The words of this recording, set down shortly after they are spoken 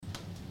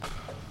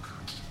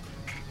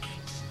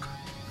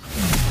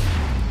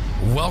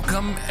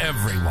Welcome,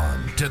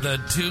 everyone, to the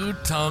Two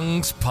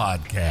Tongues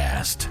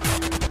Podcast.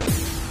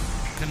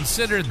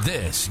 Consider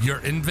this your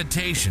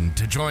invitation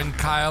to join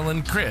Kyle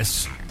and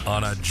Chris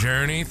on a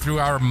journey through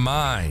our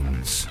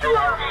minds.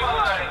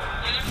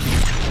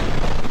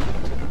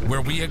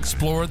 Where we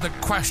explore the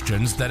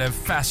questions that have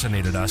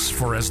fascinated us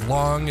for as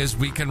long as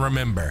we can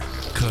remember.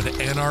 Could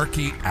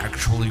anarchy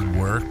actually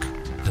work?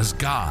 Does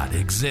God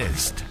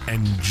exist?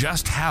 And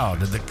just how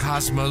did the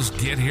cosmos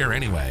get here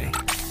anyway?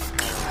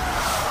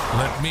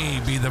 Let me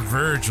be the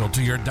Virgil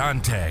to your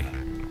Dante,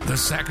 the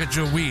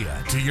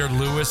Sacagawea to your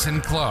Lewis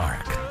and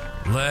Clark.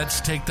 Let's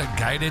take the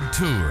guided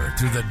tour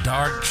through the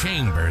dark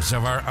chambers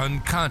of our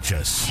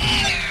unconscious,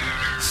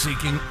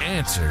 seeking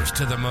answers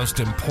to the most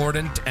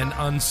important and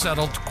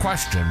unsettled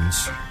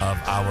questions of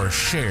our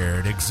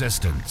shared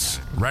existence.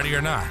 Ready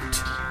or not,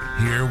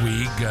 here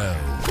we go.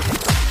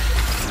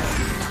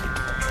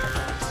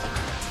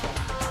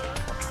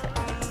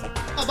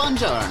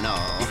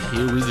 Buongiorno.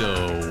 Here we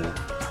go.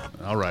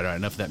 All right,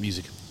 enough of that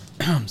music.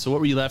 So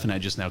what were you laughing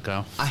at just now,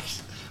 Kyle?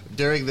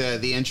 During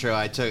the intro,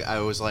 I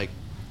was like...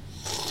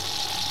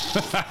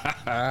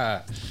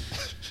 Yeah,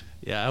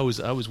 I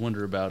always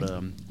wonder about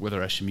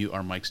whether I should mute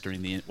our mics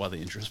during while the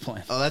intro is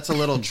playing. Oh, that's a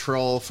little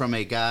troll from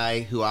a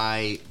guy who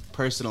I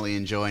personally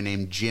enjoy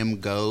named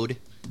Jim Goad.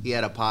 He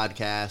had a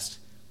podcast.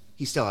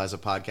 He still has a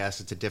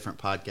podcast. It's a different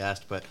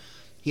podcast, but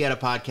he had a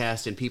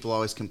podcast, and people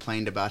always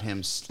complained about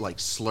him like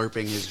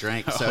slurping his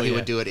drink. So he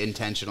would do it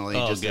intentionally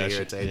just to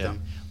irritate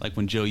them. Like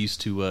when Joe used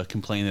to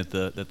complain that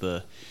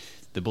the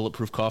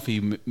bulletproof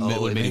coffee would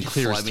make him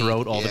clear his phlegmy.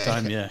 throat all the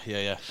time. Yeah.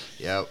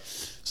 Yep.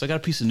 So I got a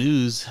piece of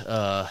news,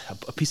 a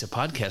piece of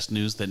podcast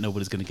news that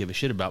nobody's going to give a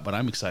shit about, but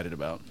I'm excited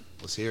about.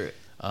 Let's hear it.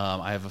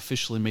 I have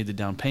officially made the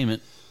down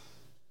payment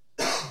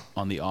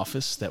on the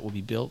office that will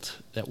be built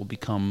that will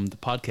become the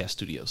podcast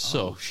studio.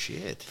 So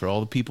shit. For all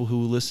the people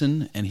who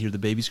listen and hear the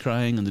babies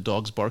crying and the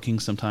dogs barking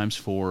sometimes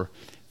for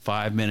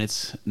 5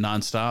 minutes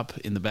nonstop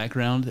in the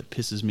background, that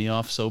pisses me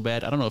off so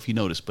bad. I don't know if you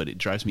noticed, but it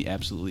drives me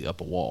absolutely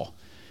up a wall.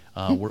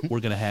 We're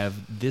going to have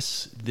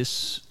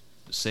this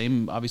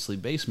same, obviously,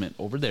 basement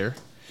over there.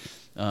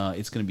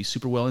 It's going to be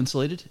super well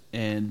insulated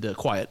and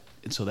quiet,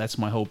 and so that's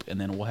my hope. And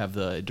then we'll have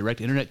the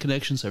direct internet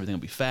connection, so everything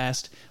will be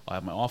fast. I'll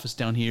have my office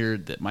down here,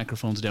 the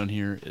microphones down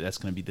here. That's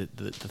going to be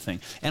the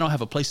thing, and I'll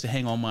have a place to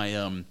hang all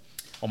my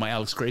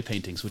Alex Gray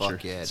paintings, which are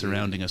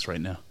surrounding us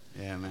right now.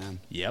 Yeah, man.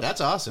 Yep.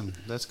 That's awesome.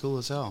 That's cool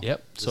as hell.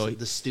 Yep. So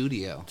the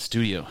studio.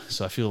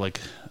 So I feel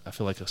like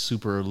a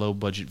super low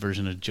budget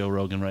version of Joe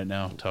Rogan right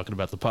now, talking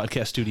about the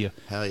podcast studio.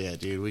 Hell yeah,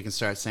 dude. We can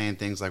start saying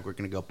things like we're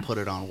going to go put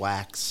it on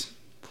wax.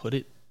 Put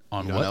it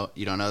on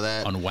You don't know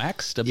that? On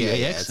wax? Yeah,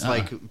 W-A-X? it's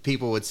like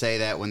people would say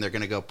that when they're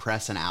going to go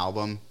press an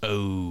album.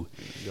 Oh.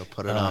 Go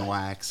put it on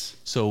wax.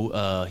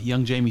 So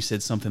young Jamie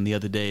said something the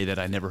other day that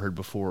I never heard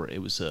before.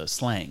 It was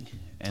slang,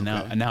 and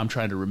now I'm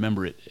trying to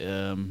remember it.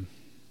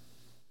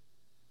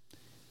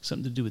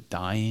 Something to do with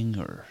dying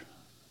or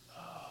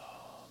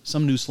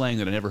some new slang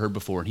that I never heard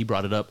before, and he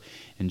brought it up,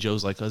 and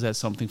Joe's like, "Oh, is that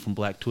something from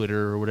Black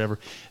Twitter or whatever?"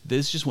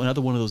 This is just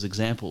another one of those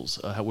examples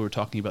how we were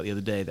talking about the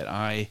other day that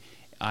I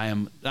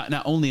am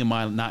not only am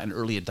I not an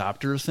early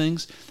adopter of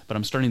things, but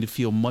I'm starting to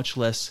feel much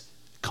less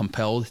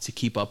compelled to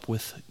keep up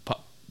with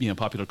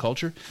popular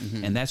culture,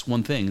 and that's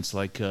one thing. It's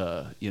like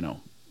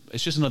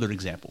it's just another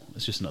example.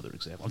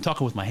 I'm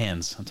talking with my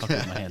hands. You're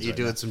right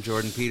doing now. some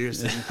Jordan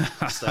Peterson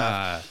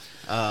stuff.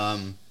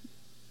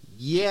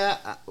 Yeah.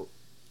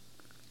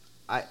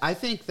 I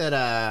think that,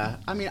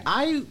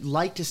 I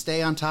like to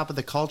stay on top of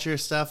the culture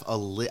stuff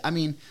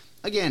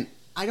again,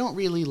 I don't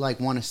really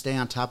want to stay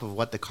on top of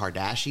what the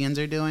Kardashians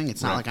are doing.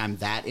 It's not like I'm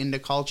that into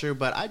culture,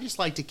 but I just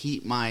like to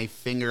keep my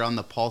finger on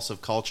the pulse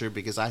of culture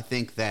because I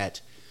think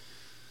that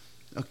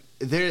we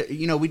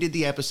did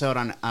the episode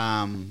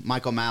on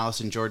Michael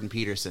Malice and Jordan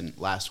Peterson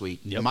last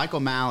week. Yep.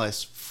 Michael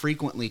Malice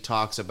frequently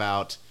talks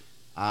about,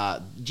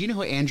 do you know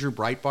who Andrew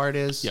Breitbart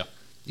is? Yeah.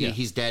 Yeah.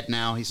 He's dead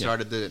now. He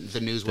started the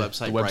news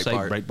website,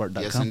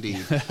 Breitbart.com. Yes, indeed.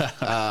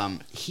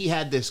 He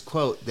had this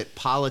quote that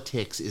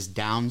politics is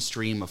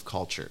downstream of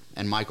culture,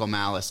 and Michael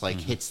Malice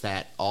hits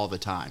that all the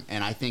time,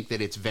 and I think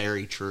that it's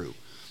very true.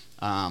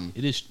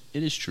 It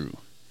is true.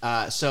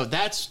 So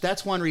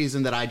that's one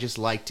reason that I just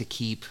like to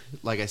keep,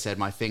 like I said,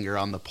 my finger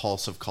on the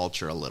pulse of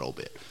culture a little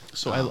bit.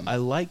 So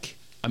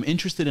I'm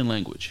interested in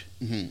language.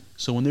 Mm-hmm.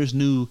 So when there's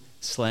new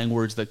slang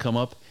words that come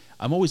up,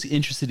 I'm always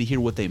interested to hear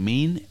what they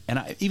mean,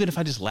 and even if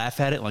I just laugh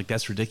at it like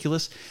that's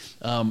ridiculous,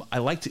 I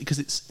like to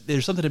because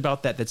there's something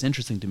about that's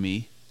interesting to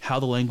me. How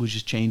the language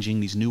is changing,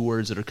 these new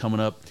words that are coming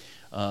up.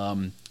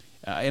 And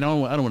I don't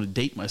want to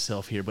date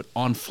myself here, but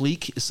on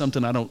fleek is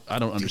something I don't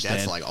understand.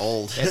 That's like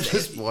old at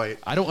this point.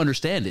 I don't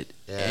understand it,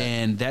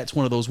 and that's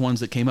one of those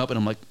ones that came up, and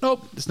I'm like,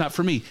 nope, it's not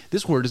for me.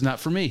 This word is not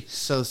for me.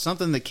 So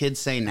something the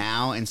kids say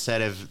now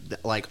instead of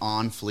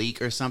on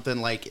fleek or something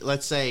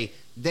let's say.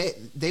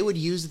 They would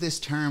use this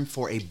term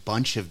for a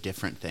bunch of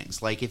different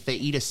things. Like if they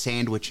eat a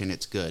sandwich and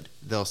it's good,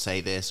 they'll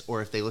say this.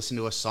 Or if they listen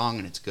to a song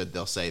and it's good,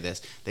 they'll say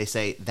this. They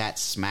say, that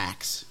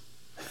smacks.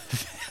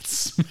 That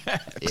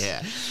smacks.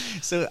 Yeah.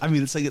 So,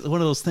 it's like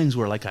one of those things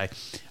where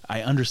I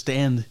I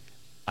understand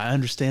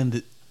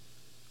that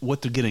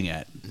what they're getting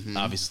at.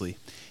 Obviously,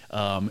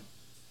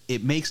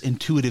 it makes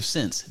intuitive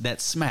sense.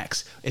 That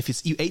smacks. If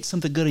it's you ate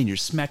something good and you're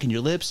smacking your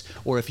lips,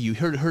 or if you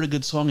heard a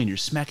good song and you're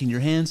smacking your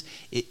hands,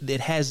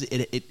 it has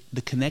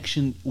the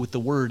connection with the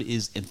word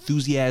is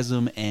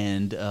enthusiasm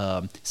and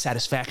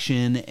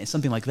satisfaction and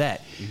something like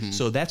that.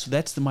 So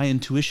that's my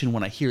intuition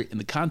when I hear it in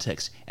the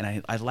context,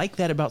 and I like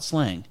that about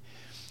slang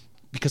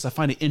because I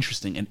find it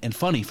interesting and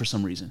funny for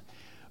some reason.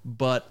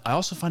 But I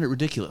also find it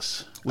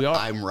ridiculous.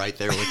 I'm right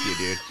there with you,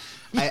 dude.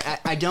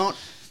 I don't.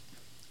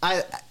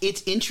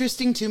 It's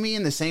interesting to me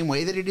in the same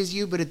way that it is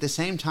you, but at the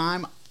same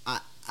time,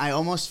 I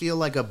almost feel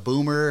like a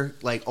boomer,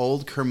 like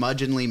old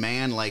curmudgeonly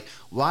man. Like,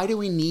 why do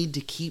we need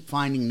to keep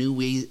finding new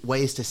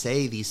ways to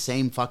say these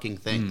same fucking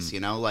things?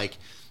 You know, like,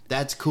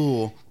 that's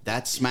cool.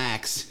 That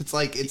smacks. It's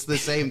like, it's the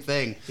same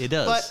thing. It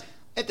does. But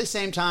at the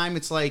same time,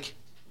 it's like,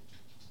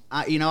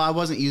 I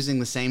wasn't using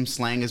the same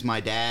slang as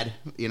my dad.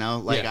 You know,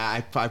 like, I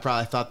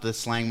probably thought the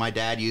slang my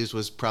dad used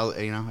was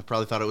probably, I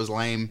probably thought it was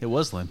lame. It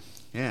was lame.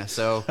 Yeah,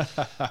 so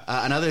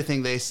another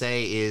thing they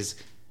say is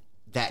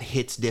that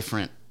hits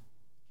different.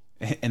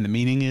 And the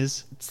meaning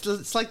is?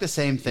 It's like the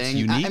same thing. It's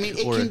unique, I mean,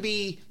 it can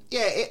be,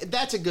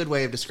 that's a good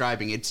way of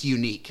describing it. It's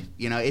unique.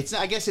 You know,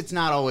 I guess it's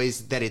not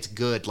always that it's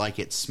good like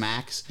it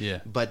smacks.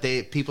 Yeah. But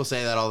people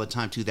say that all the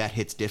time too, that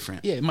hits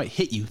different. Yeah, it might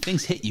hit you.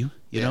 Things hit you,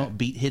 you know,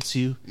 beat hits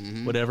you,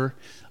 whatever.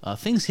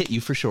 Things hit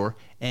you for sure.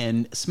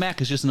 And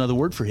smack is just another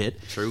word for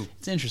hit. True.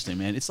 It's interesting,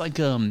 man. It's like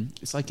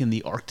in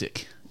the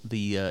Arctic.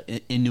 The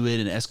Inuit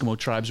and Eskimo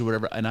tribes or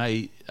whatever, and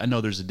I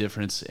know there's a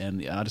difference,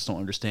 and I just don't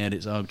understand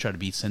it, so I'm trying to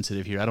be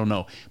sensitive here. I don't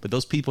know. But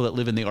those people that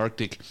live in the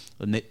Arctic,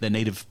 the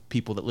native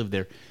people that live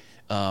there,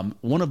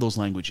 one of those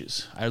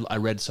languages, I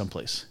read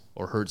someplace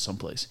or heard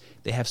someplace,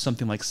 they have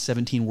something like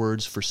 17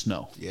 words for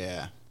snow.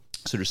 Yeah.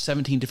 So there's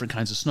 17 different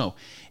kinds of snow.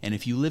 And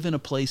if you live in a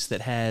place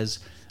that has...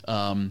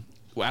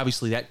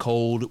 obviously that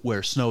cold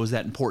where snow is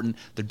that important,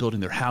 they're building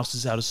their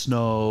houses out of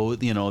snow.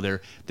 You know,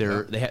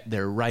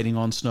 they're riding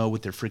on snow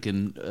with their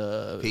freaking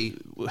pee.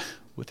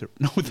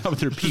 with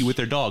their pee with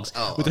their dogs.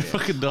 With their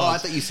fucking dogs. Oh, I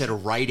thought you said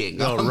riding.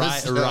 No,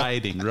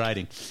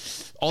 riding.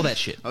 All that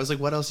shit. I was like,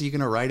 what else are you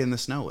gonna ride in the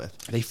snow with?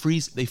 They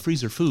freeze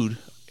their food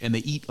and they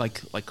eat like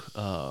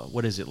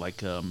what is it,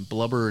 like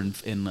blubber and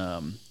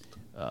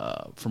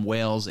from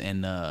whales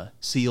and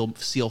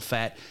seal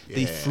fat. Yeah.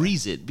 They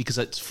freeze it because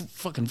it's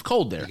fucking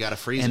cold there. You gotta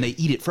freeze and it.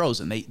 they eat it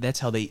frozen. That's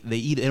how they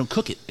eat it. They don't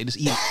cook it. They just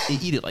eat it. They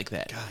eat it like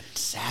that. God,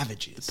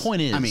 savages. The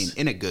point is, I mean,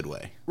 in a good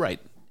way, right?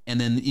 And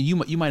then you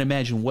might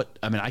imagine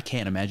I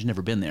can't imagine,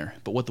 never been there,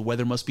 but what the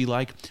weather must be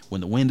like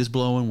when the wind is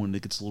blowing, when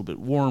it gets a little bit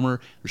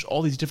warmer. There's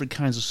all these different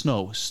kinds of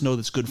snow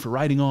that's good for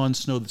riding on,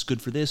 snow that's good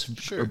for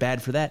this or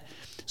bad for that.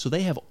 So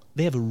they have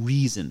a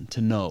reason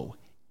to know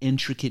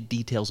intricate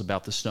details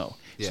about the snow.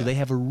 Yeah. So they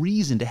have a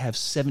reason to have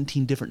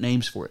 17 different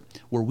names for it,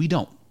 where we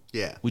don't.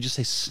 Yeah. We just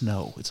say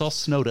snow. It's all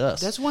snow to us.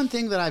 That's one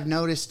thing that I've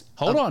noticed.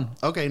 Hold on.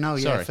 Okay, no,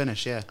 yeah, Sorry.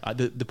 finish, yeah.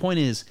 The point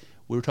is,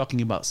 we were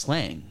talking about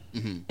slang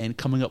and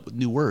coming up with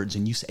new words,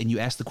 and you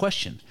asked the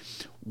question,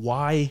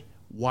 why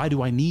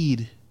do I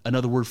need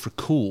another word for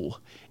cool?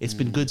 It's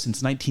been good since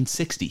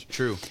 1960.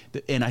 True.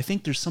 And I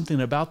think there's something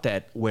about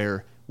that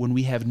where when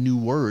we have new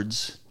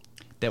words,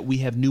 that we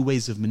have new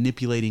ways of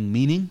manipulating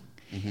meaning.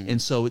 And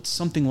so it's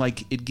something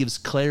like it gives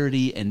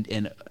clarity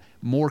and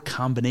more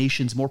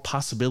combinations, more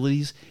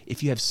possibilities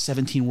if you have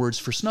 17 words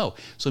for snow.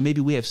 So maybe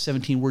we have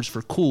 17 words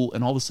for cool,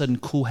 and all of a sudden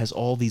cool has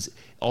all these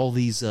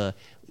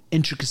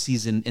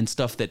intricacies and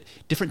stuff, that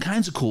different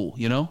kinds of cool,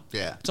 you know?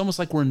 Yeah. It's almost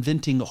like we're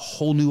inventing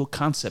whole new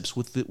concepts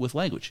with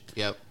language.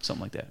 Yep.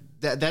 Something like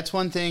that. That's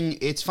one thing.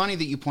 It's funny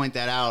that you point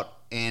that out,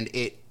 and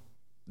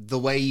the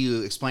way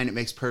you explain it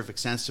makes perfect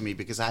sense to me,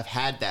 because I've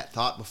had that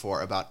thought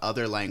before about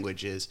other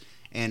languages.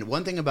 And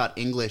one thing about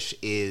English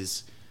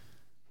is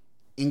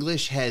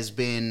English has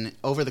been,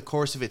 over the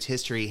course of its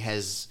history,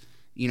 has,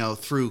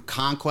 through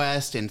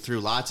conquest and through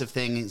lots of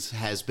things,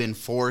 has been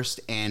forced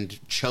and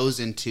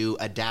chosen to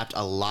adapt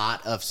a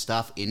lot of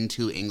stuff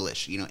into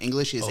English.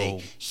 English is a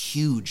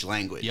huge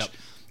language. Yep.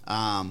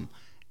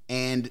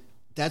 And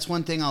that's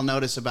one thing I'll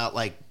notice about,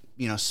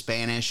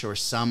 Spanish or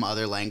some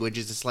other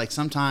languages. It's like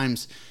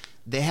sometimes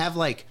they have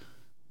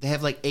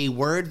a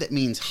word that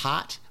means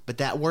hot, but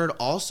that word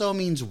also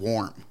means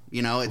warm.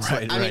 It's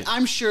right, I mean,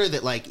 I'm sure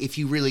that if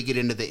you really get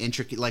into the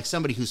intricate,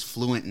 somebody who's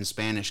fluent in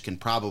Spanish can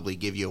probably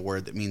give you a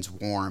word that means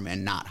warm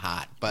and not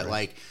hot. But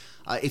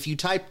if you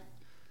type,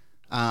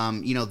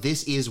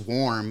 this is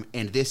warm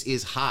and this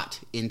is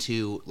hot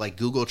into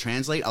Google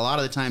Translate, a lot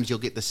of the times you'll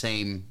get the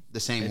same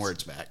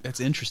words back. That's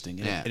interesting.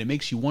 And it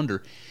makes you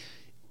wonder,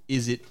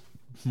 is it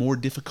more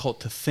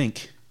difficult to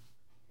think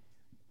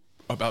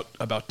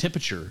about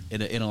temperature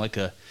in an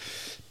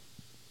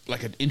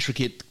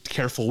intricate,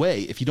 careful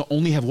way if you don't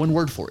only have one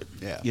word for it?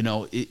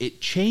 Yeah. It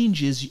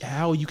changes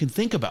how you can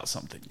think about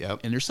something. Yep.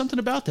 And there's something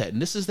about that.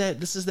 And this is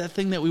that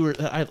thing that we were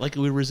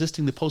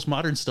resisting the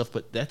postmodern stuff,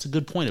 but that's a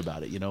good point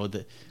about it.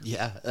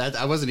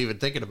 I wasn't even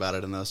thinking about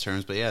it in those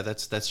terms, but yeah,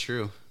 that's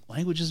true.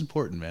 Language is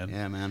important, man.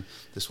 Yeah, man.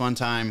 This one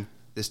time,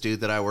 this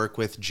dude that I work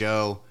with,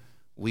 Joe,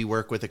 we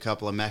work with a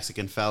couple of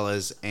Mexican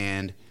fellas,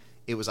 and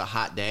it was a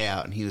hot day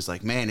out, and he was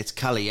like, man, it's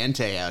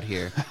caliente out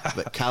here.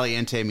 But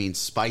caliente means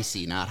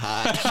spicy, not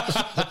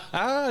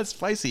hot. It's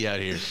spicy out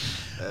here.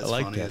 That's I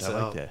like funny that. as I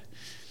hell. like that.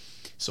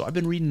 So I've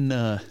been reading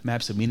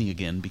Maps of Meaning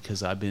again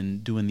because I've been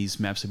doing these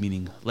Maps of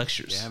Meaning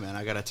lectures. Yeah, man,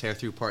 I got to tear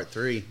through part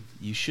 3.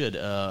 You should.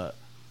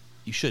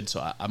 You should.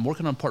 So I'm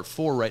working on part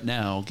 4 right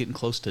now, getting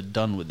close to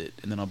done with it,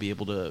 and then I'll be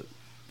able to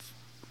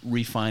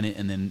refine it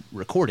and then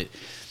record it.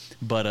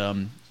 But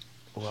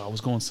well, I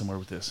was going somewhere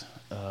with this.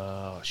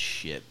 Oh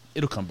shit!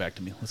 It'll come back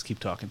to me. Let's keep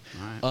talking.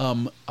 All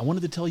right. I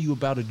wanted to tell you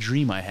about a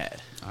dream I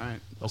had. All right,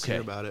 let's Okay.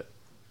 hear about it.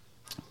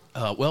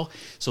 Well,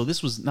 so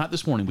this was not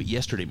this morning, but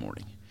yesterday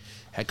morning.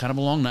 Had kind of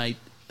a long night.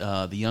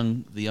 The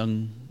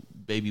young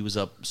baby was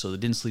up, so they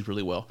didn't sleep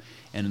really well.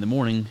 And in the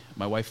morning,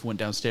 my wife went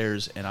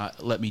downstairs and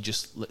let me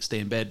just stay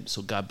in bed.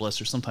 So God bless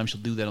her. Sometimes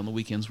she'll do that on the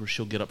weekends where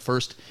she'll get up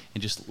first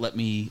and just let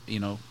me,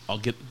 I'll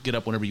get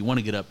up whenever you want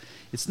to get up.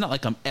 It's not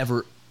like I'm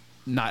ever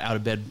not out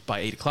of bed by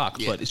 8 o'clock,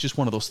 Yeah. but it's just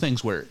one of those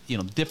things where, the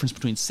difference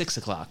between 6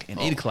 o'clock and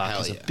 8 o'clock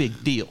hell is yeah. a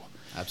big deal.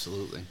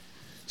 Absolutely.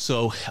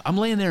 So I'm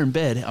laying there in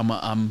bed.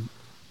 I'm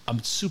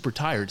super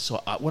tired.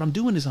 So what I'm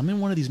doing is I'm in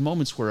one of these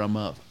moments where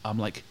I'm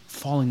like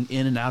falling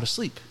in and out of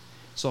sleep.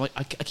 So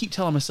I keep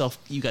telling myself,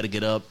 you got to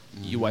get up.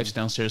 Your wife's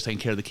downstairs taking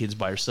care of the kids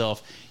by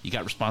herself. You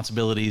got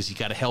responsibilities. You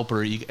got to help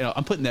her.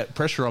 I'm putting that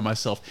pressure on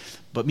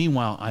myself. But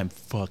meanwhile, I'm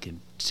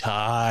fucking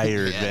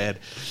tired, Yeah. man.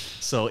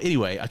 So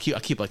anyway, I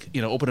keep like,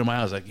 opening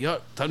my eyes like, yeah,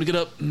 time to get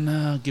up.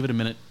 Nah, give it a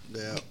minute.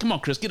 Yeah. Come on,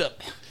 Chris, get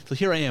up. So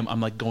here I am.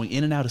 I'm like going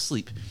in and out of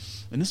sleep.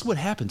 And this is what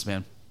happens,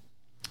 man.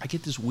 I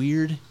get this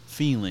weird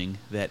feeling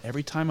that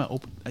every time I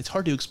open, it's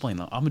hard to explain.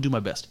 I'm going to do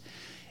my best.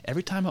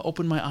 Every time I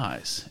opened my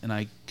eyes and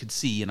I could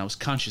see and I was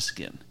conscious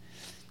again,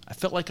 I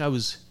felt like I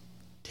was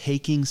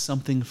taking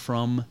something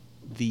from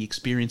the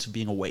experience of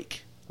being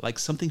awake, like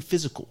something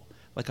physical,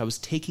 like I was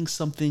taking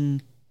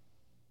something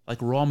like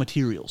raw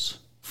materials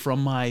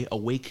from my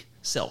awake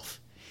self.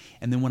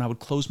 And then when I would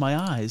close my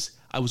eyes,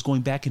 I was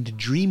going back into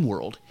dream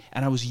world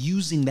and I was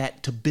using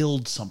that to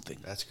build something.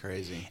 That's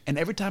crazy. And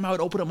every time I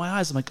would open up my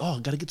eyes, I'm like, oh, I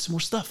got to get some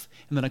more stuff.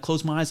 And then I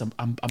close my eyes,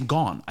 I'm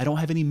gone. I don't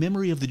have any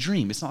memory of the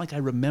dream. It's not like I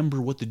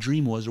remember what the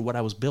dream was or what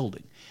I was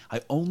building.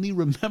 I only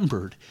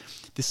remembered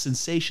the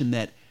sensation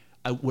that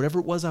whatever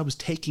it was I was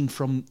taking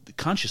from the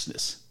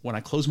consciousness, when I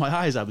closed my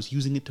eyes, I was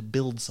using it to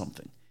build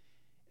something.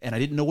 And I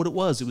didn't know what it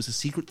was. It was a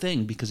secret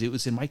thing because it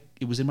was in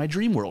my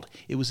dream world.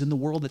 It was in the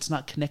world that's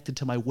not connected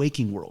to my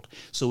waking world.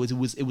 So it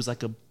was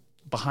like a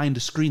behind a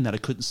screen that I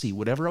couldn't see.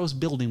 Whatever I was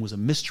building was a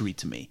mystery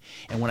to me.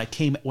 And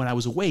when I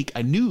was awake,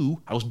 I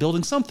knew I was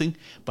building something,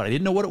 but I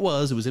didn't know what it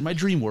was. It was in my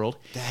dream world.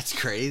 That's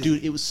crazy.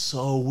 Dude, it was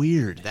so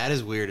weird. That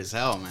is weird as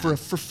hell, man.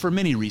 For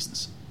many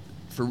reasons.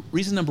 For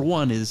reason number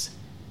one is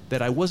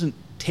that I wasn't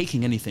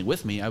taking anything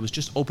with me. I was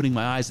just opening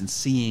my eyes and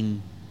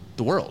seeing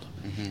the world.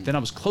 Mm-hmm. Then I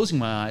was closing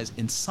my eyes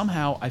and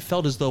somehow I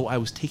felt as though I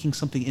was taking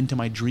something into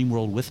my dream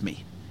world with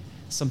me.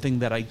 Something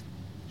that I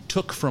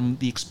took from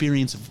the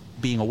experience of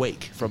being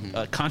awake, from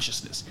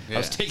consciousness. Yeah. I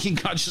was taking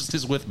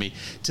consciousness with me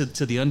to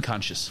the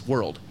unconscious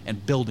world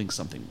and building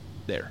something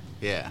there.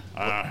 Yeah.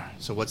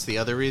 So what's the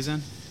other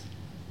reason?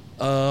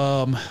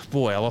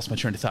 Boy, I lost my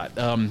train of thought.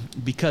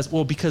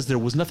 Because there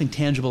was nothing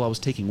tangible I was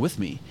taking with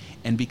me,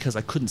 and because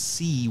I couldn't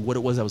see what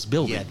it was I was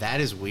building. Yeah,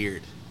 that is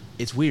weird.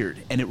 It's weird,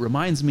 and it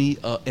reminds me.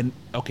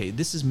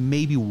 This is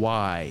maybe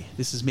why.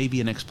 This is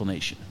maybe an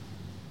explanation.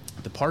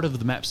 The part of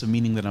the Maps of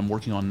Meaning that I'm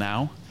working on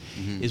now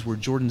is where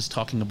Jordan's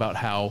talking about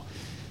how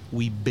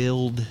we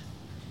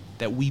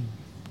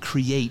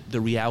create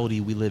the reality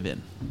we live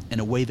in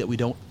a way that we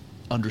don't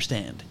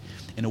understand,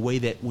 in a way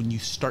that when you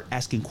start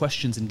asking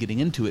questions and getting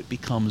into it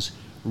becomes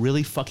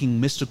really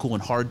fucking mystical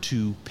and hard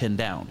to pin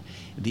down.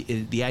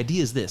 The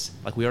idea is this,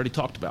 like we already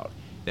talked about,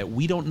 that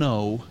we don't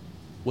know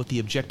what the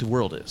objective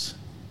world is.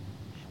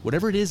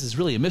 Whatever it is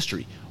really a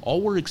mystery.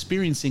 All we're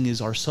experiencing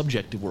is our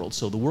subjective world.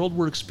 So the world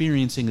we're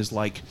experiencing is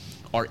like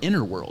our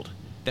inner world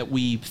that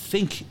we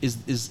think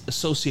is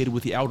associated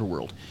with the outer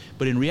world.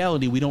 But in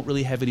reality, we don't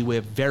really have any way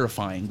of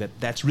verifying that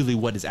that's really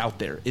what is out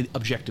there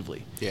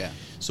objectively. Yeah.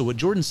 So what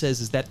Jordan says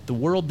is that the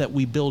world that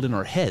we build in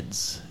our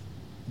heads,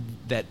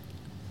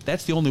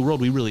 that's the only world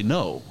we really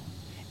know,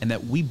 and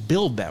that we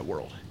build that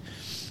world.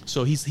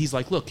 So he's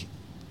like, look,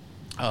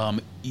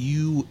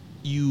 you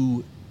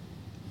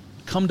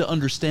come to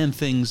understand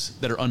things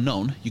that are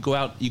unknown. You go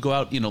out,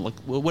 like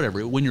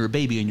whatever. When you're a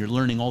baby and you're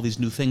learning all these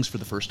new things for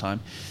the first time,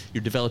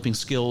 you're developing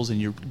skills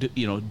and you're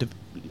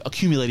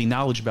accumulating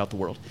knowledge about the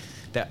world.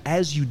 That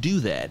as you do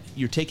that,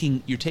 you're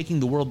taking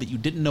the world that you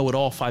didn't know at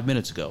all 5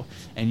 minutes ago,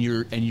 and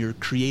you're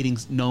creating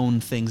known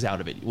things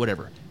out of it.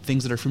 Whatever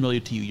things that are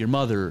familiar to you, your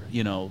mother,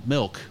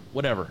 milk,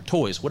 whatever,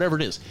 toys, whatever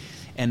it is,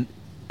 and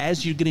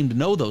as you're getting to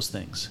know those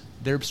things,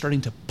 they're starting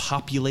to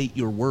populate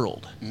your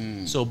world.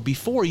 So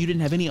before you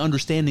didn't have any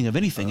understanding of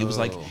anything. It was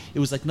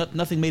like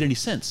nothing made any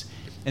sense.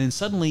 And then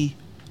suddenly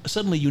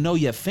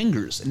you have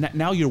fingers, and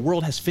now your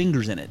world has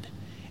fingers in it.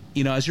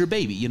 You know, as you're a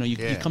baby, you know, you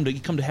come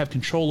to have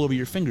control over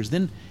your fingers.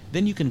 Then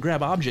you can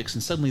grab objects,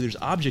 and suddenly there's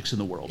objects in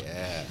the world.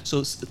 Yeah.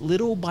 So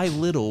little by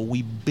little,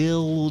 we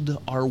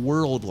build our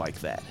world like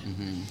that.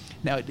 Mm-hmm.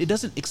 Now, it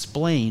doesn't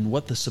explain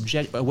what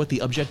the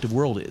objective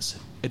world is.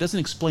 It doesn't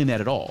explain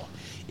that at all.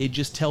 It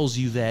just tells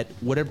you that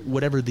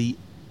whatever the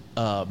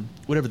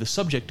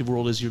subjective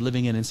world is you're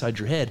living in inside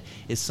your head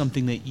is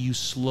something that you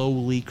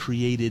slowly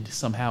created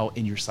somehow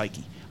in your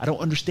psyche. I don't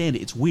understand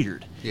it. It's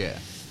weird. Yeah.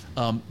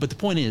 But the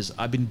point is,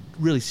 I've been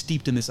really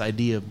steeped in this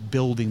idea of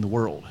building the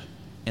world,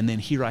 and then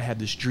here I have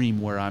this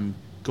dream where I'm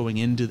going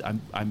into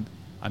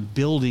I'm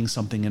building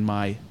something in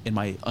my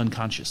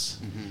unconscious.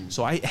 Mm-hmm.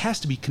 So it has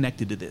to be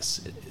connected to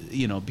this,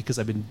 you know, because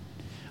I've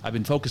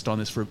been focused on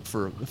this for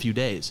a few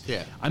days.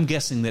 Yeah. I'm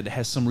guessing that it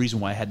has some reason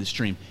why I had this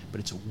dream,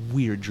 but it's a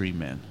weird dream,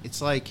 man.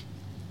 It's like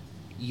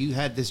you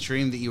had this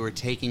dream that you were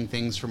taking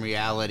things from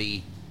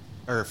reality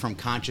or from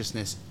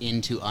consciousness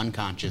into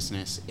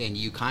unconsciousness, and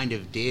you kind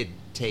of did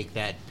take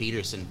that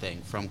Peterson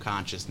thing from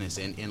consciousness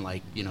and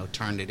like, you know,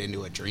 turned it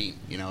into a dream.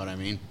 You know what I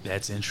mean?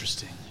 That's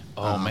interesting.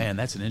 Oh man,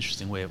 that's an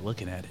interesting way of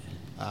looking at it.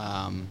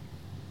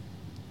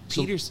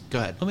 Go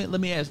ahead. Let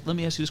me ask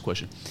you this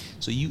question.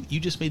 So you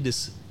just made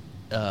this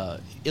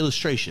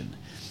illustration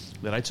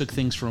that I took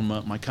things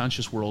from my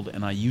conscious world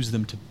and I used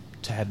them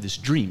to have this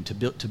dream, to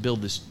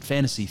build this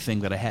fantasy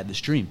thing that I had,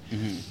 this dream.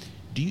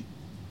 Mm-hmm.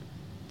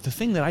 The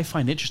thing that I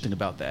find interesting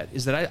about that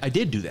is that I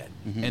did do that,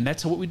 mm-hmm. and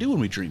that's what we do when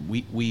we dream.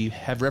 We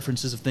have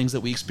references of things that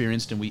we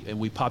experienced, and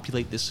we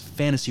populate this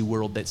fantasy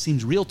world that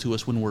seems real to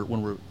us when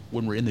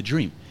we're in the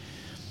dream.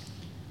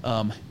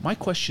 My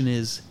question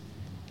is,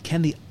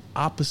 can the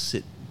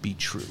opposite be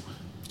true?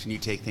 Can you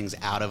take things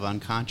out of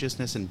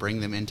unconsciousness and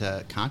bring them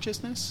into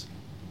consciousness?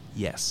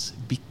 Yes,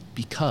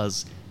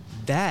 because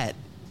that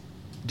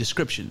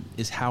description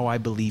is how I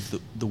believe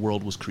the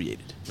world was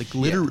created. Like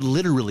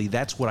literally,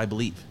 that's what I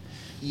believe.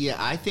 Yeah,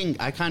 I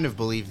kind of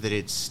believe that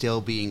it's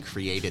still being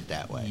created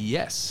that way.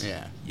 Yes.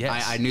 Yeah.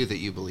 Yes. I knew that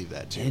you believe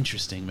that too.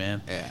 Interesting,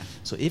 man. Yeah.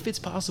 So if it's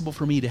possible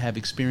for me to have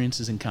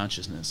experiences in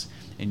consciousness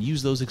and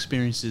use those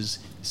experiences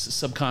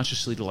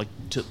subconsciously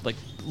to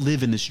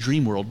live in this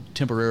dream world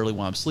temporarily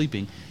while I'm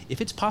sleeping,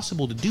 if it's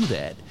possible to do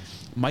that,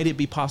 might it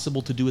be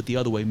possible to do it the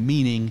other way?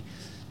 Meaning,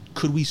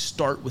 could we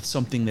start with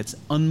something that's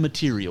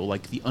unmaterial,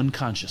 like the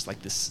unconscious,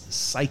 like this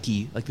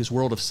psyche, like this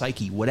world of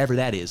psyche, whatever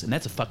that is? And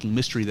that's a fucking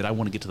mystery that I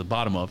want to get to the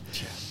bottom of.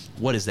 Yeah.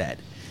 What is that?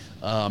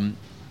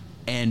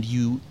 And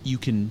you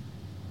can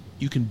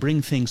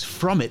bring things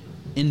from it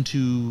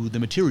into the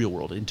material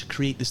world and to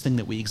create this thing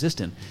that we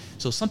exist in.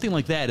 So something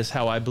like that is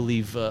how I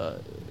believe, the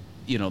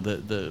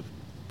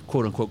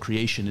quote unquote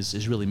creation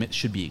is really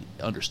should be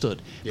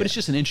understood. Yeah. But it's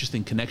just an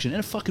interesting connection and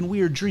a fucking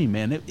weird dream,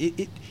 man.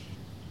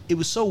 It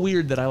was so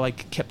weird that I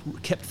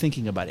kept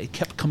thinking about it. It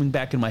kept coming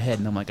back in my head,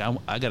 and I'm like,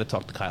 I got to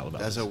talk to Kyle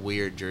about it. That's a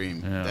weird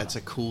dream. Yeah. That's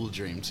a cool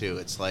dream too.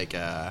 It's like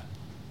I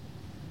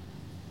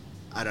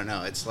don't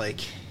know. It's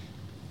like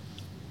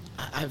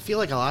I feel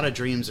like a lot of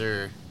dreams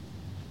are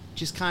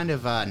just kind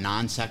of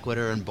non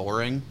sequitur and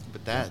boring,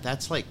 but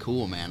that's like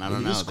cool, man. I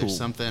don't know. There's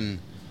something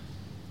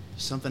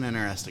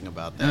interesting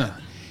about that. Yeah.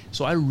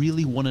 So I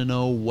really want to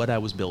know what I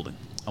was building.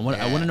 I want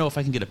to know if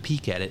I can get a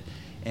peek at it,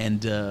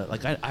 and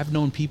I've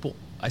known people.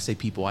 I say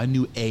people. I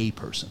knew a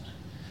person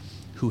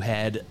who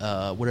had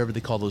whatever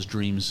they call those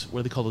dreams. What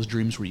do they call those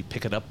dreams where you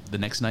pick it up the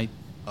next night?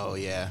 Oh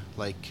yeah,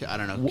 like I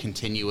don't know,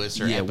 continuous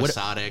or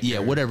episodic.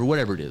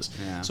 Whatever it is.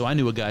 Yeah. So I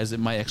knew a guy,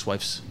 my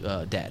ex-wife's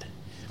dad,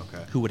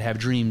 who would have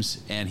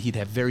dreams, and he'd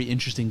have very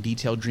interesting,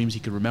 detailed dreams. He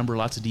could remember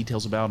lots of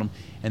details about them,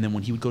 and then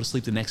when he would go to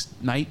sleep the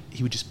next night,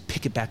 he would just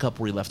pick it back up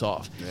where he left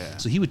off. Yeah.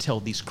 So he would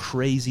tell these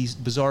crazy,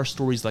 bizarre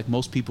stories like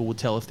most people would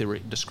tell if they were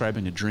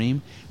describing a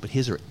dream, but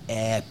his are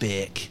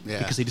epic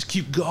because they just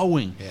keep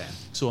going. Yeah.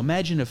 So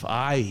imagine if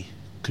I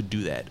could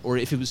do that, or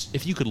if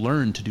you could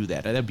learn to do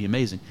that, that'd be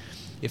amazing.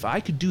 If I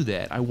could do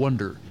that, I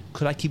wonder,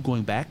 could I keep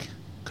going back?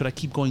 Could I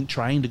keep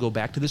trying to go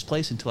back to this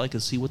place until I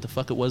could see what the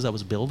fuck it was I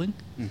was building?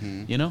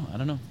 Mm-hmm. You know, I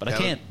don't know, but I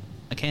can't.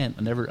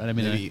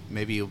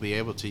 Maybe you'll be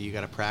able to. You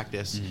got to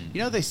practice. Mm-hmm.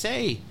 You know, they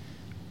say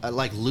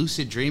like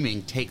lucid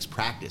dreaming takes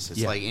practice.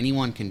 It's like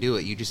anyone can do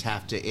it. You just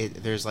have to.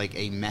 There's like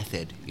a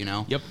method. You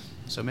know. Yep.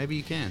 So maybe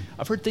you can.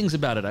 I've heard things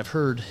about it. I've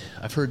heard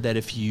that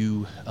if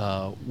you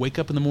wake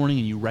up in the morning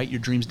and you write your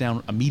dreams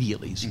down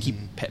immediately, so you keep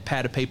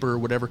pad of paper or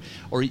whatever,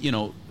 or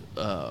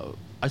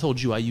I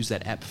told you I use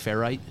that app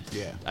Ferrite.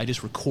 Yeah. I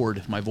just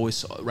record my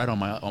voice right on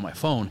my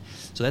phone,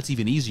 so that's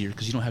even easier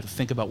because you don't have to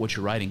think about what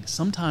you're writing.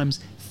 Sometimes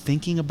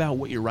thinking about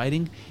what you're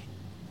writing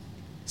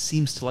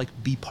seems to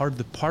be part of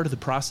the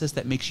process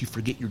that makes you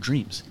forget your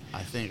dreams.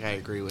 I think I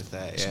agree with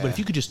that. Yeah. But if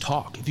you could just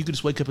talk, if you could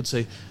just wake up and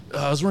say,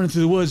 I was running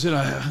through the woods and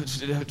I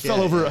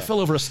fell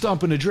over a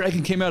stump and a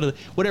dragon came out of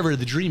whatever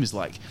the dream is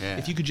like. Yeah.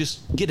 If you could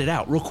just get it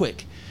out real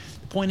quick.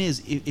 The point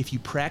is, if you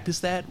practice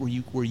that,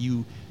 where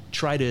you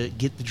try to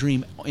get the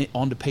dream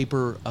onto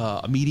paper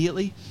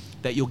immediately,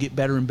 that you'll get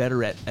better and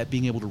better at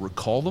being able to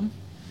recall them.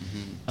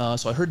 Mm-hmm.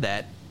 So I heard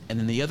that. And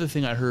then the other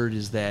thing I heard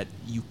is that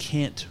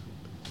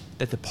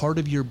that the part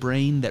of your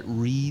brain that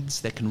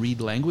can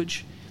read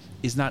language,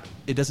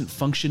 it doesn't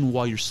function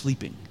while you're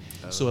sleeping.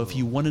 So if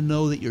you want to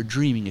know that you're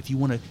dreaming, if you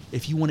want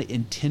to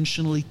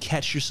intentionally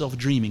catch yourself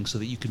dreaming so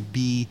that you can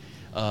be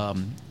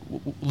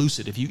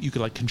lucid, if you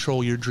could like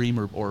control your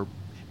dream or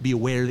be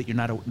aware that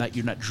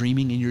you're not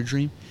dreaming in your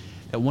dream,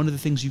 that one of the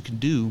things you can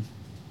do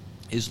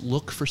is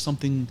look for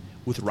something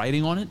with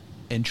writing on it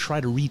and try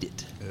to read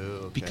it.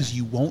 Okay. Because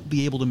you won't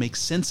be able to make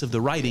sense of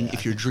the writing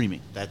if you're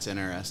dreaming. That's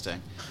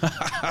interesting.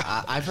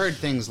 I've heard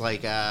things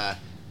like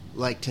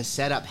to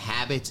set up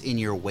habits in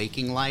your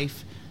waking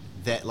life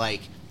that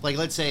like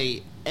let's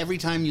say every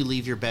time you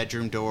leave your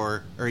bedroom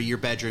door or your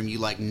bedroom, you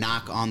like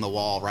knock on the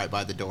wall right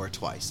by the door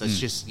twice. That's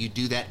just, you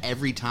do that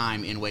every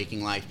time in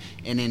waking life.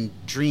 And in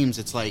dreams,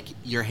 it's like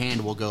your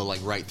hand will go like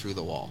right through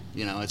the wall.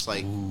 You know, it's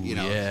like,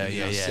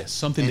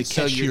 something to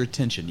catch your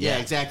attention. Yeah,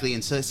 exactly.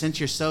 And so since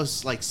you're so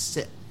like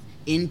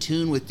in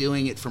tune with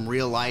doing it from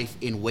real life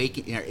in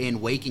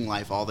waking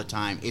life all the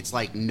time, it's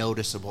like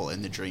noticeable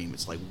in the dream.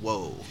 It's like,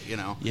 whoa, you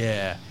know?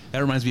 Yeah. That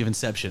reminds me of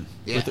Inception.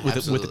 Yeah, with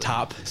the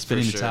top,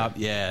 spinning the top.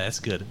 Yeah, that's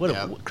good.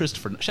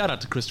 Yep. Shout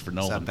out to Christopher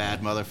Nolan. That's a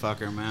bad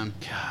motherfucker, man.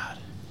 God.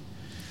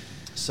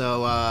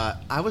 So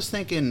I was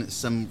thinking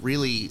some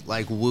really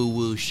like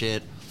woo-woo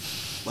shit.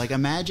 Like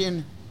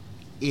imagine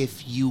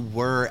if you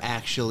were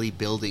actually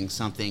building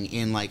something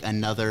in like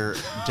another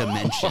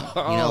dimension.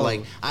 You know,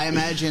 like I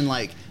imagine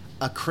like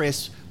a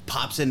Chris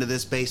pops into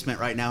this basement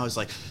right now, is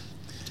like,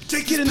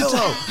 take this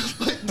pillow.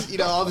 You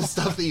know, all the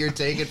stuff that you're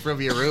taking from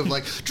your room,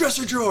 like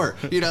dresser drawer.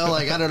 You know,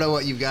 like I don't know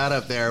what you've got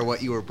up there,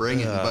 what you were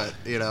bringing, but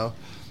you know.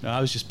 No,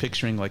 I was just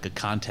picturing like a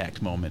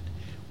Contact moment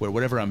where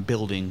whatever I'm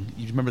building,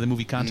 you remember the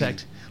movie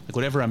Contact? Like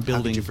whatever I'm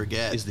building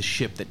is the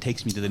ship that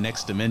takes me to the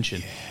next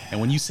dimension. And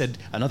when you said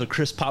another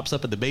Chris pops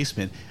up in the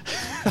basement,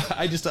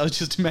 I was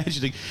just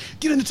imagining,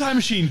 get in the time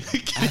machine.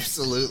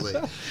 Absolutely.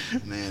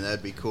 Man,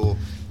 that'd be cool.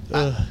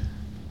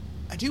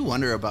 I do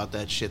wonder about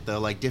that shit though,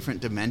 like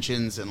different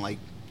dimensions and like,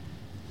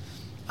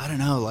 I don't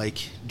know, like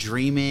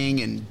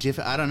dreaming and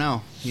I don't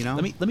know, you know?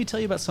 Let me tell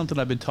you about something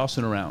I've been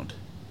tossing around.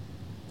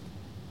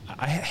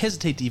 I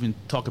hesitate to even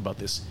talk about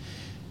this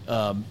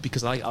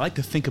because I like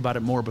to think about it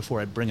more before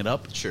I bring it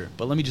up. Sure.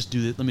 But let me just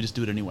do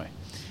it anyway.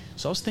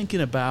 So I was thinking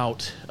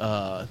about,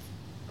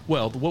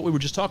 what we were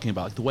just talking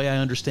about, like the way I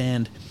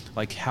understand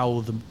like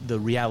how the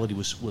reality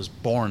was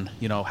born,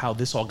 you know, how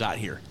this all got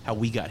here, how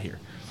we got here.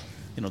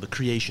 You know, the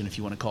creation, if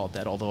you want to call it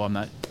that, although I'm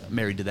not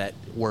married to that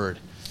word.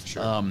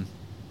 Sure.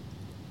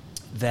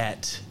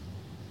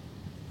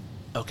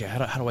 Okay,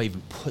 how do I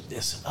even put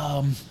this?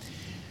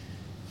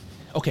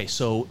 Okay,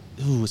 so,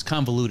 it's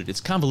convoluted. It's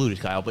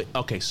convoluted, Kyle, but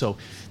okay, so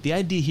the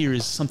idea here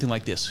is something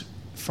like this.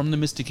 From the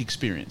mystic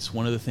experience,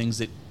 one of the things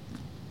that,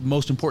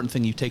 most important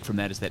thing you take from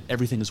that is that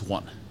everything is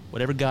one.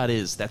 Whatever God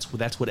is, that's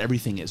what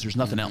everything is. There's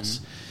nothing else.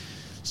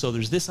 So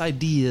there's this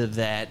idea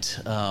that...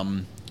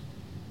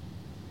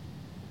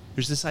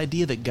 There's this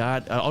idea that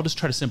God, I'll just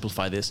try to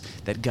simplify this,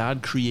 that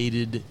God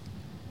created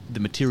the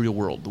material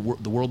world,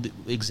 the world that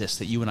exists,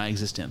 that you and I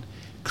exist in,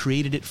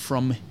 created it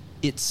from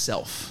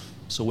itself.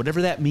 So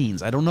whatever that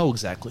means, I don't know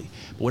exactly,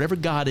 but whatever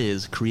God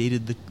is,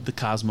 created the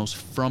cosmos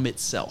from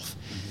itself.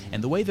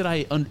 And the way that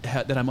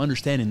I'm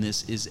understanding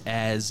this is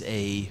as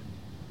a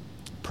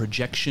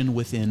projection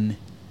within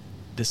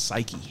the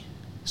psyche.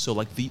 So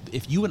like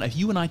if you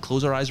and I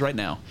close our eyes right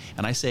now,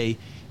 and I say,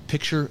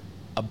 picture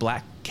a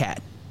black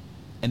cat,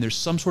 and there's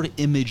some sort of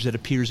image that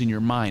appears in your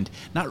mind.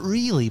 Not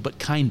really, but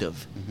kind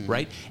of,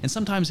 right? And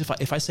sometimes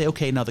if I say,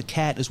 okay, now the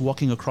cat is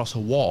walking across a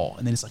wall,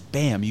 and then it's like,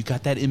 bam, you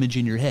got that image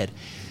in your head.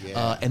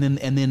 Yeah. And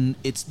then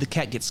it's the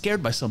cat gets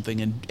scared by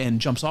something and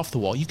jumps off the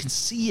wall. You can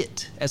see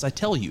it, as I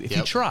tell you, if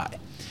you try.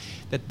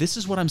 That this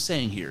is what I'm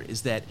saying here,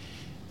 is that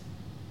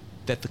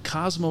the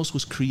cosmos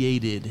was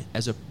created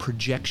as a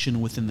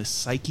projection within the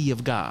psyche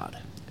of God.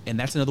 And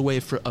that's another way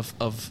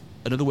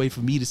another way for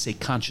me to say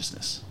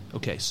consciousness.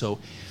 Okay, so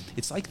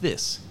it's like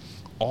this.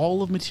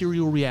 All of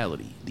material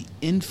reality, the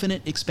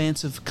infinite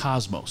expansive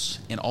cosmos,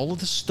 and all of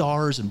the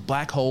stars and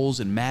black holes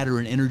and matter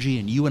and energy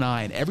and you and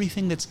I and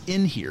everything that's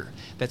in here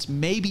that's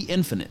maybe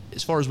infinite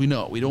as far as we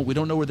know. We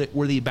don't know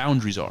where the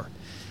boundaries are.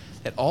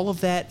 That all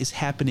of that is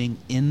happening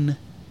in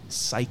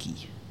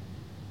psyche.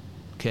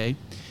 Okay?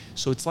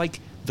 So it's like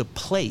the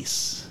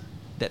place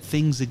that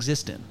things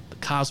exist in, the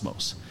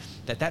cosmos.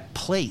 That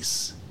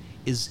place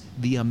is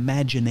the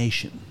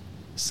imagination.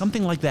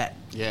 Something like that.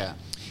 Yeah.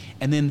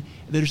 And then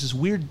there's this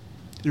weird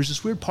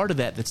part of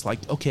that that's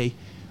like, okay,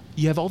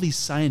 you have all these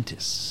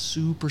scientists,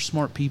 super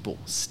smart people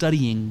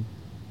studying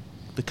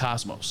the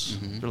cosmos.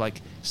 They're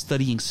like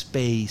studying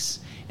space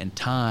and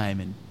time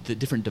and the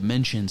different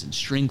dimensions and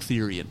string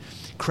theory and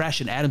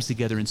crashing atoms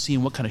together and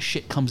seeing what kind of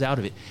shit comes out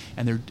of it.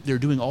 And they're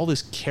doing all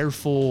this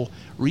careful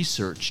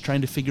research trying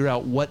to figure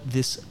out what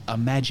this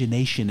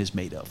imagination is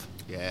made of.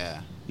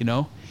 Yeah. You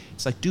know?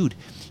 It's like, dude,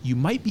 you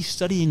might be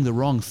studying the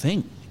wrong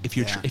thing. If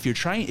you're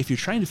trying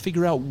to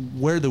figure out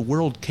where the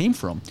world came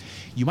from,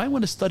 you might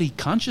want to study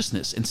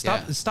consciousness and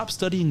stop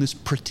studying this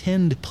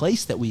pretend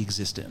place that we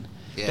exist in.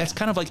 Yeah. That's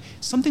kind of like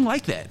something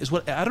like that is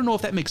what I don't know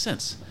if that makes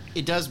sense.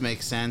 It does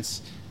make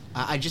sense.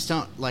 I just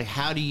don't like.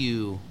 How do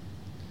you?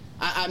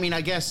 I mean, I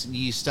guess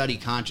you study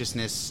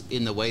consciousness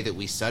in the way that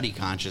we study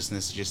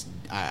consciousness. Just,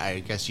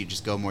 I guess you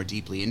just go more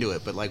deeply into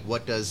it. But like,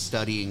 what does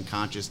studying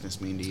consciousness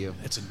mean to you?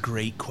 That's a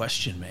great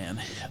question, man.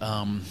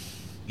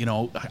 You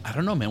know, I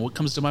don't know, man. What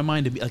comes to my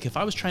mind to be like, if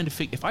I was trying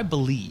to if I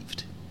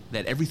believed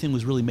that everything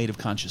was really made of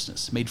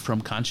consciousness, made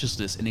from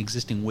consciousness and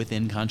existing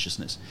within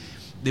consciousness,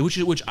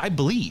 which I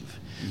believe,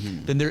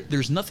 then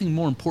there's nothing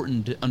more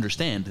important to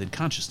understand than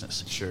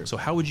consciousness. Sure. So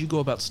how would you go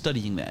about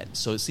studying that?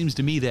 So it seems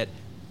to me that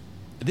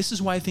this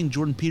is why I think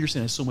Jordan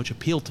Peterson has so much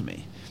appeal to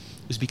me,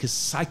 is because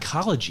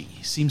psychology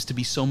seems to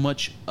be so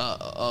much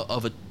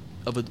of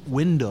a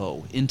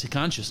window into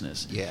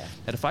consciousness. Yeah.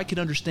 That if I could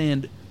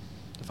understand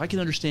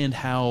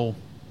how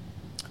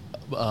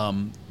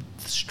the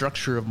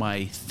structure of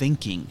my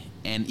thinking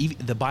and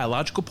even the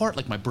biological part,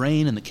 like my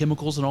brain and the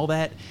chemicals and all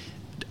that,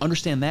 to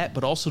understand that,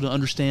 but also to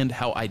understand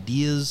how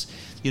ideas,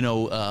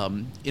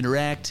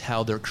 interact,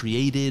 how they're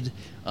created,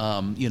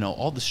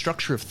 all the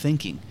structure of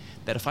thinking,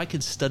 that if I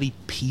could study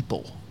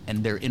people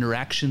and their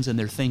interactions and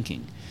their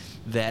thinking,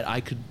 that I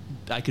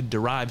could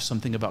derive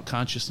something about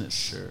consciousness.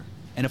 Sure.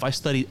 And if I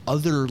studied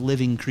other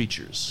living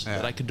creatures,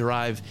 that I could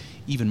derive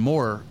even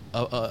more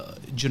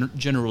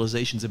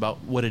generalizations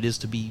about what it is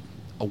to be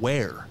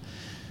aware.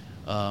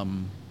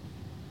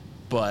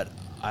 But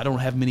I don't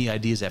have many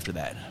ideas after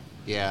that.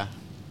 Yeah.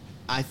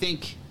 I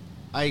think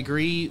I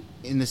agree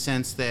in the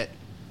sense that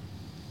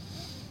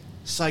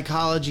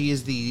psychology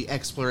is the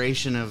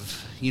exploration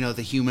of,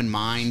 the human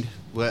mind.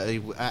 Well,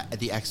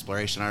 the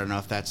exploration, I don't know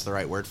if that's the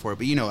right word for it,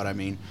 but you know what I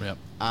mean. Yep.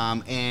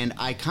 And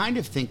I kind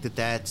of think that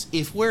that's,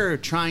 if we're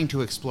trying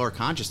to explore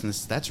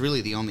consciousness, that's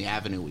really the only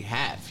avenue we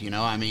have,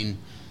 I mean,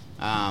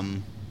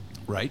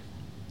 right.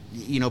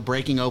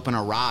 Breaking open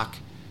a rock.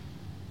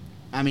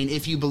 I mean,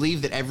 if you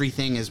believe that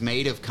everything is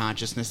made of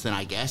consciousness, then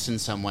I guess in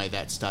some way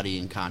that's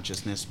studying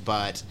consciousness.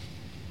 But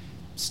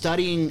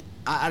studying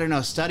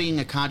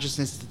a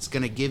consciousness that's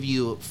going to give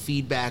you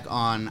feedback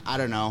on,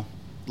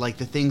 like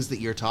the things that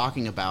you're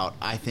talking about,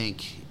 I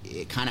think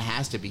it kind of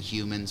has to be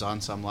humans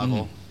on some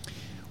level.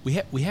 We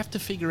have to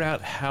figure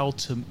out how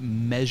to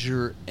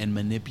measure and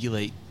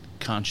manipulate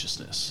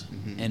consciousness.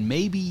 And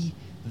maybe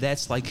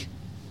that's what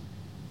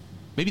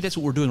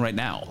we're doing right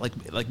now.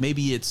 Like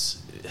maybe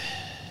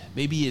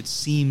it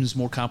seems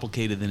more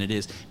complicated than it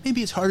is.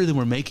 Maybe it's harder than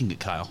we're making it,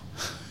 Kyle.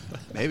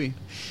 Maybe.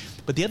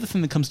 But the other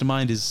thing that comes to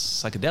mind is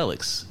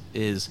psychedelics.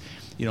 Is,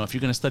 if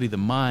you're going to study the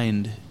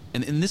mind,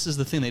 and this is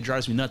the thing that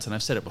drives me nuts, and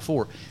I've said it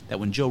before,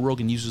 that when Joe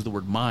Rogan uses the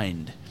word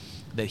mind,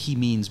 that he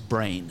means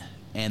brain,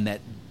 and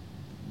that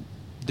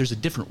there's a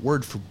different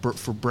word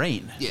for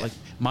brain. Yeah. Like,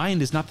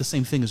 mind is not the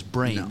same thing as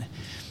brain.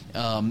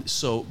 No.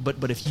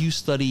 But if you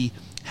study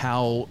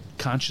how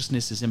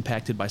consciousness is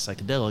impacted by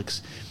psychedelics,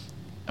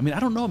 I mean,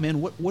 I don't know,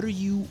 man. What are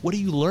you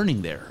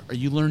learning there? Are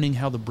you learning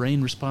how the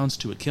brain responds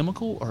to a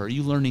chemical, or are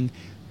you learning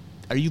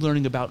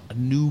about a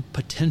new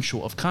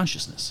potential of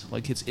consciousness?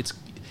 Like it's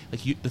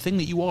like the thing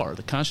that you are,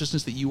 the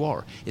consciousness that you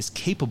are, is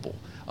capable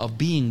of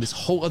being this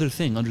whole other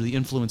thing under the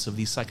influence of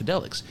these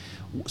psychedelics.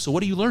 So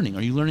what are you learning?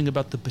 Are you learning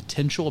about the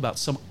potential, about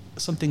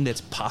something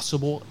that's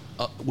possible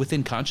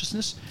within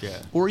consciousness?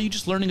 Yeah. Or are you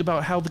just learning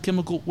about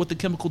what the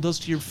chemical does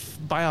to your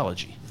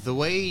biology? The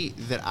way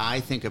that I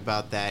think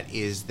about that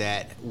is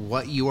that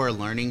what you are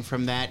learning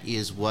from that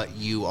is what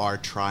you are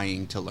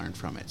trying to learn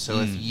from it. So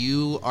if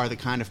you are the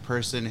kind of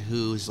person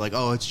who's like,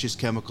 oh, it's just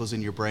chemicals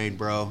in your brain,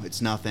 bro,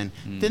 it's nothing,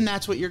 then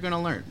that's what you're going to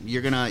learn.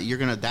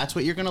 That's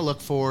what you're going to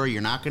look for.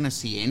 You're not going to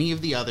see any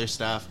of the other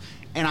stuff.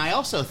 And I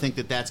also think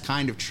that that's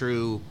kind of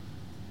true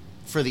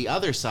for the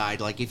other side.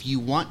 Like, if you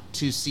want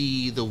to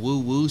see the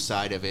woo-woo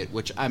side of it,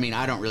 which, I mean,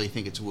 I don't really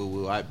think it's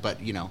woo-woo, but,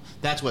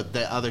 that's what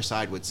the other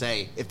side would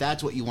say. If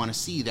that's what you want to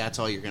see, that's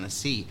all you're going to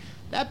see.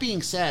 That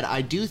being said,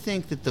 I do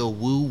think that the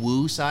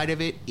woo-woo side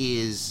of it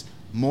is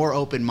more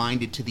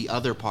open-minded to the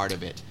other part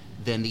of it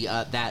than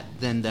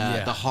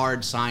the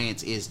hard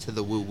science is to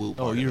the woo-woo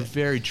part of it. Oh, you're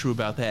very true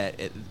about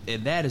that.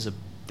 And that is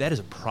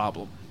a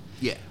problem.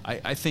 Yeah.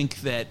 I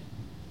think that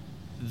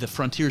the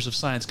frontiers of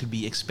science could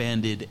be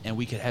expanded, and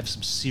we could have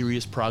some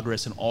serious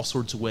progress in all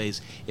sorts of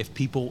ways if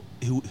people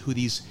who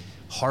these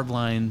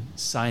hardline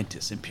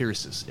scientists,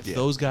 empiricists, if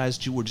those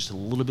guys were just a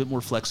little bit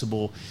more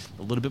flexible,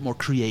 a little bit more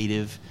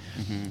creative.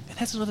 And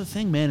that's another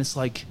thing, man. It's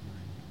like,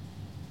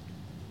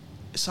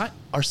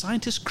 are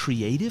scientists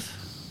creative?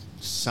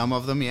 Some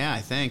of them, yeah, I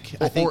think.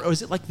 Or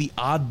is it like the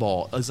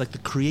oddball? Is like the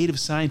creative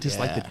scientist,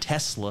 like the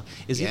Tesla?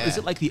 Is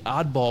it like the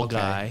oddball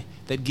guy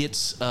that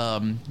gets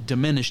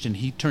diminished and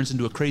he turns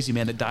into a crazy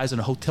man that dies in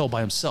a hotel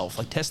by himself,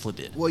 like Tesla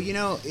did? Well,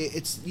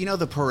 it's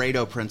the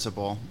Pareto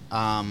principle,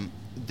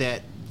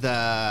 that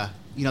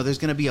there's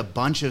going to be a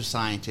bunch of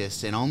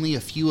scientists and only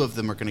a few of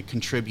them are going to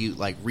contribute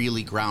like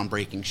really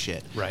groundbreaking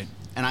shit. Right.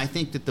 And I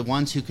think that the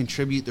ones who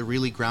contribute the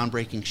really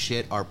groundbreaking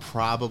shit are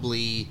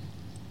probably,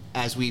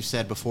 as we've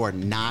said before,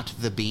 not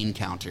the bean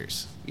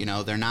counters.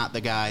 They're not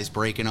the guys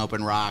breaking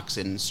open rocks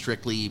and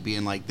strictly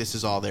being like, this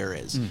is all there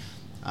is.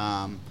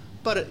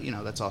 But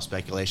that's all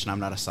speculation. I'm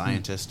not a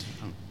scientist.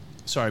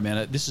 Sorry,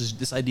 man.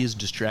 This idea is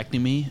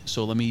distracting me,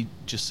 so let me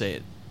just say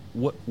it.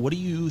 what do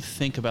you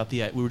think about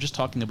we were just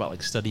talking about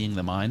like studying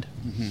the mind,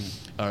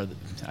 or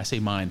I say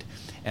mind,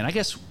 and I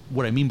guess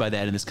what I mean by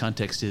that in this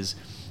context is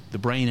the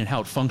brain and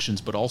how it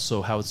functions, but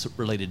also how it's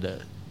related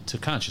to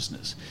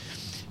consciousness.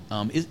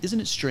 Isn't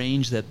it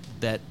strange that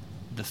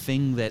the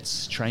thing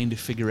that's trying to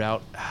figure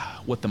out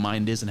what the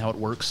mind is and how it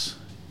works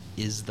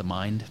is the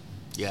mind?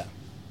 Yeah.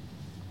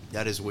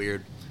 That is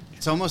weird.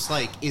 It's almost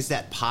like, is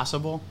that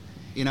possible?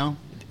 You know?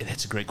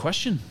 That's a great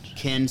question.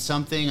 Can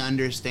something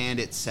understand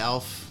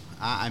itself?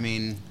 I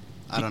mean,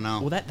 I don't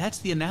know. Well, that's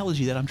the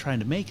analogy that I'm trying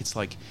to make. It's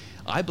like,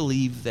 I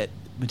believe that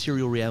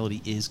material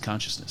reality is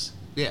consciousness.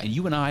 Yeah. And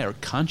you and I are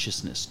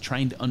consciousness,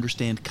 trying to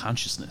understand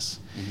consciousness.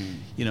 Mm-hmm.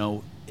 You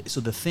know, so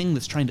the thing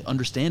that's trying to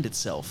understand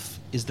itself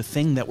is the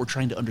thing that we're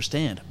trying to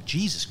understand.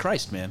 Jesus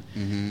Christ, man.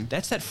 Mm-hmm.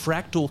 That's that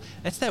fractal,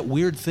 that's that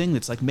weird thing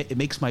that's like, it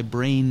makes my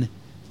brain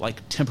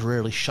like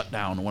temporarily shut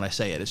down when I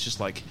say it. It's just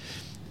like,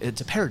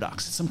 it's a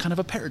paradox. It's some kind of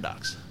a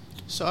paradox.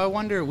 So I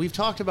wonder, we've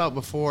talked about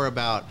before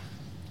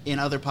in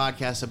other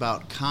podcasts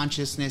about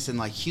consciousness and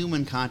like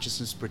human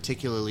consciousness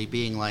particularly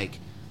being like,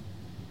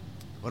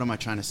 what am I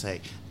trying to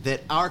say?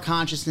 That our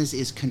consciousness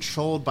is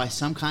controlled by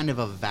some kind of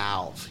a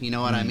valve. You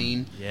know what I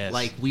mean? Yes.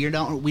 Like we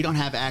don't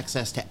have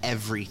access to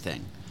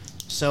everything.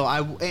 So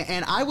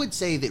I would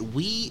say that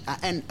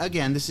and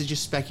again, this is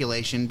just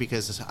speculation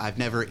because I've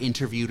never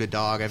interviewed a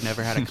dog. I've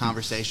never had a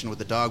conversation with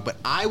a dog, but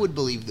I would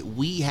believe that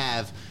we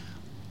have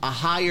a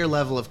higher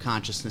level of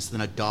consciousness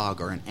than a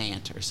dog or an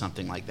ant or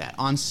something like that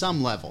on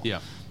some level.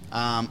 Yeah.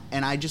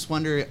 And I just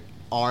wonder,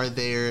 are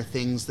there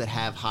things that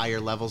have higher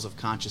levels of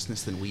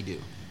consciousness than we do?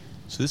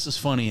 So this is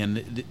funny, and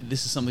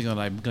this is something that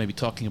I'm going to be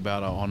talking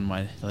about on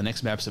the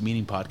next Maps of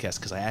Meaning podcast,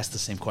 because I asked the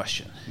same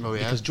question. Oh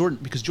yeah.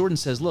 Because Jordan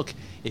says, look,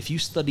 if you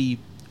study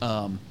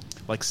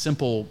like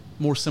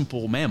more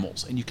simple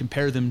mammals, and you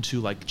compare them to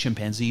like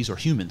chimpanzees or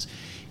humans,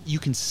 you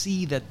can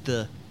see that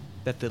the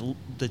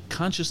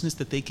consciousness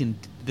that they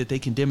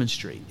can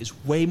demonstrate is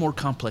way more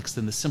complex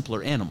than the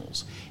simpler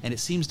animals, and it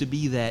seems to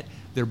be that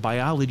their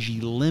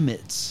biology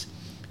limits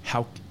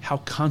how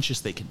conscious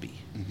they can be.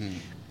 Mm-hmm.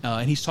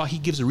 And he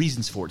gives the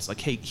reasons for it. It's like,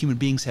 hey, human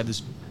beings have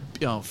this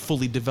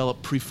fully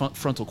developed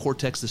prefrontal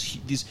cortex,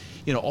 these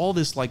all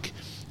this like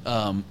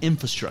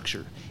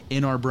infrastructure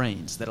in our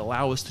brains that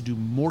allow us to do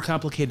more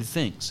complicated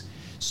things.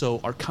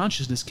 So our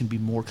consciousness can be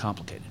more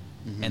complicated.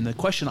 Mm-hmm. And the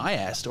question I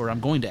asked, or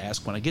I'm going to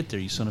ask when I get there,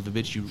 you son of a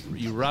bitch,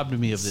 you robbed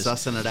me of this.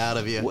 Sussing it out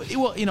of you.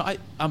 Well,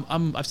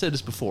 I've said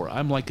this before.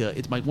 I'm like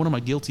one of my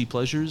guilty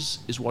pleasures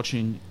is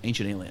watching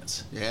Ancient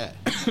Aliens. Yeah.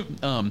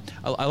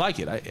 I like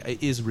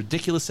it. As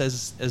ridiculous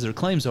as their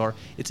claims are,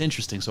 it's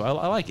interesting. So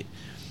I like it.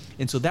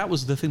 And so that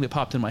was the thing that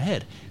popped in my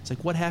head. It's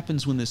like, what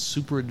happens when this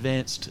super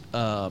advanced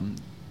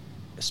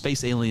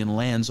space alien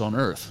lands on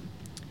Earth?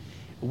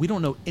 We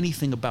don't know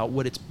anything about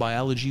what its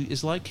biology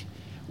is like,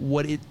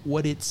 what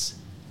its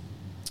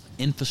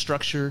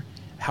infrastructure,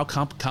 how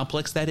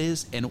complex that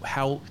is, and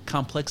how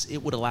complex it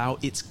would allow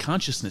its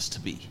consciousness to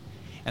be.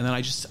 And then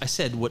I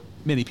said what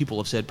many people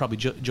have said, probably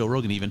Joe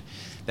Rogan even,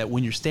 that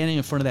when you're standing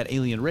in front of that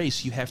alien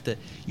race, you have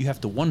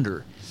to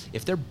wonder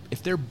if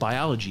their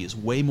biology is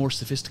way more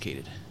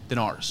sophisticated than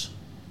ours,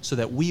 so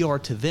that we are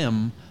to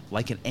them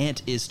like an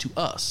ant is to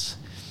us,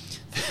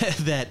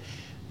 that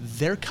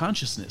their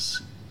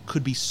consciousness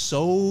could be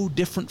so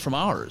different from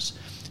ours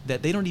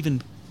that they don't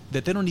even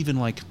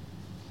like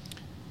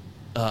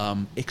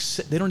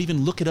they don't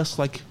even look at us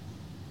like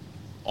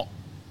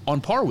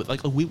on par with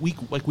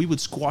we would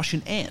squash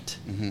an ant.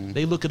 Mm-hmm.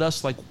 They look at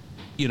us like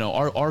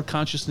our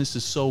consciousness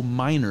is so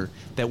minor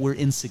that we're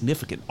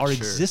insignificant. Our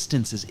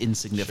existence is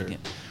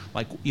insignificant.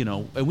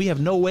 Sure. And we have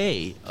no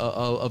way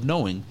of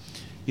knowing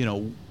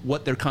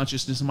what their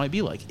consciousness might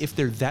be like if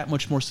they're that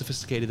much more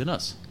sophisticated than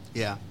us.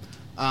 Yeah.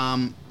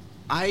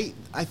 I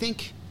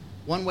think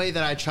one way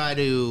that I try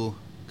to,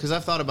 because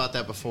I've thought about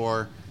that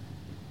before,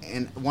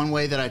 and one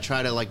way that I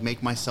try to like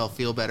make myself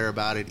feel better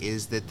about it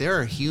is that there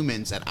are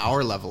humans at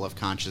our level of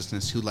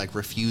consciousness who like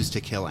refuse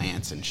to kill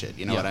ants and shit.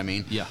 You know what I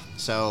mean? Yeah.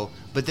 So,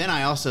 but then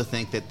I also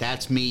think that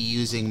that's me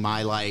using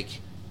my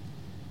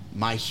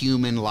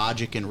human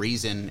logic and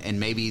reason, and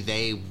maybe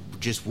they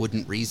just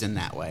wouldn't reason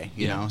that way.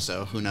 You know?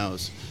 So who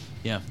knows?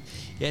 Yeah.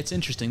 Yeah, it's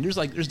interesting.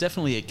 There's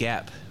definitely a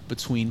gap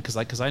between,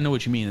 because I know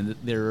what you mean, and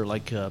there are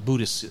like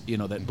Buddhists,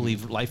 that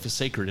believe life is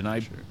sacred, and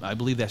I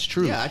believe that's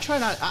true. Yeah, I try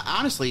not.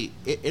 Honestly,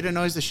 it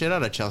annoys the shit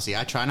out of Chelsea.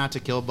 I try not to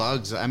kill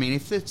bugs. I mean,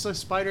 if it's a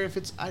spider,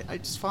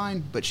 it's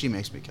fine, but she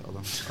makes me kill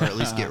them, or at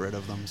least get rid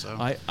of them. So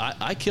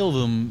I kill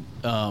them,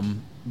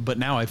 but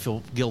now I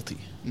feel guilty.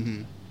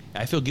 Mm-hmm.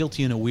 I feel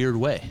guilty in a weird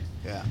way.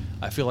 Yeah,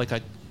 I feel like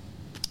I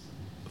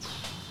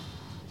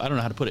don't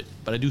know how to put it,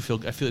 but I do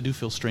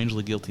feel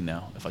strangely guilty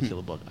now if I kill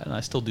a bug, and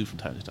I still do from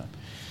time to time.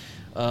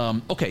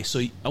 Okay, so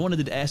I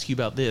wanted to ask you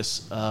about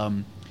this.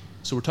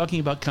 So we're talking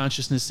about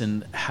consciousness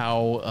and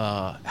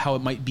how it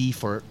might be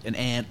for an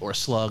ant or a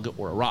slug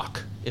or a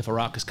rock, if a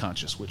rock is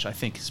conscious, which I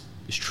think is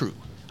true.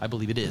 I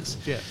believe it is.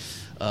 Yeah.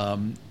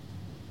 And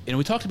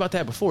we talked about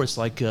that before. It's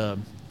like, I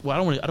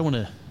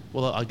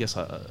guess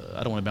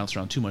I don't want to bounce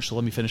around too much. So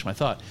let me finish my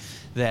thought.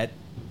 That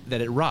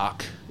that a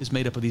rock is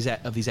made up of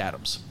these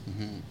atoms.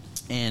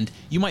 And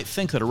you might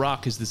think that a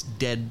rock is this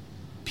dead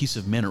piece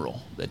of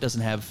mineral that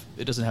doesn't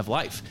have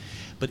life.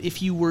 But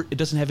if you were, it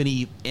doesn't have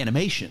any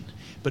animation.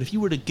 But if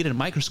you were to get a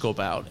microscope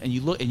out and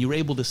you look and you're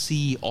able to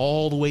see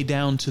all the way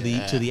down to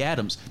the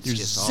atoms, they're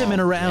zipping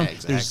around.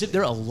 Yeah, exactly.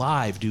 They're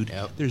alive, dude.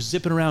 Yep. They're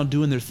zipping around,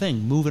 doing their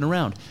thing, moving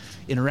around,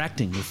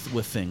 interacting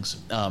with things.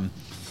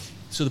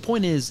 So the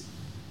point is,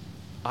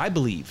 I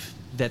believe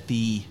that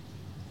the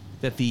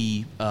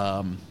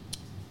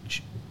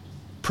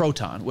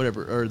proton,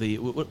 whatever, or the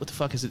what the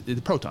fuck is it?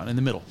 The proton in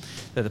the middle.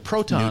 That the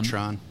proton.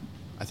 Neutron.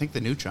 I think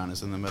the neutron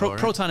is in the middle. Right?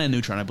 Proton and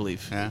neutron, I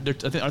believe. Yeah.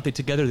 Aren't they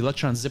together? The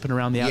electrons zipping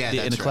around in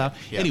the cloud.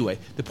 Right. Yeah. Anyway,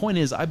 the point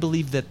is, I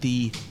believe that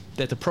the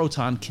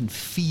proton can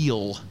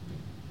feel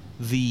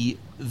the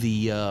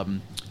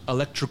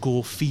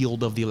electrical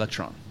field of the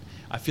electron.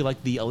 I feel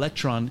like the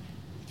electron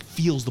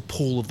feels the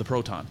pull of the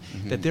proton.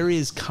 That there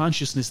is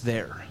consciousness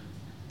there,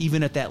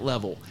 even at that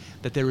level.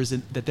 That there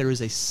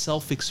is a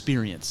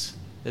self-experience.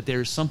 That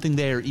there's something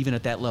there even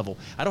at that level.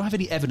 I don't have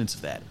any evidence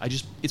of that.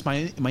 It's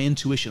my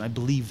intuition. I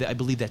believe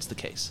that's the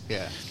case.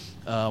 Yeah.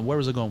 Where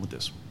was I going with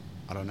this?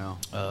 I don't know.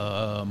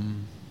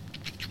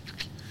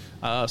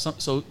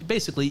 So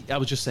basically, I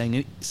was just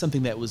saying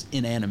something that was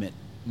inanimate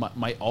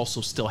might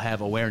also still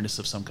have awareness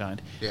of some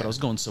kind. Yeah. But I was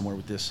going somewhere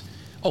with this.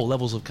 Oh,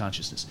 levels of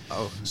consciousness.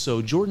 Oh.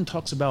 So Jordan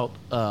talks about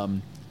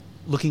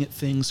looking at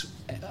things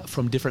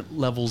from different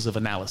levels of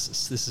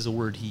analysis. This is a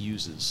word he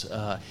uses.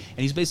 And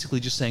he's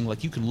basically just saying,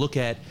 like, you can look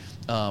at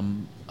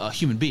a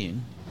human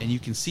being and you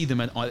can see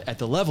them at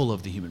the level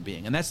of the human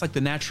being. And that's like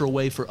the natural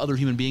way for other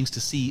human beings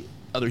to see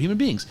other human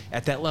beings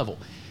at that level.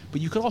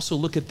 But you could also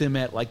look at them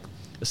at like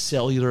a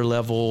cellular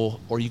level,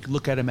 or you could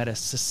look at them at a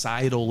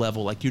societal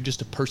level. Like you're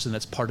just a person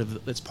that's part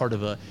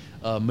of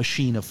a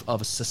machine of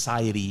a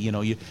society. You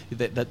know,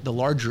 that the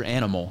larger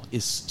animal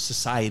is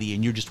society,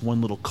 and you're just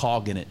one little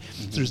cog in it.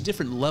 So there's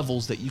different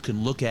levels that you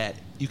can look at,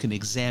 you can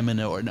examine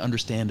or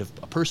understand a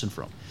person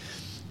from.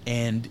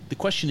 And the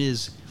question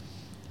is,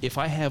 if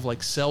I have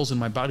like cells in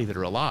my body that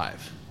are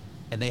alive,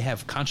 and they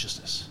have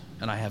consciousness,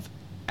 and I have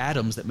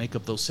atoms that make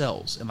up those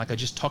cells, and like I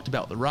just talked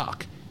about the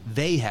rock,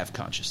 they have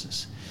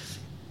consciousness.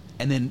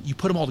 And then you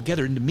put them all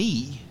together into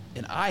me,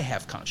 and I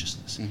have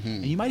consciousness.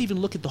 And you might even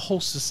look at the whole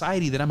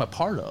society that I'm a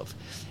part of.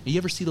 And you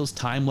ever see those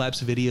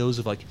time-lapse videos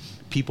of like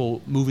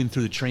people moving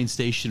through the train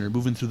station or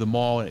moving through the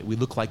mall, and we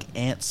look like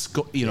ants,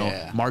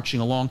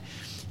 marching along?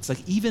 It's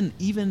like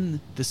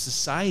even the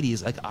society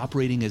is like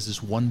operating as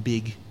this one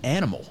big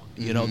animal,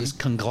 this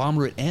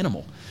conglomerate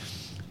animal.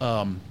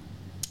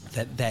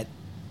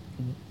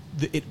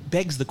 It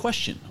begs the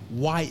question: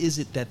 why is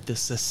it that the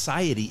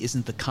society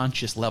isn't the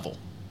conscious level?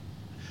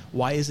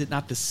 Why is it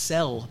not the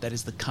cell that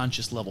is the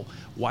conscious level?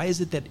 Why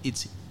is it that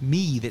it's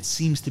me that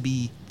seems to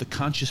be the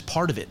conscious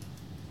part of it?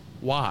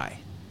 Why?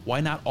 Why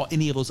not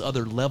any of those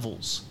other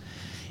levels?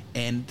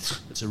 And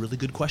it's a really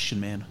good question,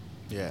 man.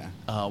 Yeah.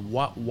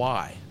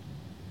 Why?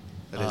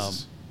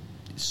 That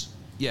is.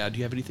 Yeah. Do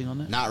you have anything on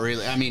that? Not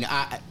really. I mean,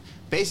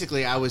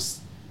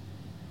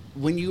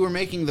 when you were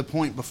making the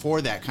point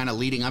before that, kind of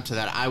leading up to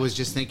that, I was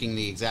just thinking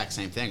the exact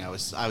same thing. I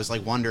was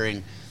like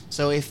wondering,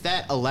 so if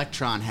that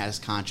electron has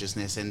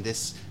consciousness, and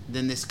this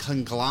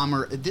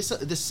conglomerate,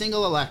 this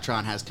single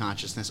electron has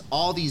consciousness,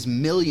 all these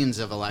millions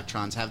of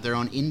electrons have their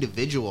own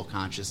individual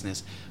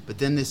consciousness, but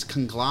then this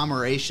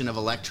conglomeration of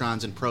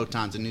electrons and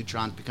protons and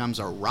neutrons becomes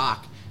a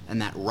rock,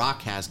 and that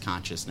rock has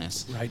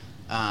consciousness. Right.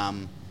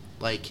 I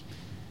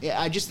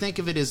just think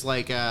of it as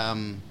like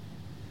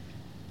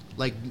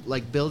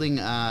building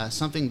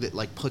something that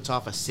like puts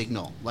off a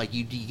signal. Like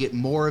you get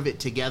more of it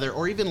together,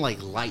 or even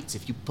like lights.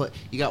 If you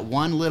got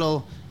one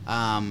little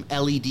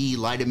LED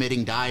light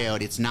emitting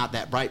diode, it's not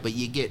that bright, but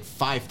you get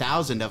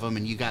 5,000 of them,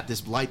 and you got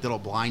this light that'll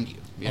blind you.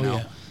 You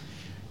know?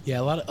 Yeah.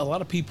 A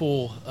lot of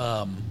people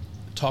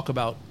talk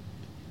about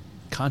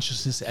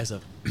consciousness as a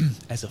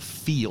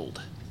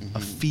field, a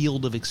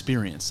field of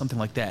experience, something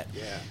like that.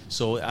 Yeah.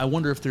 So I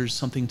wonder if there's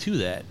something to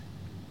that.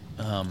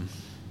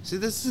 See,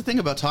 this is the thing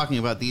about talking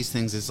about these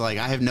things. Is like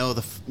I have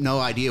no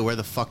idea where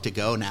the fuck to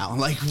go now.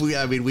 Like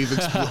we've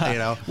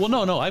explored, Well,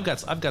 no, I've got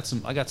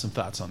some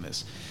thoughts on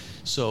this.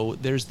 So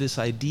there's this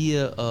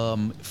idea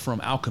from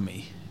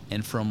alchemy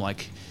and from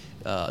like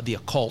the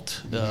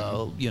occult,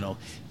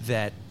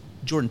 that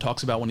Jordan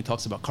talks about when he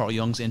talks about Carl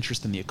Jung's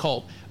interest in the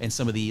occult and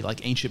some of the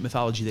like ancient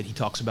mythology that he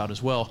talks about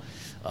as well.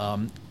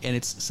 And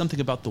it's something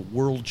about the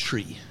world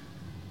tree.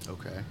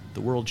 Okay.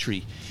 The world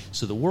tree.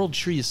 So the world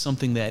tree is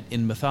something that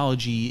in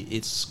mythology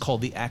it's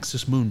called the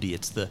axis mundi.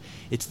 It's the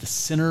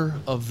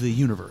center of the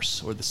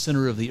universe, or the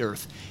center of the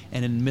earth.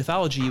 And in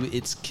mythology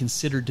it's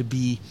considered to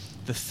be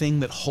the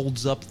thing that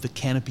holds up the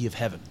canopy of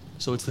heaven.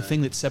 So it's the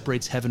thing that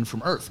separates heaven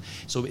from earth.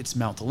 So it's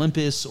Mount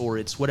Olympus, or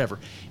it's whatever.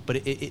 But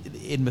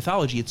in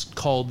mythology it's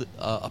called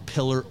a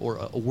pillar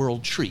or a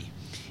world tree.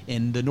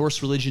 In the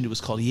Norse religion it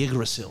was called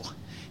Yggdrasil.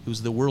 It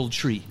was the world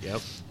tree.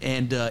 Yep.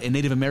 And in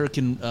Native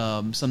American,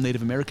 some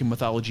Native American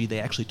mythology,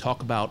 they actually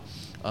talk about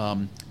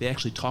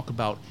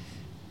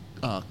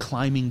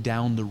climbing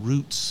down the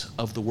roots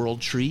of the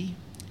world tree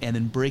and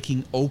then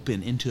breaking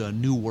open into a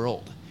new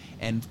world,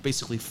 and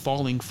basically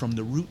falling from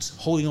the roots,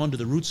 holding on to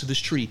the roots of this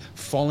tree,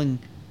 falling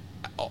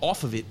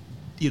off of it,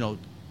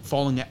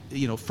 falling,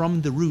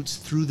 from the roots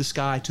through the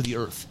sky to the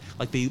earth,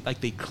 like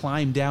they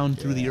climbed down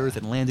through the earth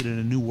and landed in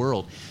a new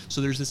world.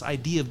 So there's this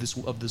idea of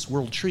this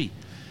world tree,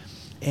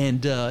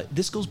 and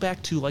this goes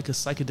back to like a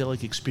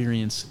psychedelic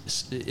experience,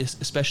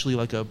 especially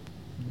like a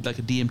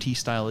DMT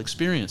style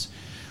experience,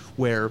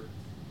 where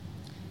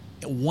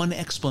one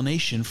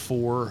explanation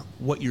for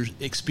what you're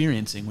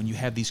experiencing when you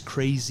have these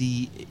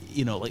crazy,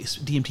 like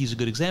DMT is a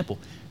good example,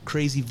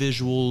 crazy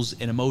visuals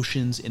and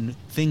emotions and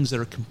things that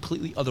are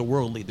completely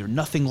otherworldly. They're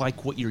nothing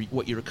like what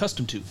you're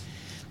accustomed to.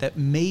 That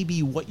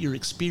maybe what you're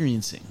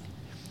experiencing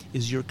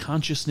is your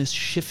consciousness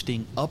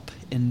shifting up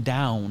and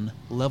down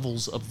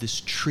levels of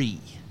this tree.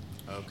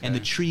 Okay. And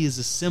the tree is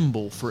a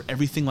symbol for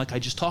everything like I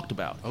just talked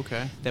about.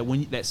 Okay.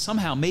 That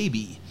somehow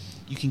maybe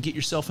you can get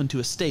yourself into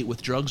a state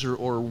with drugs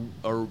or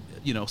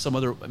some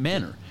other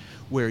manner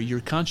where your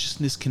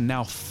consciousness can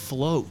now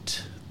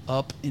float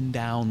up and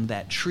down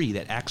that tree,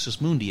 that axis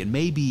mundi, and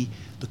maybe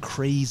the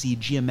crazy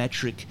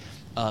geometric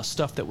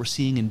stuff that we're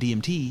seeing in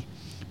DMT,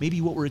 maybe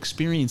what we're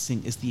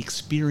experiencing is the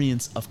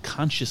experience of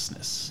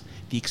consciousness,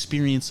 the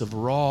experience of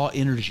raw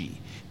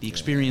energy, the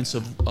experience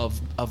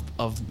of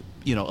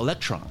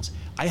electrons.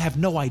 I have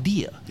no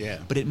idea. Yeah.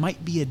 But it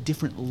might be a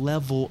different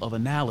level of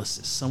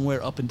analysis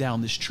somewhere up and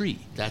down this tree.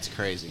 That's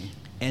crazy.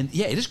 And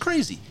yeah, it is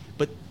crazy.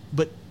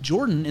 But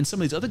Jordan and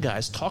some of these other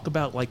guys talk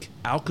about like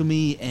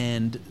alchemy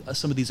and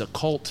some of these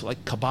occult,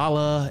 like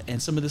Kabbalah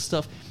and some of this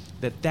stuff.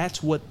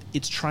 That's what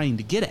it's trying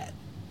to get at.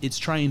 It's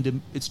trying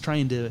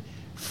to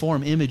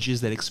form images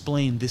that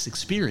explain this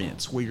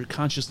experience where your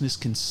consciousness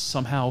can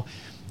somehow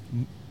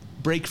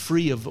break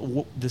free of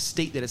the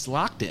state that it's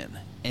locked in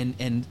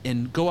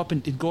and go up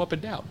and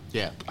down.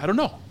 Yeah. I don't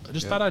know. I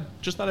just thought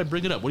I'd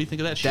bring it up. What do you think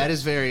of that shit? That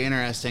is very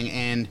interesting,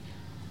 and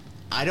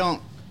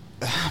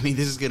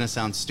this is going to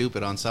sound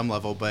stupid on some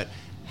level, but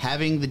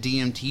having the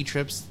DMT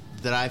trips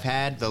that I've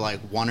had, the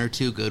like one or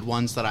two good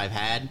ones that I've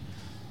had,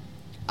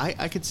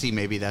 I could see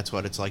maybe that's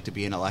what it's like to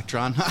be an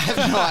electron. I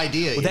have no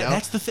idea. Well,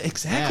 that's the thing.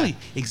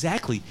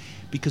 Exactly.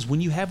 Because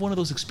when you have one of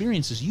those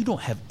experiences, you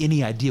don't have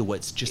any idea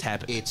what's just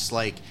happened. It's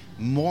like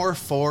more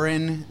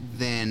foreign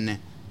than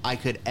I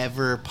could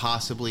ever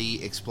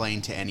possibly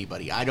explain to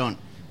anybody. I don't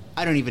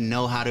even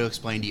know how to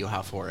explain to you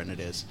how foreign it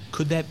is.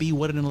 Could that be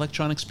what an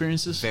electron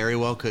experience is? Very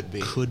well could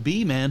be. Could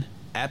be, man.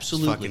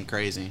 Absolutely. It's fucking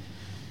crazy.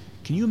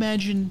 Can you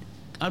imagine?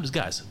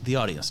 Guys, the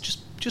audience,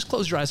 just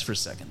close your eyes for a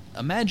second.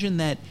 Imagine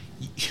that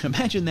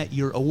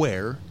you're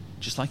aware,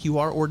 just like you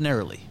are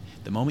ordinarily.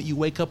 The moment you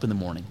wake up in the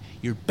morning,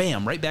 you're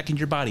bam, right back in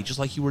your body, just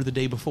like you were the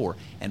day before.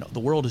 And the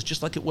world is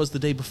just like it was the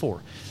day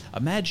before.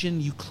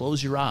 Imagine you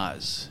close your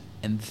eyes,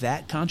 and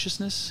that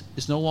consciousness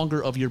is no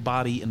longer of your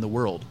body and the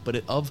world,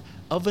 but of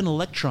an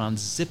electron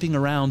zipping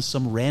around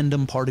some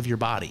random part of your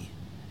body.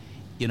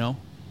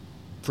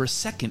 For a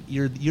second,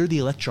 you're the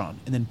electron,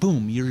 and then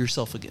boom, you're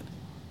yourself again.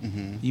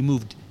 Mm-hmm. You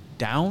moved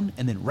down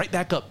and then right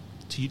back up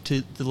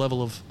to the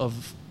level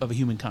of a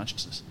human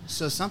consciousness.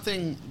 So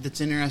something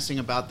that's interesting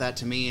about that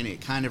to me, and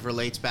it kind of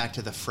relates back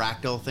to the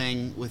fractal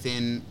thing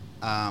within,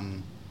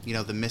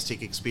 the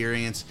mystic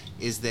experience,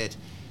 is that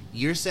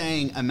you're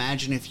saying,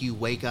 imagine if you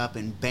wake up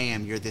and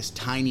bam, you're this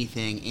tiny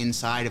thing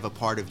inside of a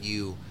part of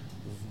you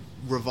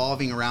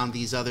revolving around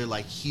these other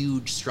like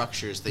huge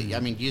structures that,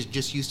 you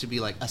just used to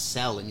be like a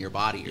cell in your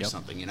body or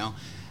something,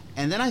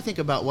 And then I think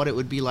about what it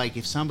would be like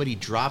if somebody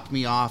dropped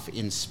me off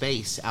in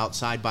space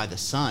outside by the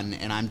sun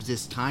and I'm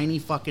this tiny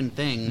fucking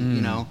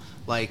thing,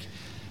 like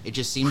it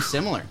just seems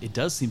similar. It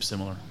does seem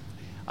similar.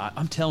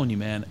 I'm telling you,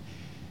 man,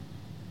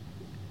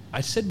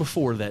 I said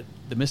before that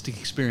the mystic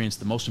experience,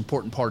 the most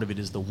important part of it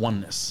is the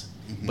oneness.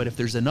 Mm-hmm. But if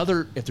there's a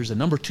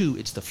number two,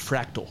 it's the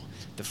fractal.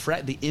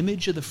 The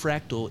image of the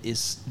fractal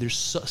is, there's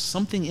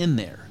something in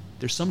there.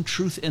 There's some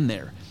truth in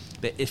there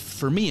that, if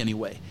for me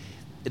anyway,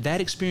 that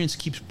experience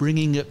keeps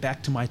bringing it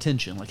back to my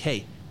attention. Like,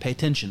 hey, pay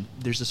attention.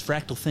 There's this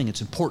fractal thing.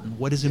 It's important.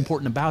 What is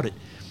important about it?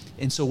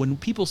 And so when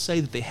people say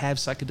that they have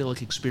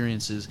psychedelic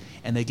experiences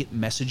and they get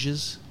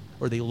messages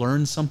or they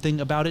learn something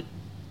about it,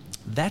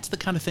 that's the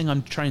kind of thing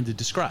I'm trying to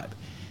describe.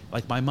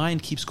 Like, my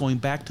mind keeps going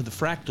back to the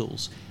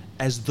fractals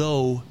as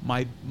though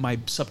my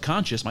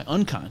subconscious, my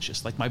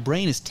unconscious, like my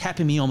brain is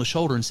tapping me on the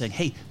shoulder and saying,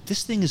 hey,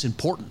 this thing is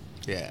important.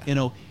 Yeah.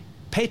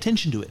 Pay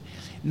attention to it.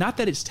 Not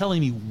that it's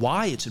telling me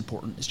why it's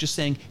important. It's just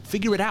saying,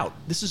 figure it out.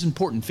 This is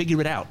important. Figure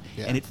it out.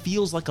 Yeah. And it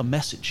feels like a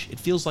message. It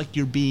feels like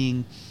you're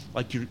being,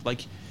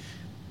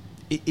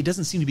 it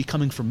doesn't seem to be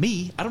coming from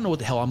me. I don't know what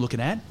the hell I'm looking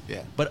at.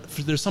 Yeah. But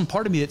there's some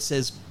part of me that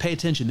says, pay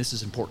attention. This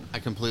is important. I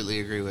completely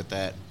agree with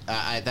that.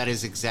 That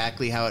is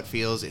exactly how it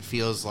feels. It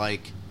feels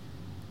like,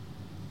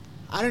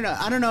 I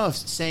don't know if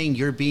saying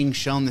you're being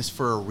shown this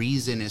for a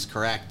reason is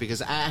correct,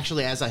 because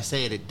actually, as I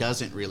say it, it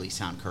doesn't really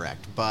sound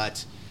correct.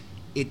 But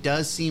it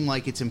does seem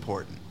like it's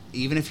important.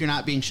 Even if you're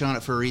not being shown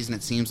it for a reason,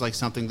 it seems like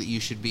something that you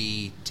should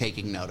be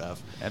taking note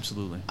of.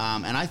 Absolutely.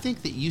 And I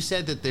think that you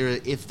said that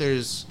if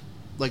there's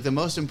like the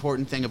most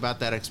important thing about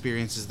that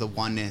experience is the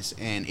oneness,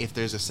 and if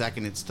there's a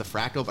second, it's the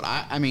fractal. But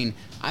I mean,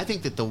 I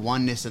think that the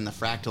oneness and the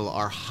fractal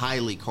are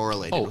highly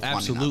correlated with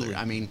absolutely. one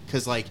another. I mean,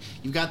 because like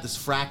you've got this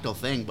fractal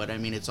thing, but I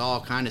mean, it's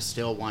all kind of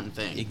still one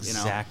thing.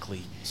 Exactly.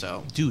 You know?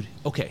 So, dude,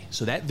 okay,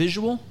 so that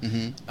visual,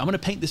 I'm going to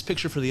paint this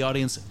picture for the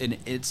audience, and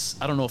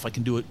I don't know if I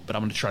can do it, but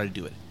I'm going to try to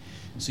do it.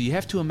 So you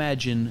have to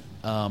imagine,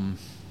 boy,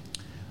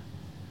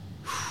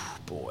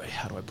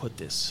 how do I put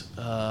this?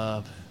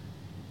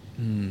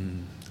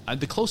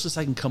 The closest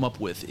I can come up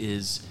with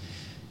is,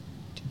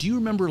 do you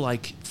remember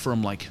like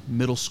from like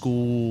middle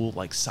school,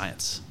 like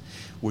science,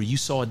 where you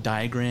saw a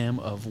diagram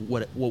of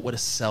what a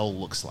cell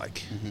looks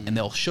like, and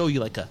they'll show you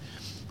like it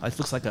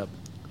looks like a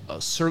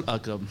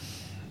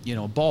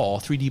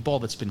ball, 3D ball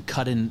that's been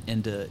cut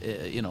into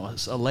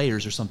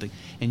layers or something,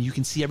 and you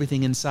can see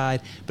everything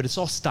inside, but it's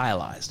all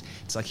stylized.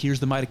 It's like, here's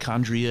the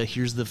mitochondria,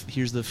 here's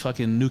the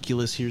fucking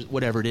nucleus, here's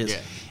whatever it is. Yeah.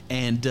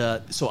 And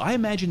so I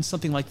imagine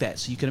something like that.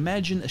 So you can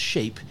imagine a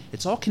shape.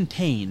 It's all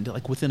contained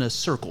like within a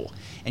circle,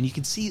 and you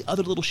can see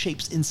other little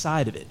shapes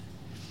inside of it.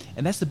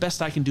 And that's the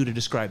best I can do to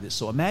describe this.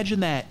 So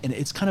imagine that, and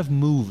it's kind of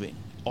moving.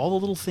 All the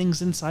little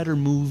things inside are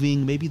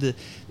moving. Maybe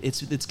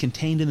it's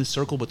contained in the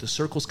circle, but the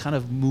circle's kind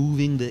of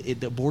moving.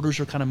 The borders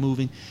are kind of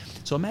moving.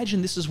 So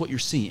imagine this is what you're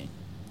seeing.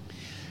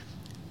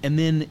 And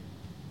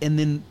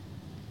then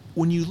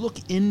when you look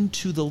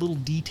into the little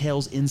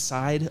details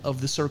inside of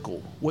the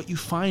circle, what you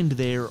find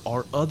there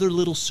are other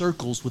little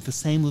circles with the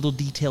same little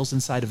details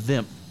inside of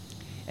them.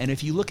 And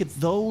if you look at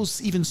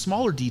those even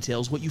smaller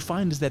details, what you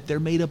find is that they're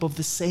made up of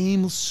the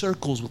same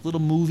circles with little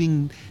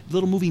moving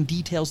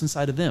details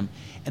inside of them,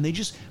 and they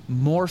just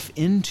morph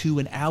into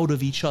and out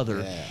of each other.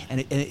 Yeah.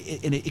 And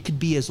it could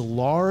be as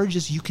large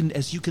as you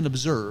can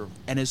observe,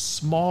 and as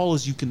small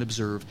as you can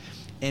observe,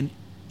 and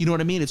you know what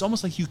I mean? It's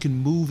almost like you can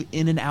move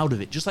in and out of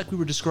it, just like we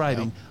were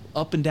describing,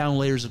 up and down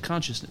layers of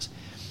consciousness.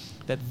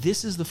 That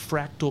this is the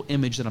fractal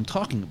image that I'm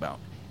talking about.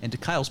 And to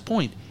Kyle's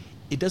point,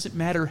 it doesn't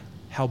matter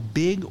how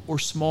big or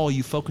small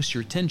you focus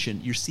your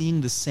attention, you're seeing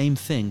the same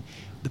thing.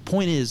 The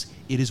point is,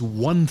 it is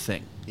one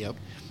thing. Yep.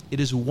 It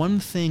is one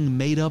thing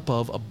made up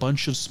of a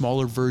bunch of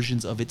smaller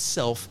versions of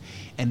itself,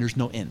 and there's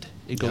no end.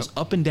 It goes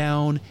up and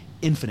down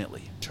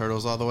infinitely.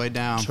 Turtles all the way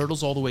down.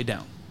 Turtles all the way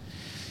down.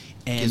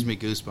 And Gives me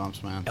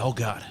goosebumps, man. oh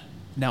God.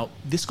 Now,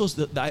 this goes,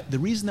 the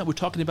reason that we're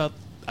talking about,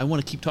 I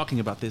want to keep talking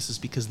about this, is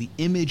because the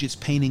image it's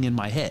painting in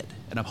my head,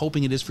 and I'm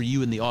hoping it is for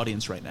you in the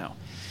audience right now.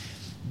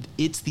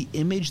 It's the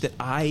image that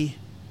I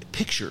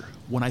picture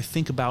when I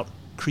think about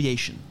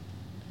creation.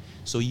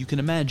 So you can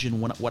imagine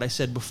what I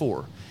said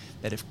before,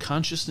 that if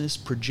consciousness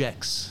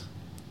projects,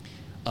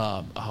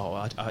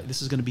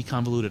 this is going to be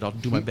convoluted, I'll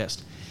do my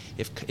best.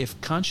 If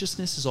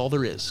consciousness is all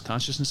there is,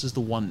 consciousness is the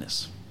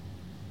oneness,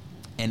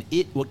 and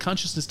what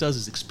consciousness does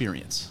is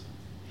experience.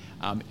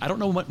 I don't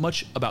know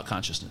much about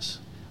consciousness.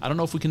 I don't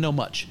know if we can know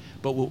much,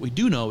 but what we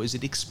do know is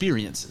it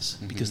experiences,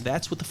 because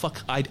that's what the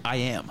fuck I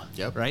am,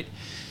 right?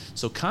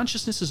 So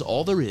consciousness is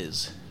all there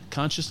is.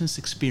 Consciousness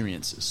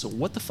experiences. So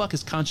what the fuck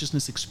is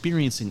consciousness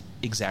experiencing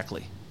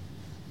exactly?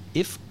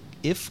 If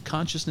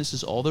consciousness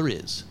is all there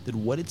is,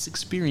 then what it's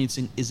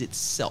experiencing is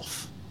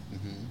itself.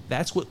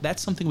 That's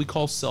something we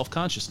call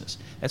self-consciousness.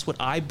 That's what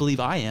I believe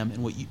I am,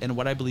 and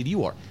what I believe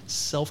you are,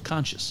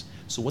 self-conscious.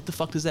 So what the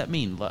fuck does that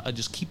mean?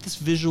 Just keep this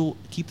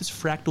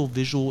fractal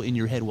visual in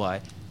your head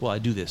while I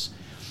do this.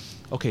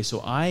 Okay,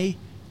 so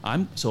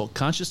so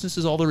consciousness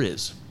is all there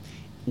is.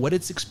 What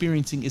it's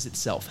experiencing is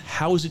itself.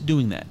 How is it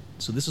doing that?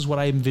 So this is what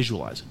I am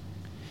visualizing.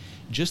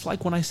 Just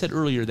like when I said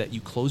earlier that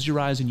you close your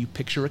eyes and you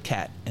picture a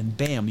cat, and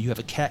bam, you have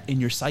a cat in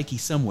your psyche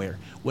somewhere.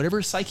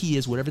 Whatever psyche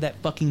is, whatever that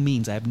fucking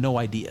means, I have no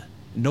idea.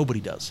 Nobody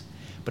does.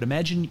 But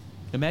imagine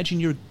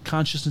your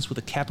consciousness with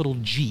a capital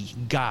G,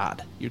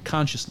 God, your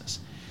consciousness.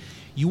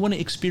 You want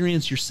to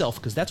experience yourself,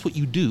 because that's what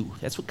you do.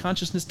 That's what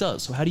consciousness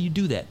does. So how do you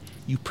do that?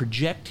 You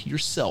project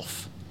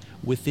yourself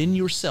within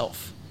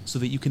yourself so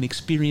that you can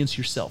experience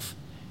yourself.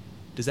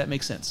 Does that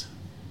make sense?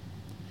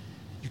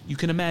 You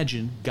can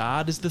imagine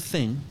God is the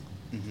thing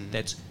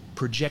that's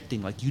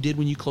projecting, like you did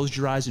when you closed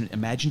your eyes and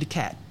imagined a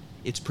cat.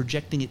 It's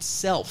projecting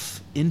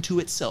itself into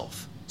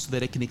itself so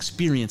that it can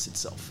experience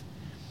itself.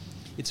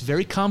 It's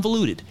very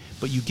convoluted,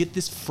 but you get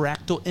this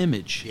fractal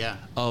image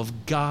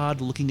of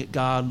God looking at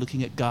God,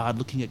 looking at God,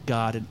 looking at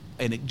God,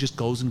 and it just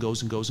goes and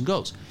goes and goes and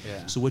goes.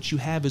 Yeah. So what you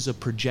have is a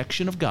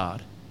projection of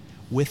God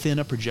within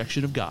a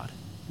projection of God,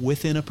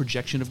 within a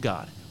projection of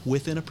God,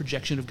 within a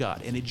projection of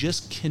God, and it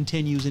just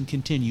continues and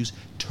continues,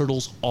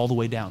 turtles all the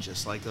way down,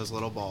 just like those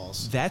little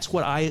balls. That's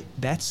what I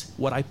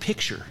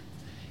picture,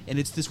 and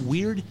it's this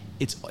weird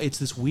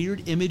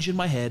image in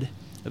my head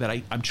that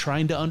I'm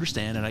trying to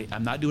understand, and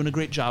I'm not doing a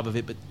great job of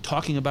it, but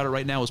talking about it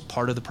right now is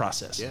part of the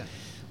process. Yeah.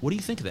 What do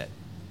you think of that?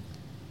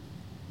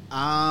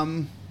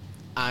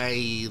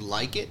 I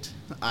like it.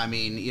 I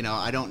mean,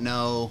 I don't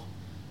know.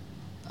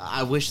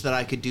 I wish that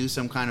I could do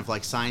some kind of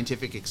like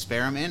scientific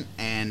experiment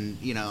and,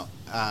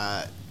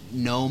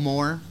 know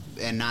more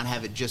and not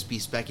have it just be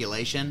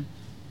speculation.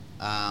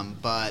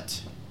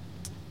 But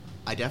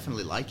I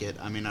definitely like it.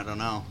 I mean, I don't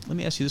know. Let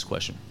me ask you this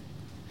question.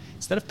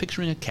 Instead of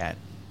picturing a cat,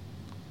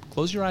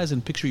 close your eyes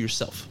and picture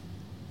yourself.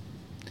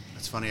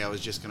 It's funny, I was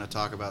just going to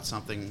talk about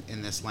something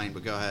in this lane,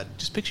 but go ahead.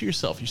 Just picture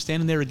yourself. You're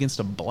standing there against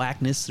a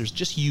blackness. There's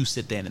just you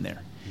standing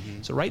there.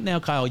 Mm-hmm. So right now,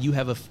 Kyle, you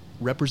have a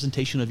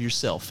representation of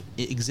yourself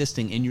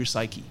existing in your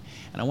psyche.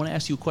 And I want to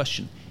ask you a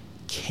question.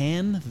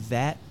 Can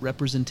that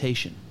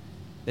representation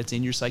that's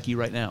in your psyche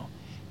right now,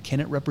 can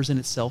it represent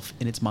itself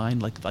in its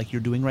mind like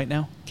you're doing right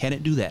now? Can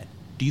it do that?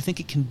 Do you think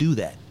it can do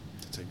that?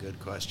 That's a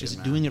good question, Is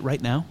it doing it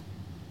right now?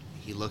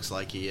 He looks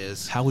like he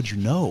is. How would you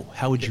know?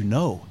 How would you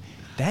know?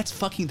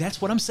 That's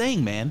what I'm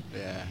saying, man.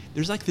 Yeah.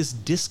 There's like this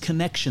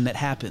disconnection that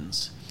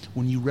happens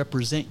when you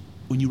represent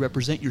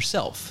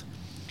yourself,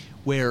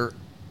 where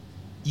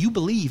you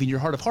believe in your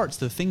heart of hearts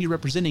the thing you're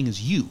representing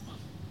is you.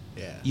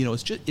 Yeah. You know,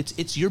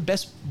 it's your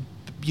best,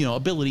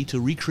 ability to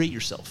recreate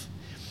yourself.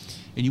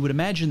 And you would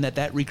imagine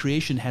that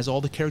recreation has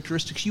all the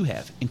characteristics you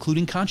have,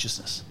 including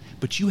consciousness.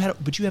 But you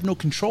have no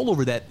control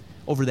over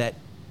that.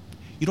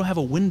 You don't have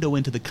a window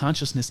into the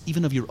consciousness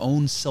even of your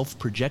own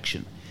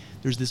self-projection.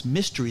 There's this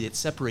mystery that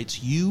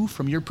separates you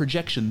from your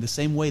projection the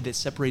same way that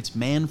separates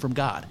man from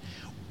God.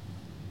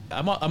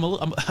 I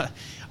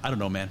don't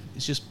know, man.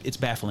 It's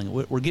baffling.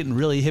 We're getting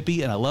really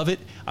hippie, and I love it.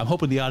 I'm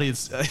hoping the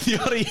audience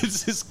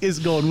is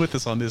going with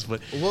us on this.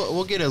 But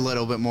we'll get a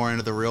little bit more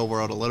into the real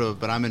world a little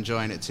bit, but I'm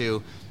enjoying it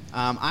too.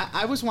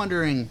 I was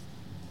wondering,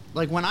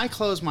 like when I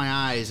close my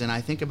eyes and I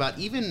think about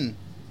even,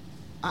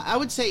 I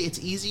would say it's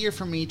easier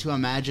for me to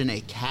imagine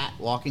a cat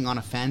walking on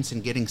a fence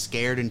and getting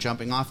scared and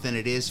jumping off than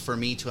it is for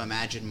me to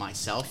imagine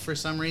myself for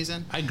some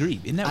reason. I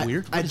agree. Isn't that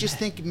weird? I just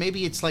think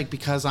maybe it's like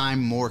because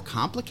I'm more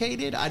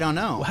complicated. I don't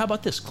know. Well, how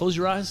about this? Close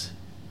your eyes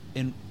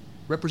and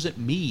represent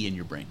me in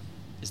your brain.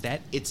 Is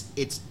that? It's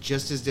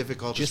just as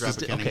difficult as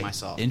replicating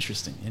myself.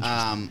 Interesting.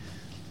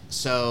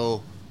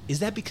 So is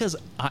that because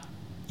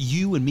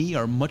you and me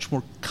are much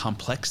more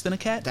complex than a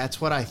cat?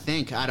 That's what I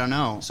think. I don't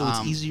know. So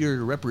it's easier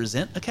to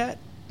represent a cat?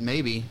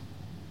 Maybe.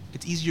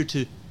 It's easier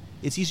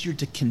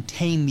to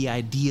contain the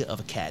idea of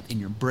a cat in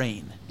your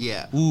brain.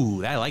 Yeah.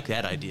 Ooh, I like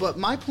that idea. But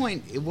my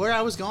point, where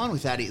I was going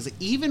with that is, like,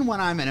 even when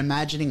I'm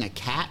imagining a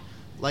cat,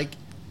 like,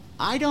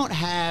 I don't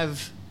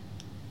have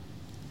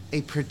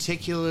a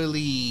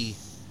particularly,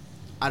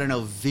 I don't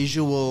know,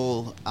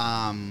 visual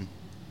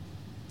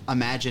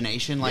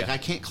imagination. Like, I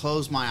can't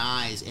close my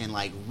eyes and,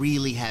 like,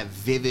 really have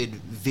vivid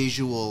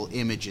visual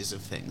images of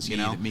things, you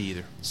know? Me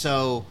either.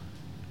 So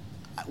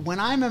when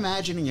I'm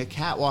imagining a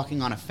cat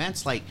walking on a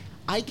fence, like,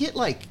 I get,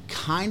 like,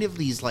 kind of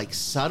these, like,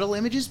 subtle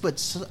images,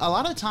 but a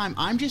lot of the time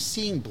I'm just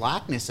seeing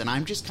blackness, and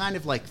I'm just kind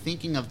of, like,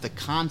 thinking of the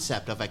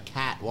concept of a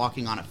cat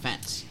walking on a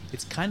fence.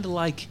 It's kind of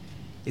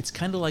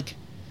like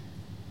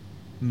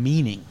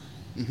meaning.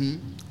 Mm-hmm.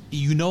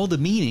 You know the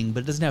meaning,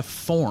 but it doesn't have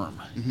form.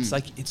 Mm-hmm. It's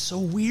like, it's so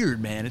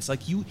weird, man. It's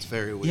like you... It's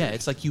very weird. Yeah,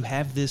 it's like you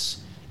have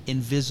this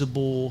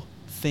invisible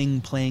thing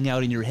playing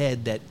out in your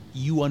head that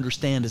you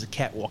understand as a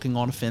cat walking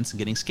on a fence and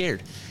getting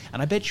scared.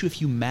 And I bet you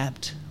if you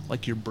mapped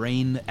like your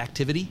brain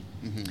activity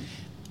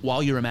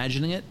while you're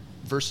imagining it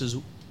versus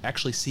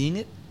actually seeing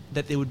it,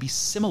 that they would be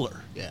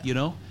similar. Yeah. You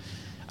know?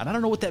 And I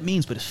don't know what that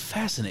means, but it's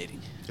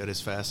fascinating. That is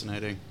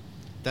fascinating.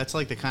 That's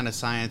like the kind of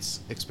science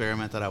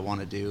experiment that I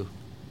want to do,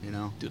 you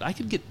know? Dude, I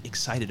could get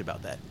excited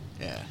about that.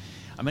 Yeah.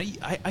 I mean,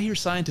 I hear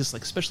scientists,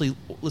 like, especially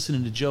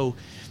listening to Joe,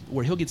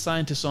 where he'll get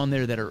scientists on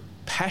there that are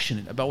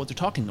passionate about what they're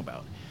talking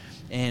about.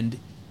 And,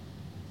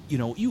 you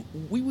know,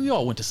 we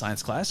all went to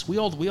science class. We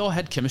all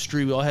had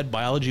chemistry. We all had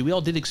biology. We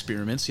all did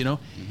experiments, you know.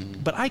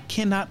 Mm-hmm. But I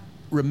cannot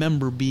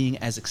remember being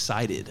as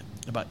excited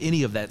about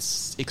any of that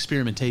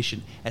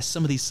experimentation as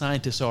some of these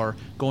scientists are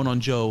going on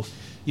Joe,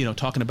 you know,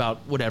 talking about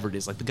whatever it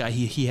is. Like the guy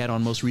he had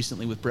on most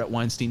recently with Brett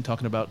Weinstein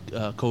talking about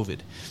COVID,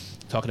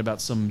 talking about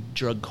some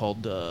drug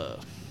called...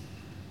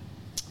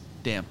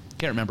 can't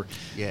remember.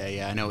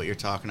 Yeah, I know what you're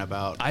talking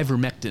about.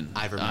 Ivermectin.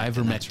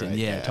 That's right.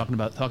 Yeah, talking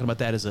about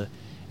that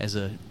as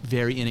a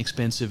very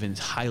inexpensive and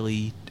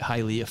highly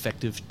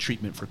effective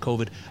treatment for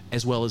COVID,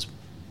 as well as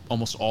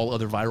almost all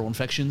other viral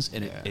infections,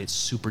 and it's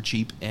super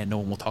cheap, and no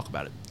one will talk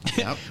about it.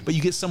 Yep. But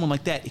you get someone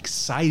like that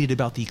excited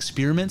about the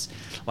experiments,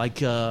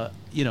 like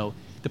you know,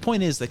 the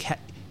point is like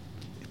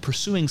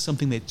pursuing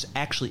something that's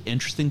actually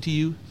interesting to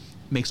you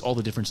makes all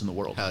the difference in the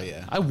world. Hell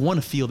yeah. I want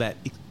to feel that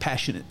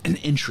passion and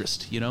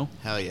interest, you know?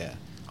 Hell yeah.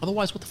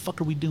 Otherwise, what the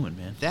fuck are we doing,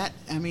 man?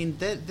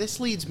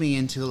 This leads me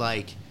into,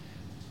 like,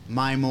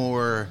 my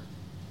more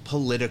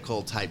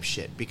political type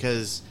shit,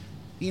 because,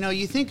 you know,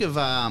 you think of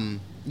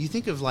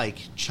like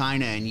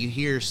China, and you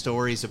hear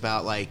stories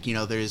about, like, you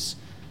know, there's,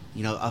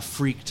 you know, a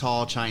freak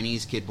tall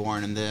Chinese kid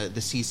born, and the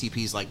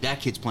CCP's like, that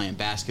kid's playing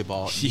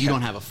basketball. Yeah. You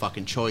don't have a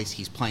fucking choice.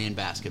 He's playing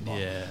basketball.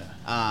 Yeah.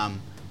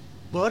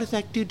 Well, what if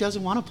that dude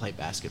doesn't want to play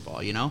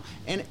basketball, you know?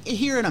 And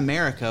here in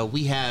America,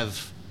 we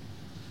have,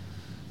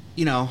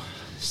 you know,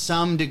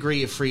 some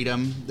degree of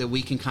freedom that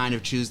we can kind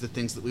of choose the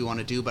things that we want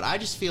to do. But I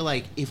just feel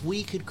like if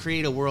we could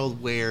create a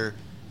world where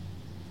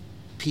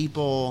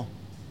people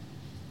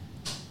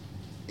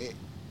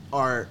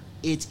are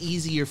it's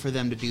easier for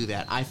them to do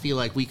that. I feel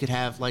like we could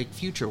have like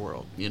Future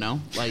World,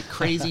 like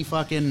crazy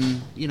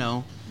fucking,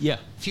 Yeah.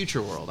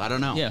 Future World. I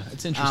don't know. Yeah,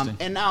 it's interesting.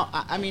 And now,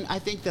 I mean, I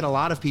think that a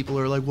lot of people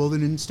are like, well,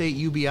 then in-state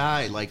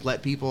UBI, like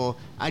let people.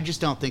 I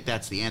just don't think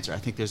that's the answer. I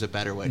think there's a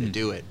better way to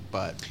do it.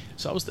 But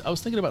So I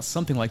was thinking about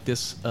something like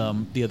this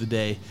the other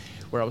day,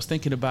 where I was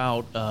thinking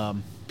about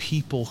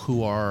people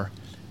who are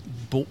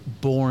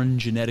born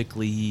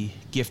genetically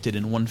gifted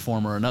in one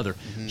form or another.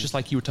 Just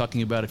like you were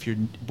talking about, if you're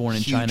born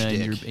in Huge China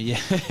dick. and you're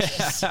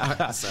sorry.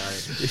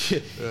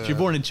 if you're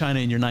born in China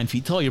and you're 9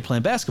 feet tall, you're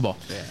playing basketball.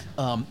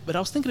 Yeah. But I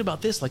was thinking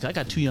about this. Like, I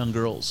got 2 young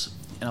girls,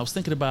 and I was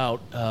thinking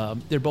about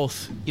they're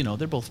both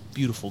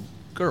beautiful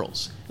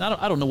girls. And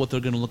I don't know what they're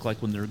going to look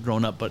like when they're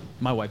grown up, but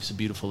my wife's a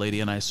beautiful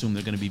lady, and I assume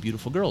they're going to be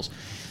beautiful girls.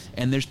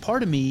 And there's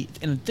part of me,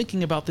 and I'm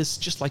thinking about this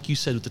just like you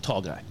said with the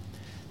tall guy,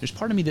 there's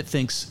part of me that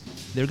thinks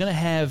they're going to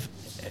have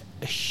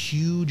a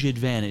huge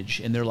advantage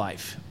in their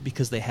life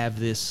because they have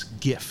this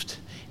gift.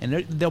 And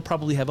they'll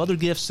probably have other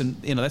gifts, and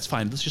that's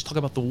fine. Let's just talk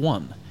about the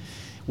one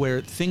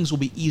where things will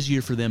be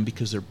easier for them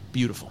because they're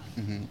beautiful.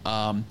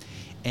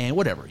 And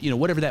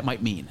whatever that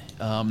might mean.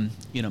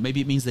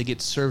 Maybe it means they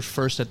get served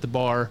first at the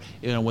bar,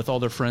 with all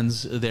their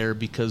friends there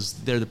because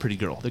they're the pretty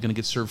girl. They're going to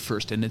get served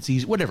first, and it's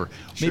easy. Whatever.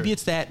 Sure. Maybe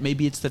it's that.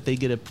 Maybe it's that they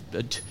get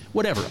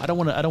whatever. I don't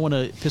want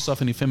to piss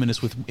off any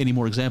feminists with any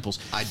more examples.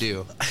 I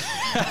do,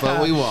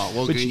 but we won't.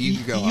 But You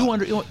can go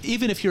on.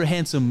 even if you're a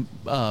handsome,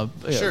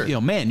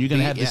 Sure. man, you're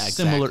going to have this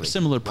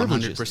similar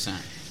privileges.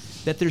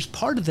 100%. That there's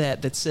part of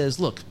that says,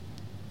 look,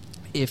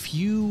 if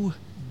you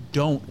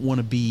don't want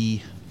to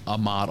be a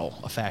model,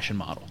 a fashion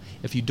model,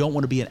 if you don't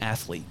want to be an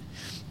athlete,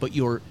 but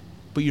you're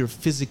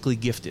physically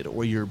gifted,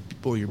 or you're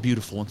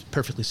beautiful and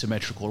perfectly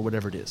symmetrical, or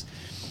whatever it is,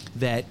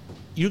 that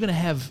you're going to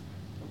have,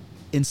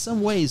 in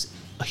some ways,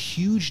 a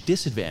huge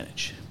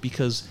disadvantage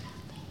because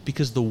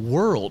the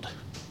world,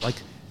 like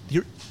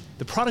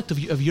the product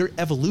of your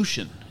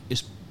evolution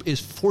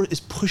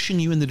is pushing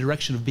you in the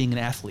direction of being an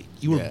athlete.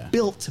 You were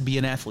built to be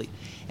an athlete.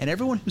 And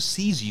everyone who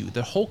sees you,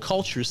 the whole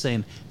culture is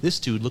saying,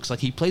 this dude looks like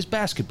he plays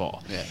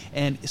basketball. Yeah.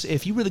 And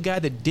if you were the guy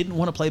that didn't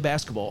want to play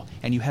basketball,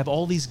 and you have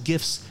all these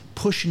gifts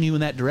pushing you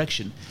in that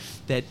direction,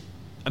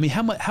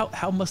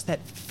 how must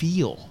that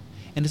feel?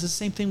 And it's the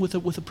same thing with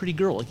a pretty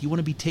girl. Like, you want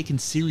to be taken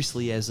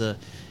seriously as a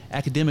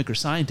academic or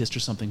scientist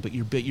or something, but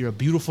you're a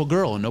beautiful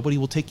girl, and nobody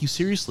will take you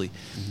seriously.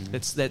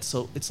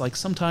 So it's like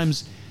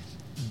sometimes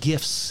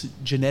gifts,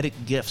 genetic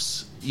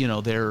gifts,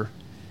 they're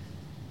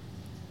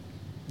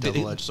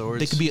double-edged swords.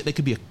 They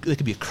could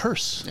be a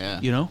curse.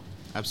 Yeah.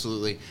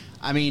 Absolutely.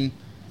 I mean,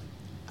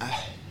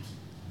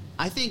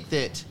 I think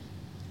that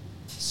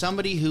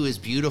somebody who is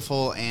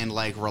beautiful and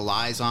like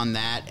relies on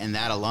that and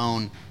that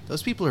alone,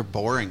 those people are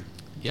boring.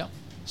 Yeah.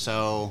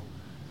 So,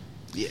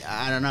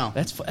 I don't know.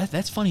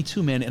 That's funny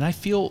too, man. And I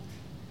feel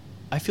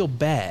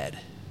bad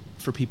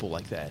for people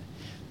like that,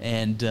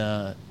 and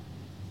the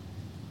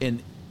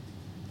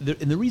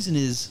reason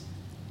is,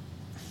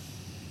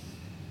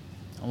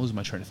 I'm losing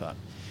my train of thought.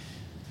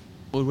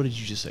 What did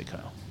you just say,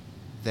 Kyle?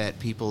 That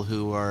people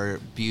who are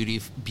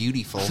beautiful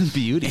beautiful,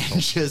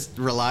 and just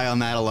rely on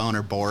that alone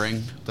are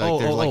boring. Like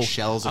they're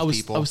shells of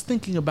people. I was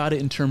thinking about it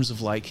in terms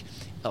of like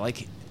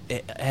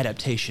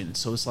adaptation.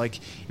 So it's like,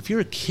 if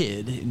you're a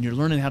kid and you're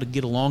learning how to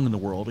get along in the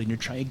world, and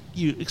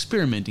you're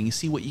experimenting, you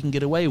see what you can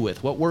get away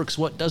with, what works,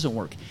 what doesn't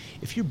work.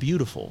 If you're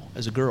beautiful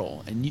as a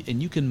girl and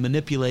you can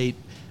manipulate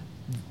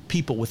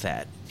people with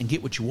that and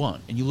get what you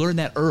want, and you learn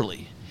that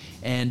early,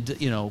 and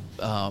that's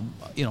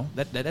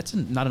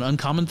not an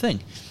uncommon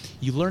thing.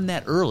 You learn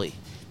that early,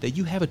 that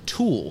you have a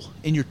tool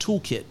in your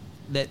toolkit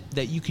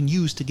that you can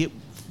use to get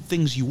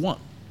things you want.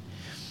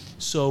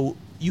 So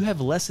you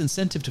have less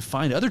incentive to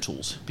find other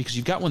tools because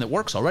you've got one that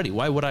works already.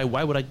 Why would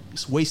I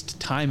waste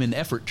time and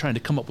effort trying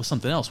to come up with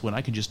something else when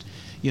I can just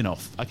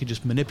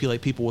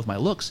manipulate people with my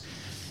looks?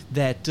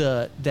 That's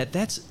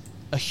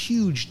a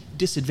huge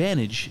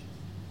disadvantage.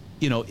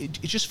 It's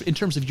just in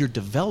terms of your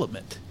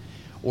development,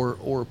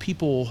 or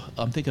people.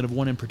 I'm thinking of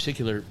one in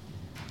particular.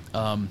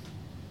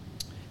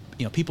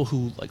 People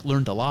who like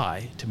learn to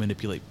lie to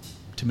manipulate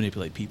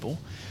people,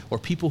 or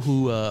people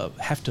who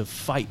have to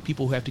fight,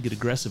 people who have to get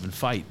aggressive and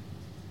fight.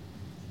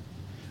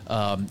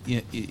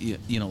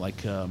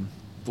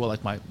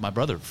 Like my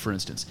brother, for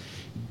instance,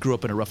 grew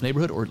up in a rough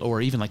neighborhood,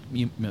 or even like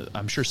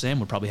I'm sure Sam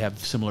would probably have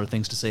similar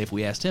things to say if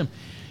we asked him.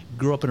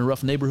 Grew up in a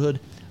rough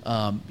neighborhood,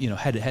 had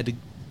to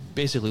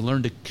basically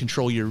learn to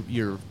control your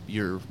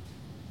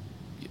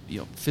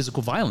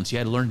physical violence. You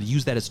had to learn to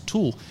use that as a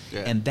tool,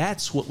 and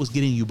that's what was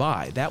getting you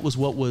by. That was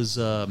what was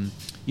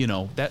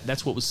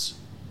that's what was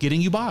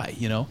getting you by.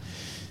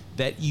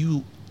 That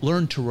you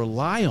learn to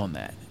rely on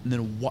that. And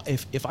then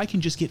if I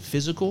can just get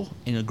physical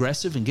and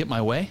aggressive and get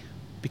my way,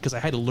 because I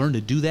had to learn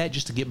to do that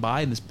just to get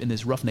by in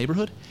this rough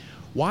neighborhood,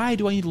 why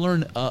do I need to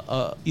learn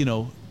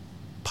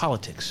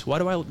politics? Why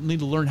do I need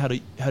to learn how to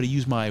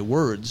use my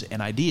words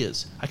and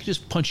ideas? I could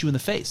just punch you in the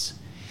face.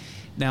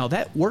 Now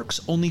that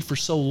works only for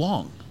so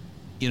long,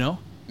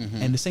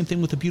 And the same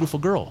thing with a beautiful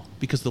girl,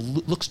 because the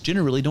looks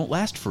generally don't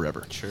last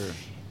forever. Sure.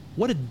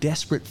 what a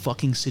desperate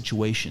fucking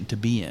situation to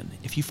be in.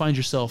 If you find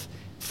yourself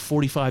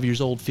 45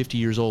 years old, 50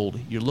 years old,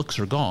 your looks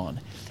are gone,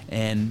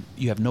 and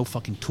you have no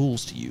fucking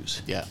tools to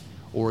use. Yeah.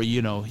 Or,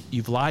 you know,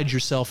 you've lied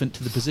yourself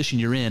into the position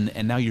you're in,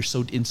 and now you're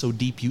so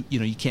deep, you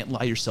know, you can't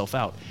lie yourself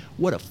out.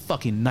 What a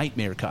fucking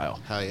nightmare, Kyle.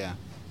 Hell yeah.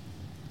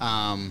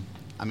 I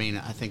mean,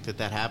 I think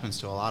that happens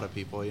to a lot of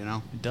people, you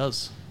know? It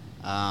does.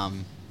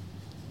 And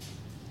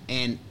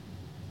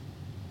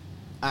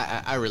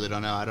I really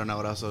don't know. I don't know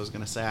what else I was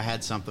going to say. I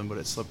had something, but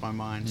it slipped my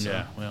mind. So.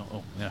 Yeah,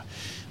 well, Well,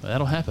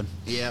 that'll happen.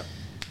 Yep.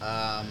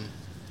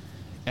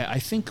 I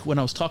think when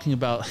I was talking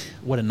about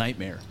what a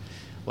nightmare,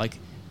 like,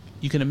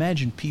 you can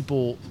imagine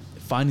people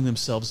finding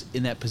themselves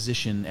in that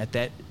position at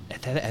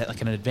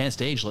like an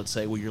advanced age, let's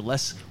say, where you're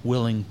less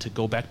willing to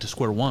go back to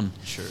square one.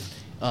 Sure.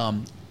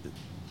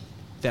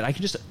 That I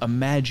can just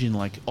imagine,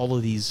 like, all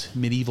of these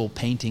medieval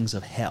paintings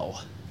of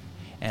hell,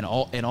 and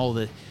all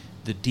the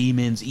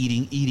demons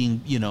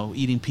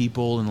eating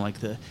people, and like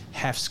the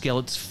half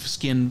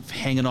skin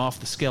hanging off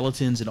the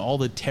skeletons, and all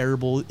the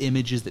terrible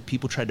images that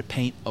people tried to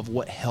paint of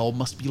what hell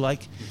must be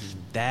like. Mm-hmm.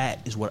 That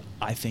is what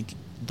I think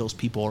those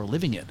people are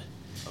living in.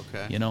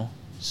 Okay. You know,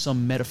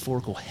 some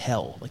metaphorical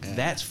hell. Like,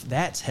 yeah.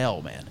 That's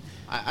hell, man.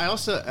 I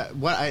also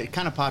it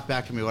kind of popped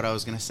back to me. What I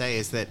was going to say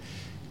is that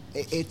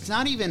it's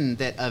not even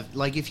that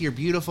like, if you're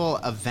beautiful,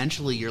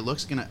 eventually your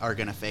looks are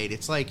gonna fade.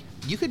 It's like,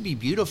 you could be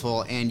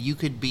beautiful and you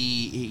could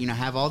be, you know,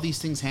 have all these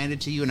things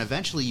handed to you, and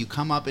eventually you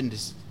come up into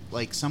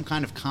like some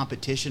kind of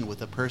competition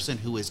with a person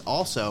who is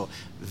also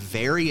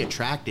very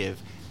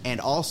attractive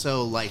and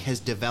also like has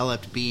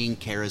developed being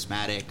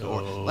charismatic.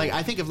 Or like,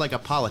 I think of like a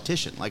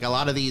politician. Like, a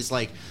lot of these,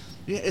 like,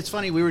 it's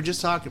funny,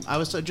 I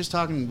was just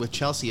talking with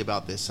Chelsea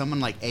about this.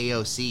 Someone like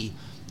AOC,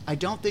 I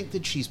don't think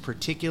that she's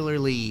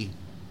particularly...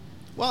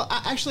 Well,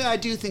 actually, I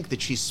do think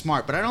that she's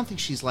smart, but I don't think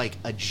she's like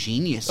a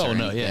genius or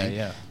anything.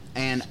 Yeah.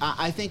 And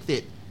I think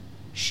that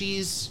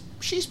she's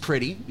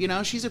pretty, you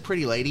know, she's a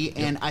pretty lady. Yep.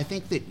 And I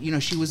think that, you know,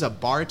 she was a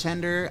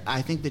bartender.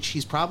 I think that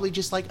she's probably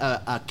just like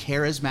a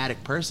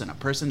charismatic person, a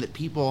person that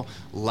people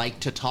like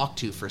to talk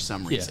to for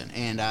some reason.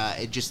 Yeah.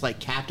 And it just like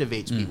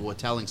captivates people with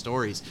telling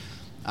stories.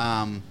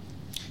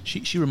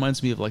 She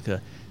reminds me of like a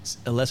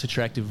less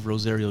attractive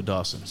Rosario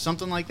Dawson.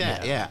 Something like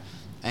that, yeah.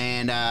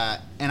 And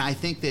I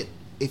think that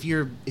if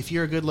you're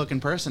a good looking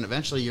person,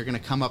 eventually you're going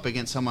to come up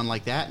against someone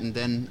like that, and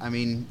then, I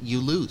mean, you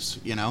lose,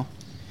 you know.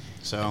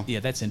 So yeah,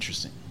 that's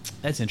interesting.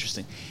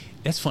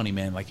 That's funny,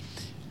 man. Like,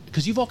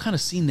 because you've all kind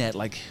of seen that.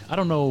 Like, I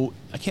don't know,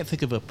 I can't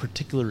think of a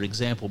particular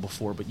example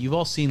before, but you've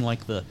all seen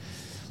like the.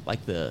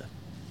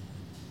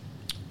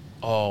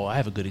 Oh, I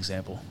have a good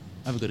example.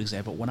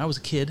 When I was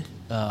a kid,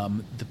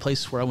 the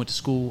place where I went to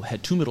school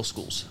had 2 middle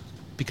schools.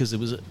 Because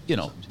it was, you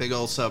know, big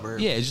old suburb.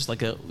 Yeah, it's just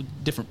like a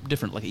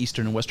different like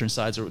eastern and western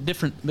sides, or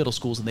different middle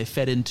schools, and they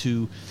fed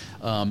into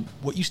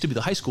what used to be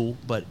the high school,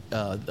 but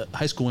the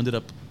high school ended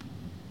up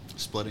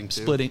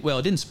splitting. Well,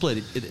 it didn't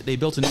split. They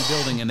built a new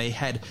building, and they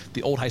had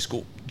the old high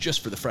school just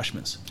for the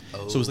freshmen.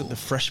 Oh. So it was like the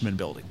freshman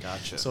building.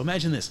 Gotcha. So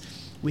imagine this: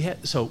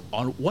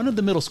 on one of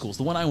the middle schools,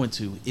 the one I went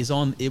to,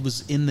 it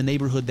was in the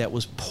neighborhood that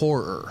was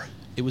poorer.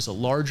 It was a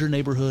larger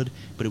neighborhood,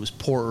 but it was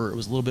poorer. It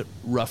was a little bit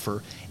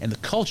rougher, and the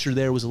culture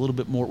there was a little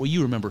bit more. Well,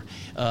 you remember,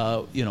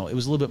 you know, it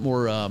was a little bit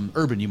more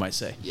urban, you might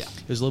say. Yeah.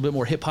 It was a little bit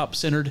more hip hop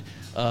centered,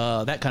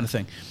 that kind of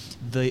thing.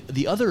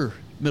 The other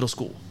middle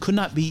school could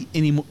not be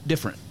any more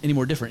different.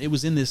 It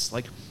was in this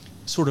like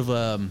sort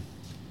of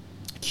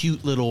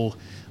cute little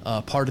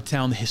part of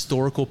town, the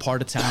historical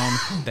part of town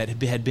that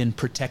had been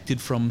protected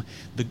from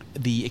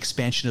the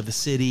expansion of the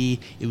city.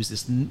 It was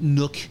this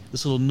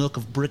little nook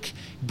of brick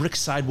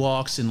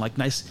sidewalks and like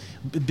nice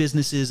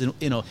businesses, and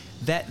you know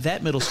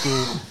that middle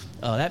school.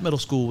 That middle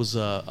school was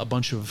a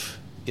bunch of,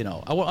 you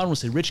know, I don't want to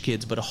say rich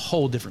kids, but a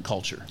whole different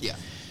culture. Yeah.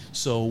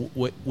 So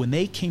when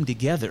they came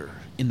together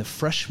in the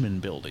freshman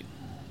building,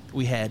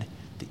 we had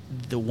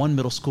the one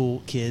middle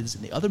school kids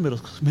and the other middle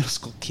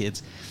school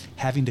kids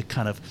having to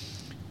kind of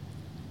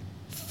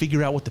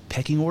figure out what the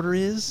pecking order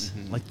is.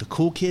 Mm-hmm. Like the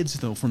cool kids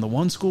from the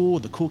one school,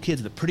 the cool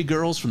kids, the pretty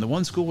girls from the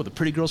one school, with the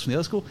pretty girls from the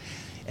other school.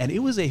 And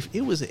you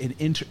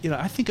know,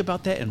 I think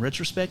about that in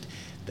retrospect.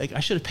 Like,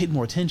 I should have paid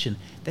more attention.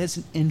 That's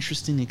an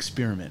interesting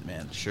experiment,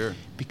 man. Sure.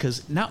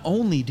 Because not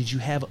only did you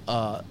have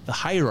the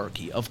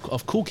hierarchy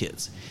of cool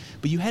kids,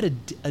 but you had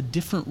a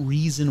different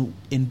reason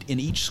in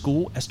each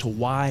school as to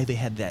why they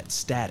had that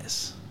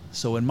status.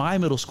 So in my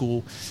middle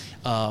school,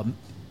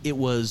 it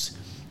was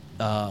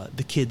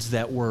the kids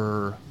that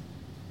were,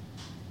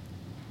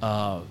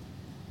 the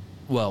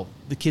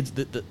kids,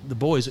 the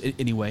boys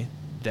anyway,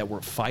 that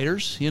were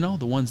fighters, you know,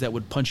 the ones that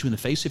would punch you in the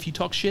face if you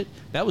talk shit.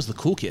 That was the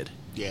cool kid.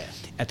 Yeah.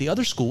 At the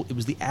other school, it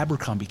was the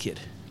Abercrombie kid.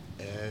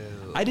 Oh.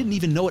 I didn't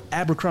even know what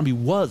Abercrombie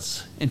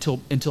was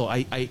until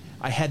I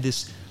had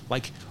this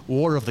like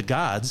War of the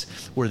Gods,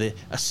 where the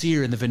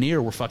Aesir and the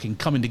Veneer were fucking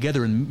coming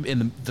together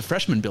in the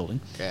freshman building.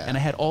 Yeah. And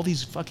I had all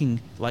these fucking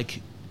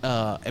like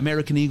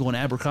American Eagle and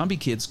Abercrombie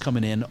kids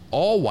coming in,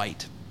 all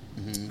white,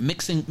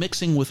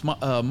 mixing with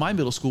my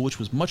middle school, which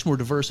was much more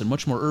diverse and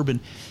much more urban,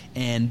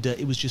 and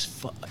it was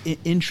just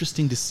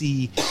interesting to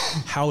see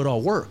how it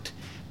all worked.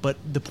 But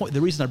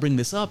the reason I bring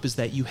this up is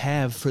that you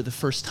have, for the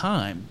first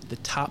time, the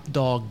top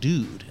dog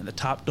dude and the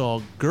top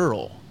dog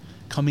girl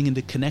coming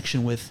into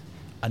connection with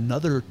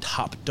another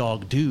top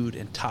dog dude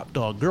and top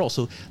dog girl.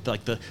 So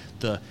like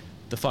the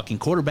fucking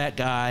quarterback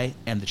guy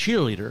and the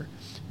cheerleader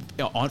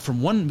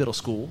from one middle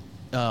school,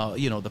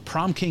 the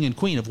prom king and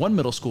queen of one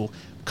middle school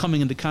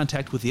coming into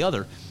contact with the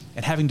other,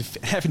 and having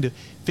to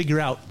figure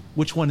out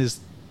which one is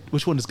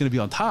going to be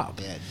on top.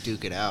 Yeah,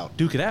 duke it out.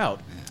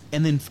 Yeah.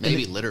 And then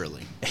maybe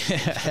literally.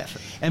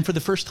 And for the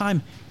first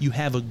time, you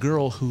have a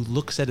girl who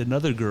looks at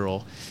another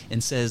girl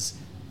and says,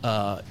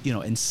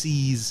 and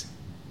sees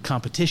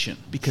competition,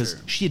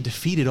 because she had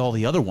defeated all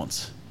the other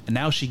ones, and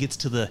now she gets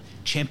to the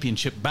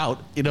championship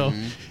bout. It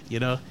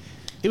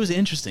was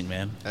interesting,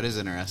 man. That is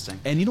interesting.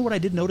 And you know what I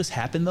did notice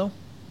happen though,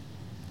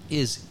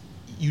 is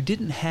you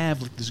didn't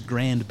have like this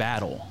grand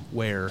battle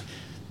where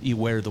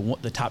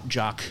the top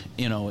jock,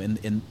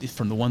 in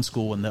from the one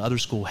school and the other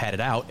school had it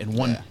out, and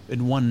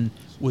one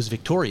was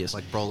victorious,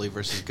 like Broly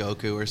versus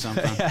Goku or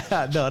something.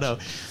 No.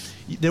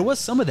 There was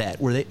some of that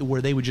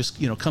where they would just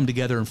come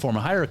together and form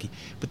a hierarchy.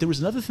 But there was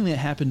another thing that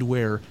happened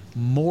where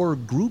more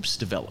groups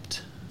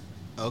developed.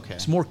 Okay.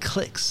 It's more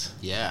cliques.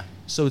 Yeah.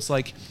 So it's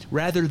like,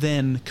 rather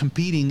than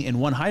competing in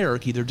one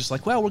hierarchy, they're just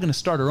like, well, we're going to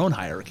start our own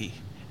hierarchy,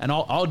 and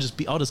I'll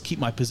just keep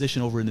my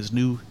position over in this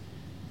new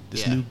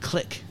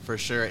clique. For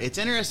sure. It's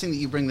interesting that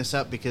you bring this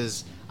up,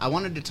 because I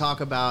wanted to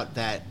talk about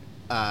that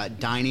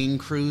dining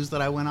cruise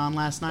that I went on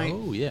last night.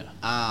 Oh yeah.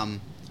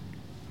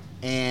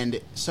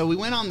 And so we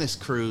went on this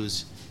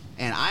cruise,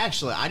 and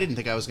I didn't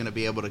think I was going to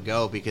be able to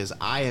go, because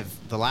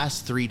the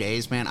last 3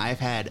 days, man, I've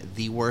had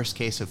the worst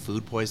case of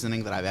food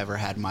poisoning that I've ever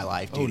had in my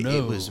life, dude. Oh, no.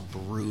 It was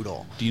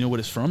brutal. Do you know what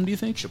it's from, do you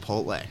think?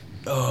 Chipotle.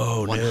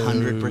 Oh,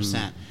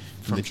 100%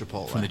 from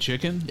Chipotle. From the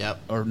chicken? Yep.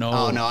 Or no?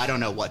 Oh, no, I don't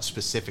know what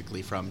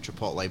specifically from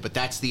Chipotle, but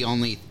that's the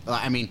only,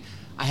 I mean,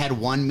 I had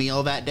one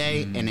meal that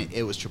day, and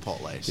it was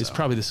Chipotle. So. It's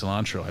probably the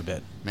cilantro, I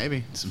bet.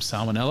 Maybe. Some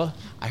salmonella?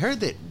 I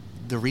heard that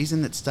the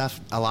reason that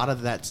a lot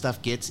of that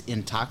stuff gets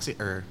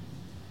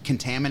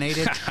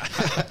contaminated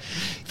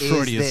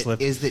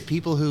is that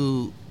people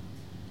who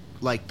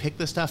like pick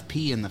the stuff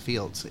pee in the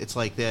fields. It's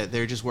like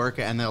they're just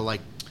working, and they'll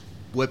like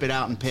whip it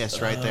out and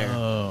piss right there.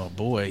 Oh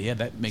boy, yeah,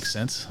 that makes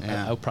sense.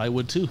 Yeah. I probably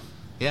would too.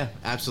 Yeah,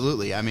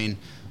 absolutely. I mean,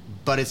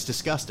 but it's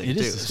disgusting too. It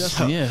is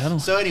disgusting.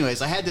 So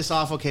anyways, I had this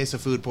awful case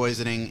of food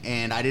poisoning,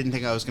 and I didn't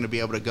think I was going to be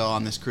able to go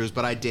on this cruise,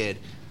 but I did.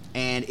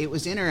 And it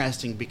was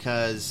interesting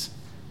because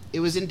it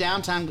was in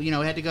downtown, we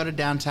had to go to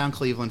downtown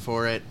Cleveland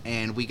for it,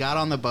 and we got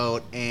on the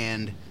boat,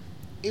 and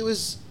it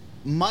was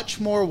much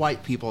more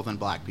white people than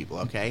black people,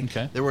 okay?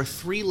 There were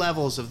 3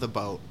 levels of the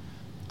boat.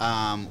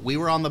 We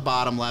were on the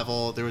bottom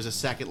level. There was a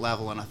second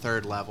level and a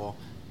third level.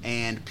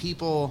 And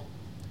people...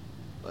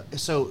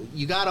 So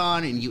you got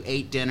on and you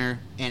ate dinner,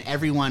 and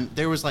everyone...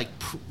 There was like...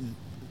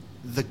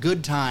 the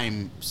good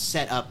time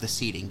set up the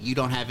seating. You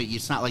don't have it.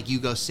 It's not like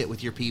you go sit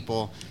with your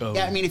people. Oh.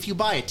 Yeah, I mean, if you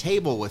buy a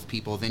table with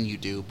people, then you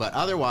do. But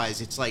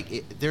otherwise, it's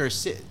like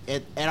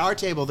at our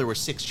table there were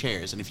 6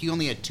 chairs, and if you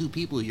only had 2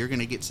 people, you're going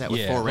to get set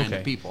with 4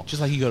 random people.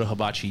 Just like you go to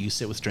hibachi, you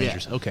sit with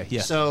strangers. Yeah. Okay,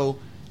 yeah. So,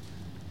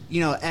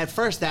 at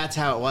first that's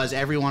how it was.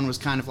 Everyone was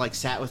kind of like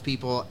sat with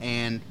people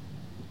and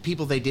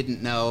people they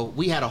didn't know.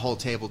 We had a whole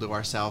table to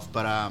ourselves,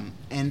 but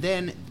and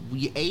then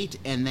we ate,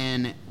 and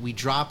then we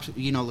dropped,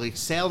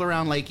 sailed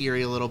around Lake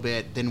Erie a little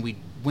bit, then we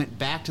went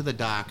back to the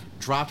dock,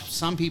 dropped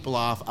some people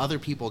off, other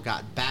people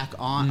got back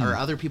on, or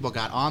other people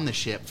got on the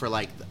ship for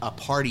like a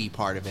party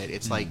part of it.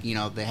 It's like,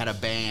 they had a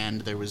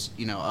band, there was,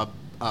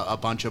 a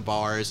bunch of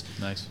bars.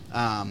 Nice.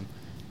 And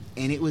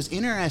it was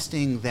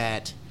interesting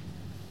that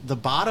the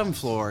bottom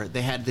floor,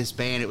 they had this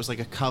band. It was like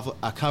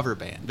a cover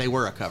band. They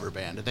were a cover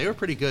band. They were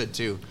pretty good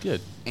too.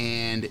 Good.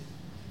 And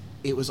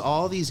it was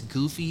all these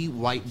goofy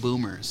white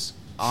boomers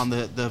on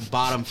the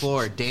bottom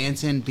floor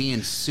dancing,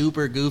 being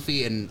super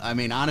goofy, and I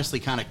mean,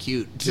 honestly, kind of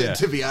cute.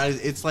 To be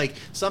honest, it's like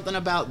something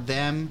about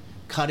them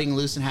cutting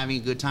loose and having a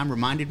good time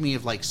reminded me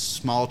of like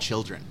small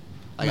children.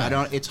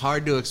 Like it's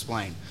hard to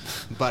explain,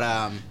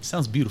 but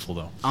sounds beautiful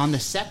though. On the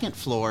second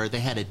floor,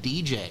 they had a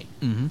DJ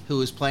who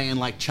was playing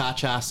like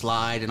Cha-Cha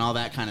Slide and all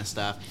that kind of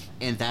stuff,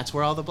 and that's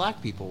where all the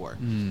black people were.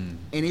 And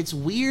it's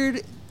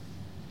weird,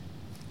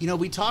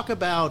 we talk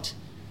about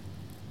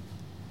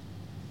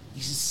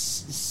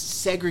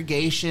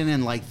segregation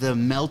and like the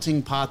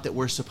melting pot that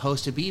we're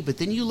supposed to be, but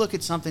then you look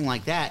at something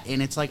like that and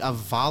it's like a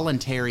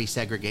voluntary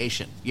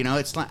segregation.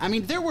 It's like, I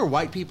mean, there were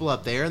white people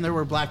up there and there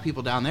were black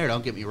people down there,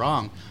 don't get me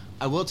wrong.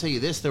 I will tell you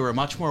this, there were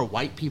much more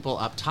white people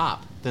up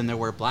top than there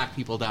were black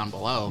people down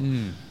below.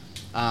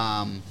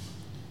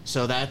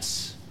 So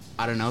that's,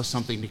 I don't know,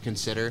 something to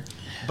consider.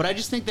 But I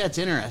just think that's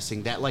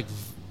interesting, that like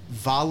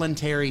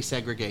voluntary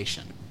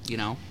segregation,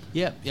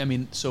 Yeah, I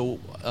mean, so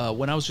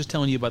when I was just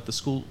telling you about the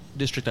school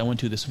district I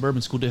went to, the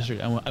suburban school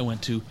district I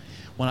went to,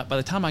 by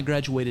the time I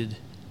graduated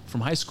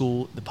from high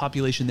school, the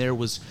population there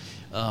was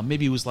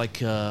maybe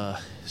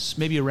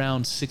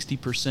around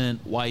 60%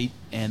 white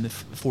and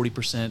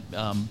 40%.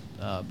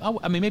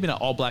 I mean, maybe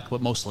not all black,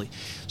 but mostly.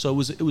 So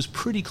it was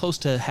pretty close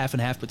to half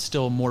and half, but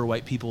still more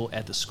white people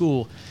at the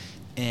school.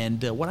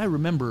 And what I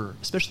remember,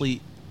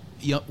 especially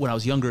when I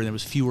was younger, there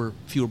was fewer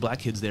black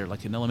kids there.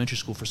 Like in elementary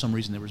school, for some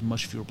reason, there was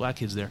much fewer black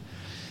kids there.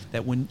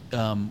 That when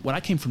I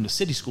came from the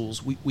city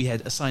schools, we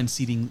had assigned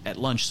seating at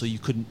lunch, so you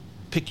couldn't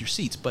pick your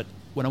seats. But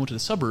when I went to the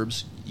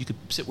suburbs, you could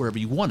sit wherever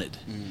you wanted.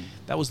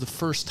 That was the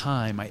first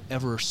time I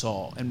ever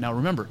saw. And now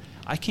remember,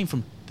 I came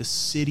from the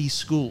city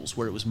schools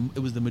where it was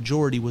the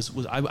majority was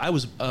I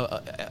was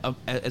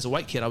as a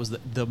white kid, I was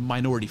the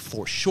minority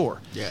for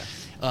sure. Yeah.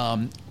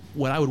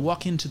 When I would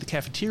walk into the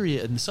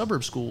cafeteria in the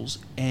suburb schools,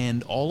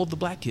 and all of the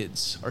black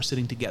kids are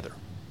sitting together.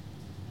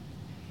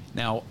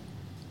 Now,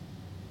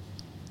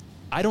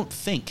 I don't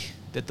think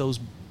that those,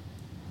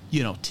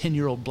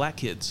 10-year-old black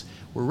kids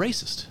were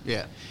racist.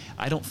 Yeah.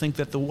 I don't think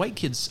that the white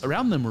kids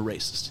around them were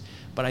racist.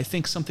 But I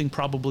think something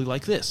probably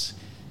like this.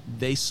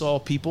 They saw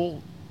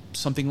people,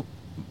 something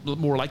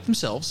more like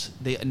themselves.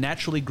 They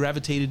naturally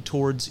gravitated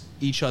towards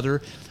each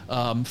other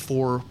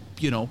for,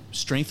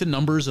 strength in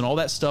numbers and all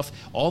that stuff.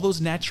 All those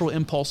natural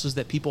impulses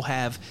that people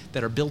have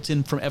that are built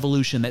in from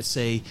evolution that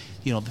say,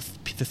 the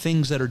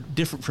things that are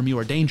different from you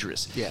are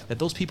dangerous. Yeah. That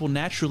those people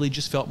naturally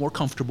just felt more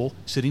comfortable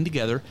sitting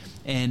together.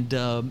 And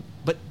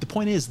but the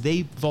point is,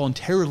 they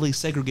voluntarily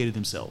segregated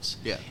themselves.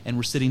 Yeah. And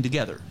were sitting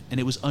together. And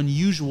it was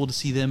unusual to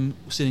see them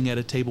sitting at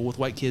a table with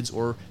white kids,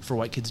 or for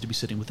white kids to be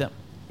sitting with them.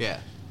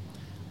 Yeah.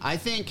 I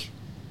think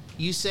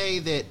you say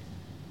that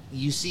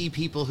you see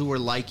people who are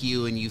like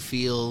you and you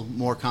feel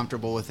more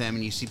comfortable with them,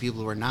 and you see people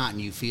who are not and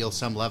you feel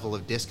some level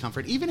of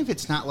discomfort, even if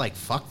it's not like,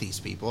 fuck these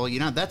people,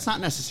 that's not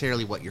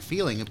necessarily what you're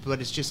feeling, but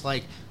it's just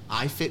like,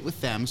 I fit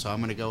with them, so I'm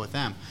going to go with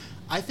them.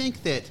 I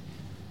think that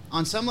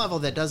on some level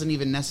that doesn't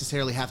even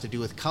necessarily have to do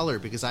with color,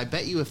 because I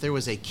bet you if there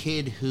was a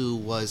kid who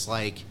was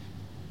like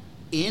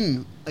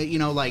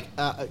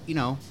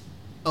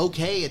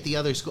okay at the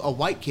other school, a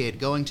white kid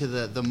going to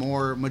the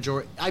more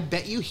majority, I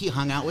bet you he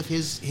hung out with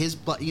his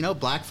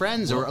black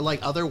friends, or like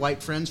other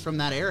white friends from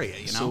that area,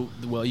 So,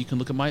 well, you can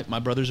look at my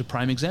brother's a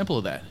prime example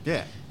of that.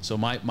 Yeah. So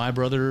my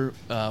brother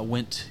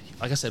went,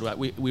 like I said,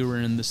 we were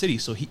in the city,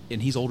 so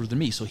he's older than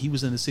me, so he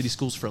was in the city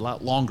schools for a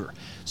lot longer.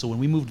 So when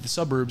we moved to the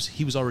suburbs,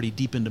 he was already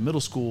deep into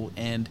middle school,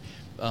 and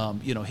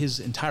his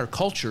entire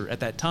culture at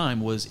that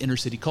time was inner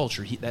city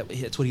culture.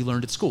 That's what he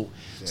learned at school.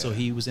 Yeah. So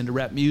he was into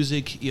rap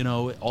music.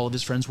 All of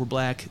his friends were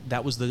black.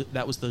 That was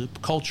the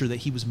culture that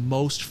he was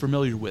most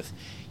familiar with.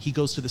 He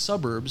goes to the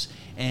suburbs,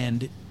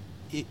 and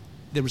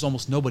there was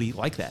almost nobody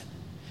like that.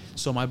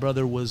 So my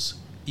brother was,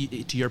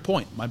 to your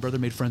point, my brother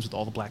made friends with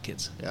all the black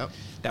kids. Yep.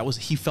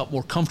 He felt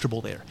more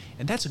comfortable there,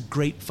 and that's a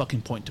great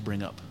fucking point to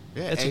bring up.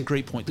 Yeah, that's a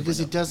great point to because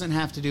bring up. It doesn't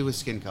have to do with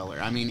skin color.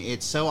 I mean,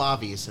 it's so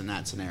obvious in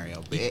that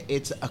scenario.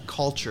 It's a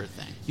culture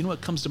thing. You know what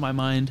comes to my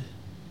mind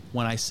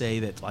when I say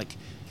that, I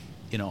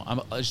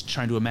was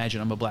trying to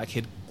imagine I'm a black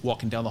kid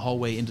walking down the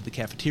hallway into the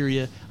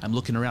cafeteria. I'm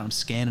looking around, I'm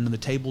scanning the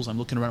tables, I'm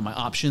looking around at my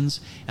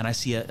options, and I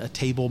see a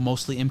table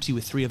mostly empty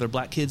with 3 other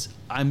black kids.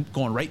 I'm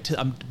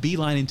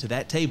beelining to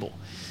that table.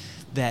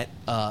 That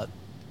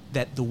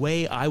the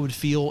way I would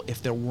feel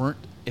if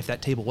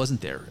that table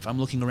wasn't there. If I'm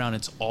looking around,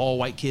 it's all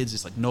white kids.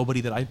 It's like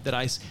nobody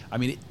I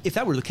mean, if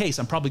that were the case,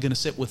 I'm probably going to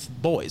sit with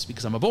boys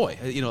because I'm a boy.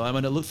 I'm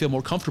going to feel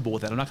more comfortable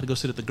with that. I'm not going to go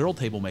sit at the girl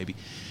table maybe.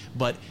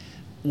 But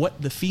what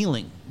the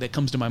feeling that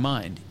comes to my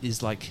mind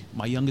is like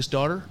my youngest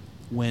daughter,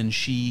 when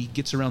she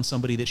gets around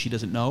somebody that she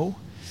doesn't know,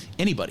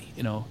 anybody,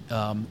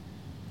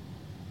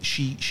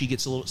 she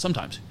gets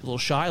sometimes a little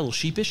shy, a little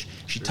sheepish.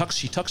 She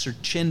tucks her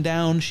chin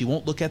down. She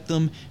won't look at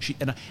them.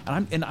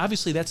 And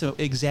obviously that's an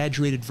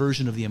exaggerated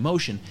version of the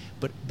emotion.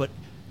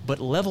 But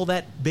level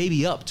that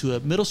baby up to a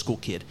middle school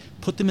kid.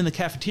 Put them in the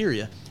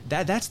cafeteria.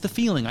 That's the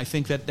feeling I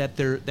think that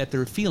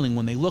they're feeling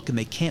when they look and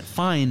they can't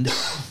find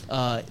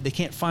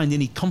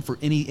any comfort,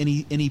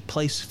 any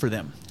place for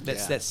them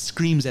that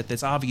screams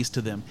that's obvious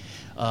to them.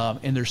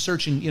 And they're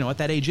searching. At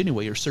that age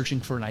anyway, you're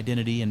searching for an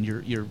identity, and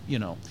you're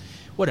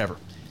whatever.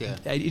 Yeah.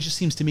 It just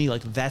seems to me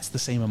like that's the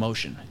same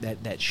emotion,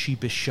 that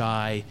sheepish,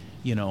 shy,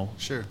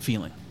 Sure.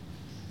 feeling.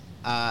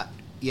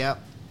 Yeah,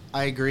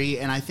 I agree.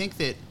 And I think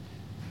that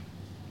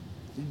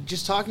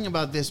just talking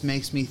about this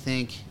makes me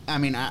think, I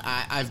mean,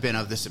 I've been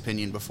of this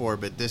opinion before,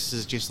 but this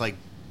is just like,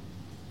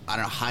 I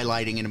don't know,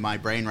 highlighting into my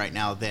brain right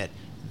now that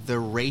the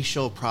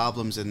racial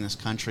problems in this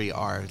country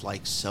are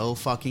like so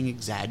fucking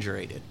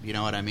exaggerated. You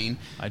know what I mean?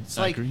 I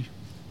agree.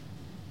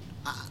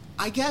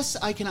 I guess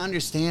I can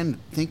understand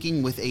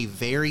thinking with a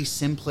very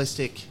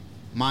simplistic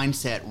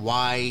mindset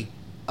why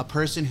a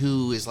person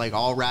who is like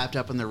all wrapped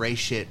up in the race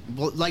shit,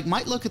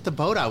 might look at the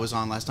boat I was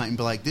on last night and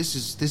be like, "This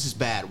is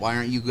bad. Why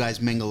aren't you guys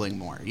mingling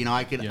more?"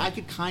 I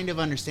could kind of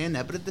understand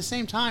that, but at the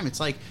same time, it's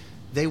like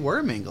they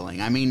were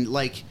mingling. I mean,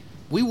 like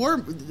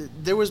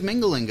there was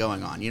mingling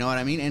going on. You know what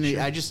I mean? And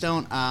Sure. I just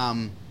don't.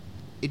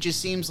 It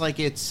just seems like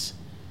it's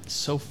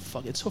so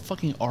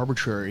fucking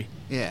arbitrary.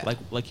 Yeah.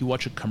 Like you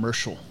watch a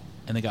commercial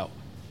and they go,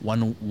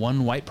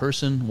 one white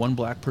person, one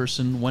black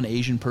person, one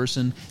Asian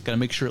person. Got to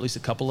make sure at least a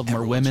couple of them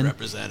Everyone's are women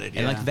represented,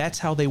 and like that's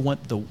how they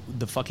want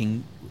the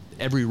fucking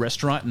every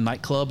restaurant and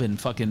nightclub and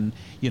fucking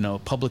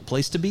public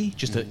place to be.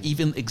 Just a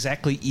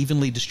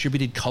evenly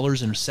distributed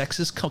colors and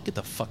sexes. Get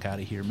the fuck out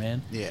of here,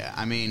 man. Yeah,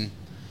 I mean,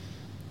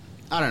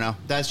 I don't know.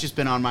 That's just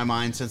been on my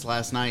mind since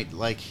last night.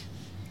 Like,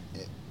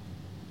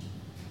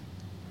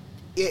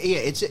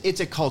 it's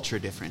a culture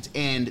difference,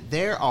 and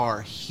there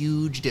are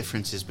huge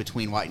differences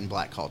between white and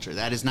black culture.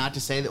 That is not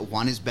to say that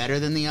one is better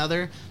than the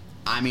other.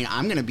 I mean,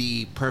 I'm going to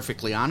be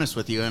perfectly honest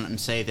with you and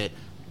say that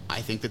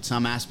I think that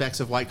some aspects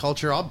of white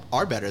culture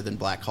are better than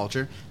black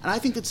culture, and I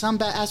think that some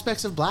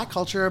aspects of black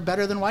culture are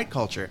better than white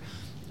culture.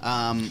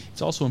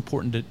 It's also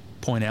important to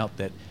point out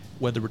that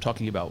whether we're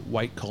talking about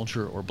white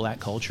culture or black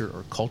culture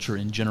or culture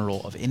in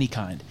general of any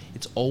kind,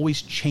 it's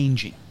always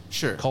changing.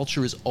 Sure.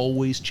 Culture is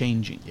always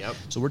changing. Yep.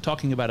 So we're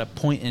talking about a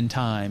point in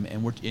time,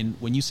 and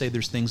when you say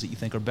there's things that you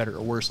think are better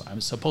or worse, I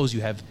suppose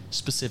you have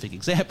specific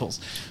examples.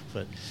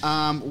 But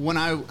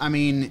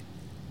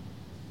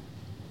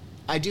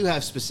I do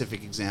have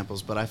specific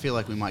examples, but I feel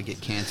like we might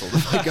get canceled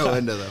if I go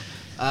into them.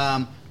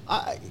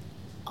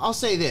 I'll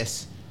say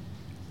this.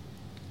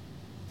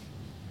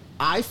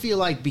 I feel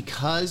like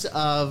because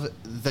of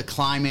the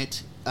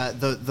climate,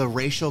 the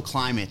racial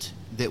climate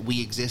that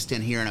we exist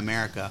in here in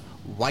America,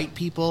 white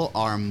people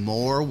are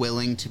more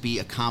willing to be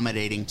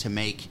accommodating to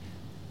make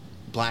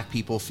black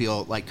people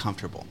feel like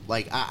comfortable.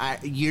 Like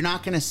you're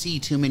not going to see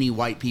too many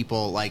white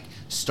people like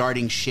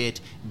starting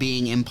shit,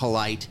 being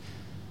impolite.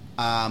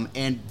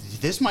 And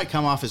this might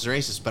come off as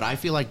racist, but I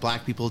feel like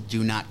black people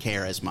do not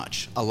care as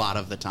much a lot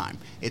of the time.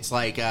 It's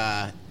like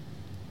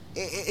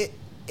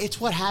it's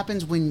what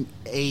happens when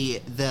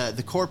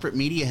the corporate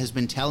media has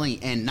been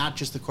telling, and not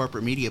just the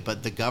corporate media,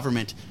 but the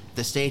government,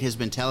 the state has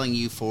been telling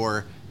you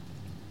for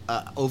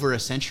over a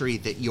century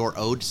that you're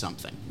owed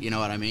something. You know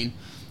what I mean?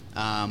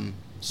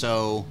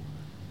 So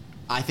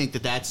I think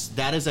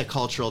that is a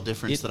cultural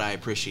difference that I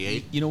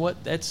appreciate. You know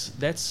what? That's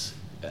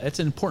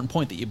an important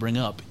point that you bring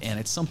up, and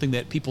it's something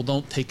that people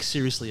don't take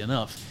seriously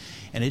enough.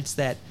 And it's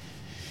that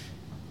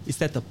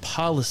the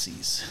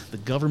policies, the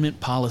government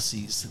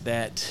policies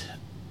that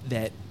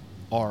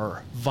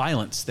are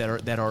violence,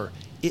 that are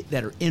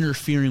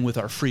interfering with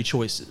our free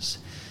choices.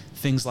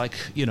 Things like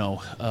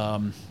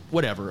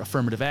whatever,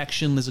 affirmative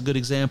action is a good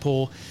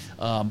example,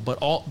 but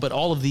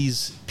all of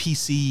these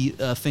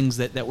PC things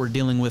that we're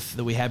dealing with,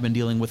 that we have been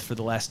dealing with for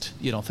the last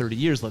 30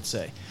 years, let's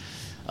say,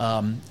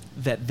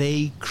 that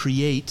they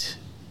create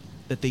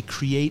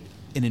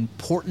an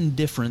important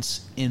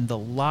difference in the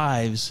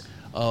lives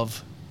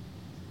of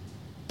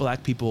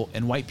black people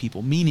and white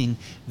people, meaning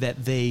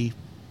that they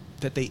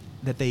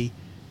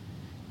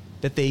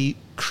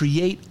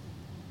create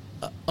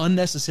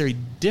unnecessary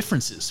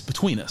differences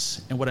between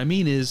us. And what I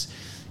mean is,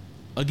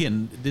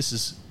 again,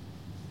 there's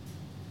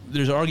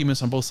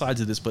arguments on both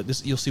sides of this,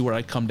 but you'll see where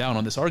I come down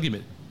on this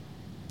argument,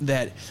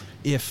 that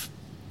if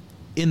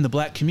in the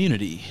black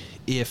community,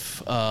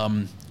 if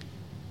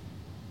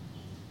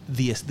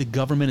the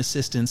government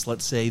assistance,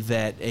 let's say,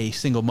 that a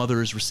single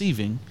mother is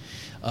receiving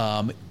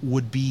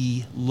would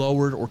be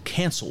lowered or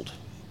canceled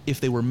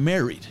if they were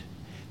married,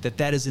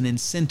 that is an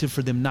incentive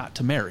for them not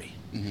to marry.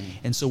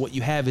 Mm-hmm. And so what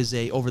you have is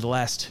over the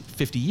last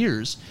 50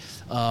 years,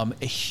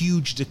 a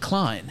huge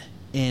decline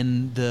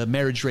in the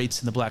marriage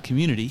rates in the black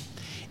community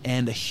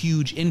and a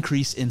huge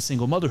increase in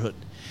single motherhood.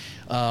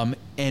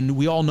 And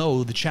we all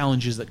know the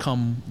challenges that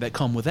come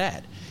with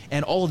that,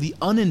 and all of the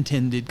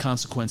unintended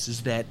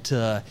consequences that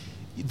the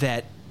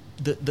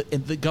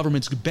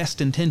government's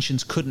best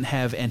intentions couldn't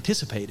have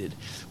anticipated,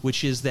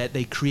 which is that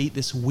they create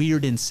this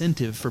weird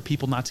incentive for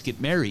people not to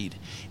get married.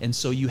 And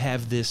so you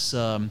have this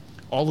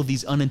all of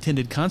these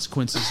unintended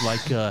consequences,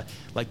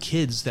 like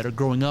kids that are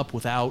growing up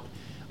without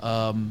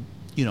a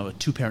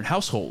two-parent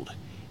household.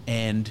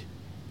 And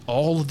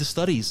all of the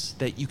studies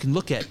that you can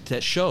look at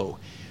that show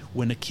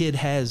when a kid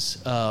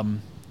has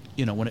when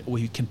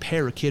you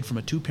compare a kid from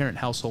a two-parent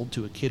household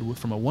to a kid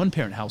from a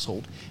one-parent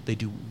household, they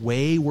do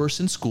way worse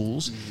in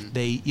schools.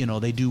 Mm-hmm.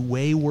 They do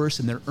way worse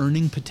in their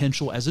earning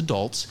potential as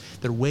adults.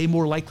 They're way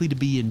more likely to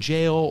be in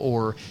jail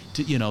or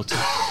to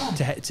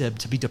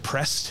be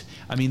depressed.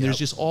 I mean, there's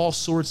just all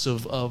sorts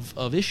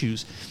of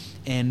issues,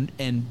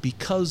 and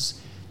because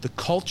the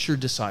culture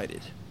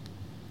decided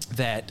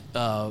that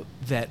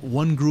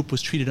one group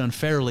was treated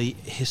unfairly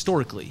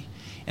historically,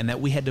 and that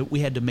we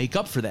had to make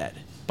up for that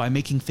by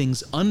making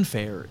things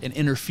unfair and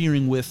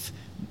interfering with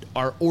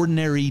our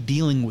ordinary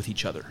dealing with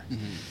each other.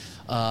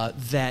 Mm-hmm.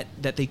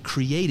 That they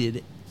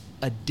created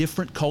a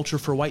different culture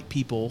for white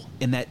people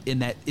in a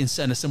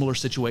similar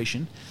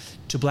situation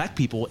to black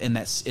people in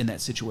that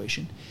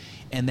situation,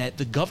 and that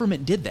the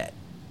government did that.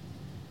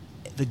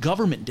 The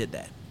government did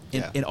that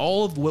in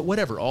all of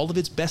all of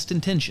its best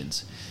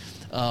intentions.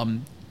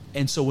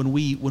 And so when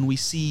we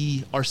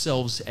see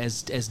ourselves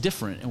as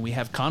different and we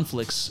have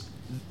conflicts,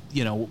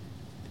 that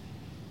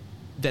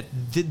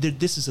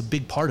this is a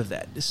big part of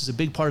that. This is a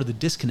big part of the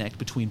disconnect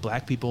between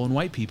black people and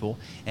white people,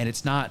 and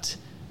it's not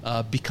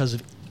because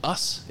of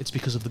us. It's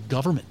because of the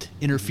government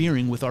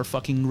interfering with our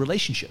fucking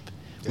relationship.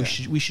 Yeah.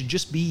 We should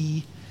just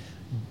be,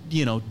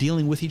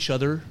 dealing with each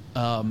other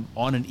on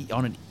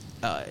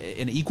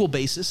an equal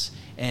basis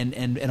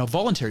and a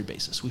voluntary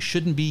basis. We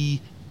shouldn't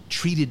be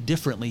treated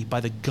differently by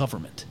the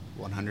government.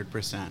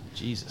 100%.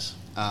 Jesus.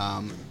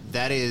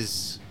 That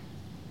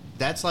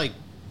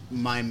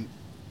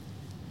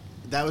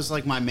was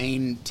like my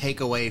main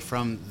takeaway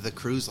from the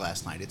cruise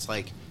last night. It's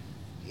like,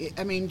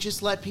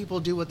 just let people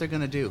do what they're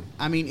going to do.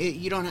 I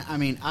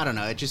don't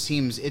know. It just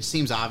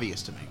seems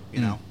obvious to me,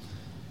 you know?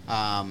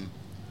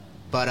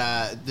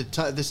 But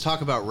this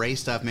talk about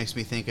race stuff makes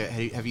me think,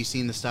 have you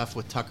seen the stuff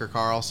with Tucker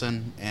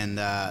Carlson and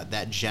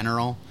that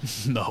general?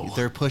 No.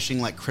 They're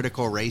pushing like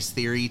critical race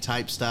theory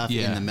type stuff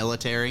in the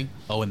military.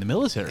 Oh, in the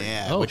military?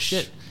 Yeah. Oh,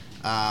 shit.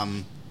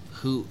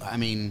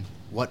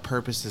 What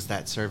purpose is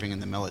that serving in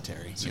the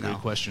military? That's a great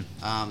question.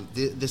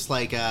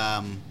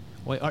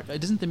 Wait,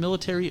 isn't the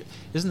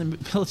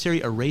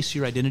military erase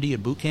your identity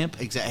at boot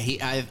camp?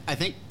 Exactly. I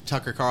think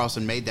Tucker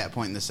Carlson made that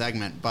point in the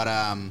segment, but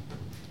I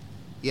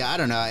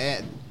don't know.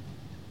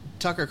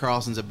 Tucker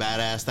Carlson's a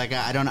badass. That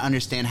guy, I don't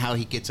understand how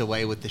he gets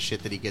away with the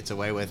shit that he gets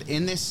away with.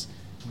 In this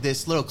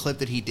little clip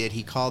that he did,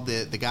 he called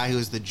the guy who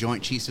was the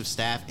Joint Chiefs of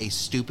Staff a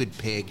stupid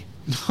pig.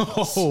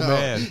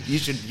 Man, you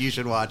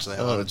should watch that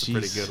one. It's a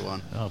pretty good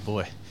one. Oh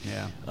boy.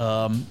 Yeah.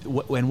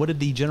 What did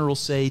the general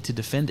say to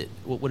defend it?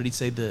 What did he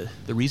say the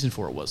reason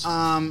for it was?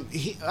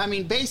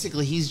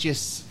 Basically, he's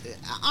just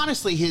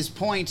honestly his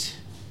point.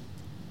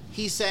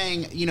 He's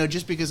saying,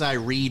 just because I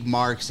read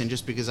Marx and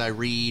just because I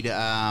read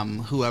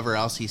whoever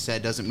else he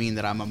said doesn't mean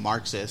that I'm a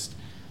Marxist.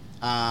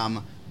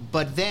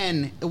 But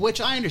then,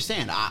 which I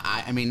understand.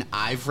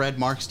 I've read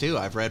Marx too.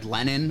 I've read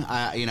Lenin.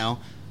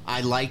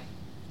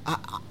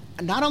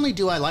 Not only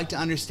do I like to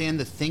understand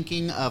the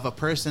thinking of a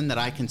person that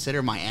I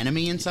consider my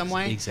enemy in some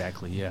way.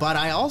 Exactly, yeah. But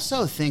I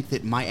also think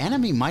that my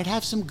enemy might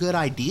have some good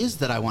ideas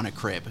that I want to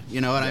crib.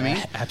 You know what I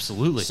mean?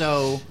 Absolutely.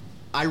 So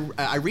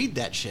I read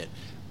that shit.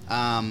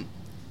 So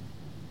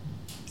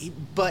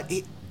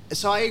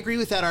I agree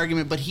with that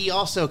argument, but he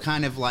also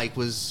kind of like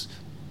was,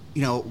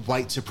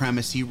 white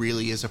supremacy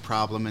really is a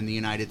problem in the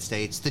United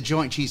States. The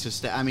Joint Chiefs of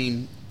Staff,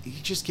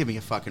 just give me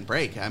a fucking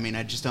break.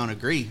 I just don't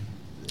agree.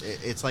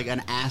 It's like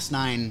an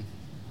asinine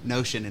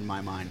notion in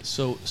my mind.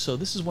 So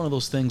this is one of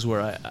those things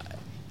where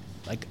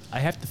I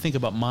have to think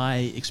about my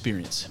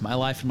experience, my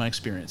life and my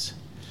experience.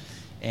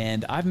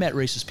 And I've met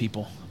racist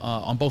people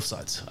on both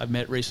sides. I've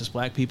met racist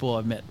black people.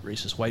 I've met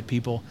racist white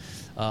people.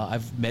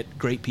 I've met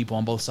great people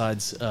on both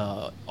sides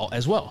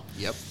as well.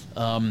 Yep.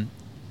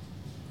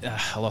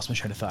 I lost my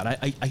train of thought.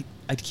 I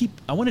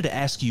wanted to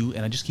ask you,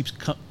 and it just keeps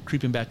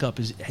creeping back up.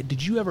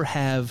 Did you ever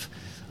have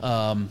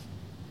a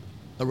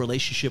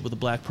relationship with a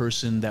black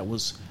person that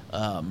was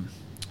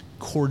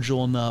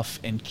cordial enough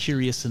and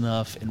curious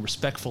enough and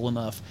respectful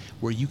enough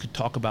where you could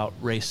talk about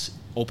race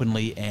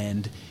openly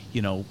and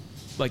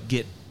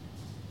get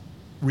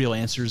real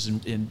answers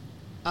and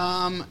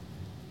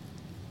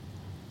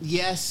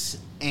yes,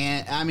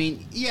 and I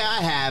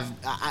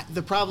have.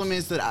 The problem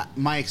is that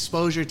my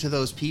exposure to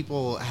those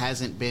people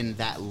hasn't been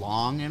that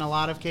long in a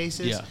lot of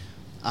cases.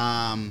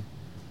 Yeah.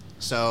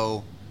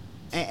 So,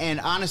 and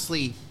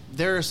honestly,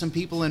 there are some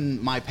people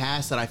in my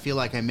past that I feel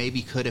like I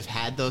maybe could have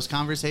had those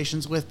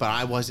conversations with, but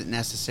I wasn't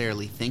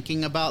necessarily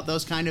thinking about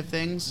those kind of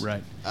things.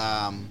 Right.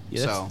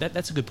 So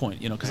that's a good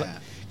point.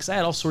 Because I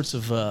had all sorts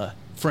of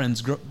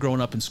friends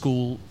growing up in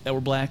school that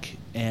were black,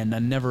 and I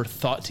never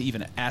thought to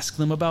even ask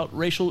them about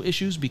racial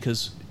issues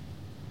because,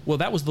 well,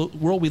 that was the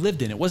world we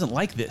lived in. It wasn't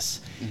like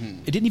this. Mm-hmm.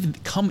 It didn't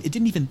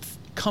even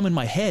come in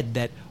my head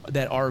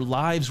that our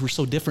lives were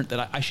so different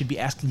that I should be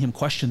asking him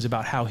questions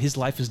about how his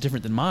life is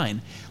different than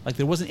mine. Like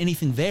there wasn't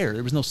anything there.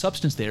 There was no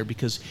substance there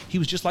because he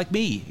was just like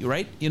me,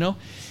 right?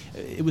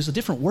 It was a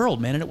different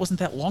world, man, and it wasn't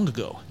that long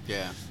ago.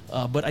 Yeah.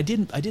 But I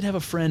did have a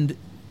friend,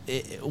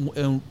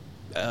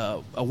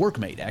 a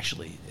workmate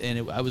actually,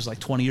 and I was like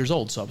 20 years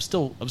old, so I was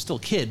still a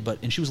kid,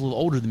 and she was a little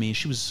older than me.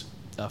 She was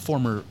a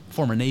former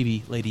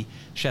Navy lady.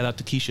 Shout out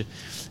to Keisha.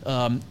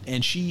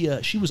 And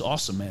she was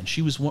awesome, man.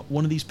 She was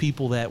one of these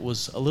people that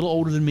was a little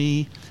older than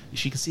me.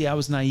 She could see I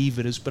was naive,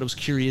 but I was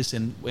curious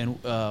and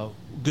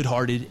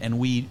good-hearted, and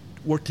we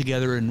worked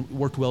together and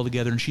worked well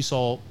together. And she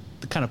saw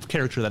the kind of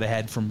character that I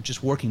had from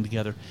just working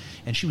together,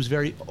 and she was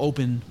very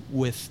open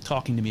with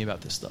talking to me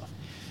about this stuff.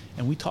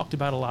 And we talked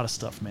about a lot of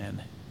stuff,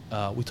 man.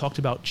 We talked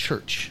about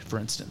church, for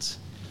instance,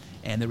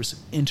 and there was some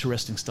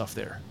interesting stuff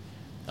there.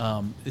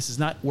 This is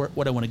not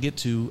what I want to get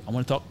to. I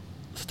want to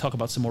talk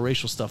about some more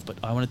racial stuff, but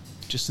I want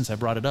to, just since I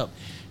brought it up,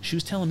 she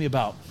was telling me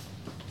about,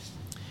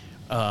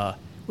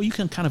 you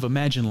can kind of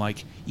imagine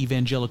like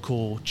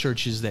evangelical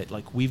churches that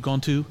like we've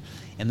gone to,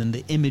 and then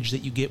the image that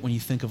you get when you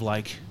think of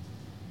like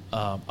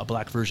a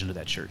black version of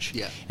that church.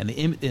 Yeah. And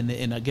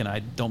and again, I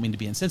don't mean to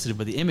be insensitive,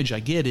 but the image I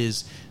get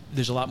is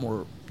there's a lot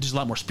more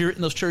spirit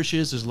in those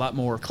churches. There's a lot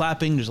more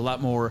clapping. There's a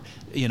lot more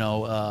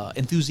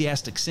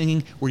enthusiastic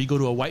singing. Where you go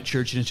to a white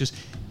church and it's just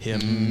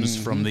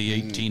hymns from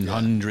the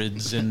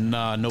 1800s and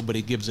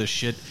nobody gives a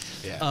shit.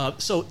 Yeah.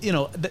 So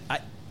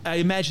I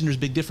imagine there's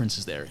big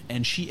differences there.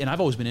 And I've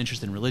always been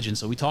interested in religion,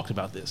 so we talked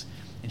about this.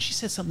 And she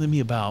said something to me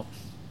about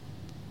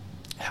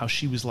how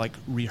she was like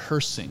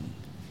rehearsing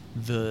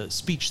the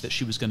speech that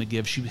she was going to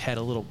give. She had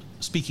a little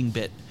speaking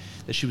bit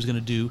that she was going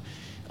to do.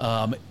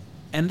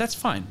 And that's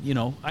fine. You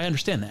know, I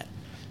understand that.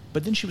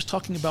 But then she was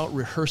talking about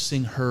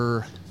rehearsing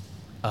her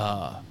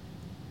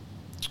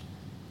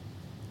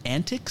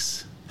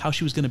antics, how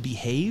she was going to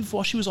behave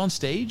while she was on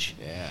stage.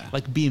 Yeah.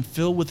 Like being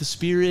filled with the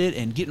Spirit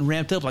and getting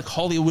ramped up like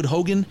Hollywood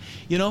Hogan,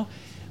 you know?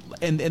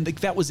 And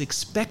that was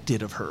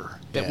expected of her.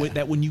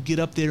 That when you get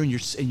up there and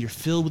you're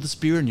filled with the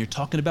Spirit and you're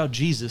talking about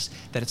Jesus,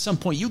 that at some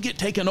point you get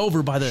taken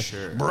over by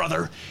the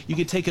brother. You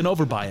get taken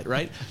over by it,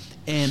 right?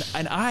 And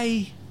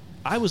I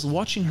was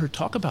watching her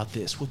talk about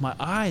this with my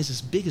eyes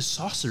as big as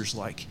saucers,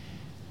 like,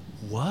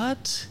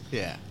 what?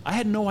 Yeah. I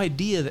had no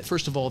idea that,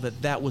 first of all,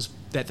 that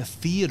the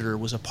theater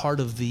was a part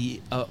of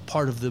the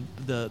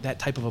that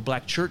type of a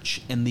black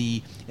church, and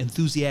the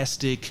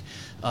enthusiastic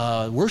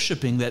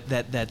worshiping that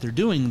they're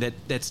doing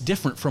that's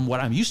different from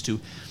what I'm used to.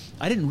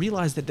 I didn't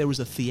realize that there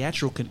was a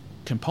theatrical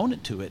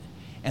component to it,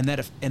 and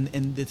that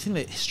and the thing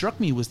that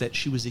struck me was that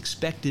she was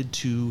expected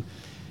to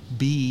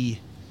be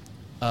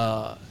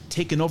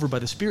taken over by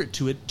the Spirit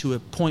to a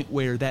point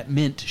where that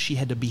meant she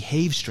had to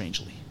behave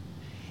strangely.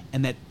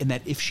 And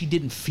that if she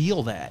didn't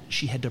feel that,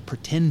 she had to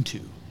pretend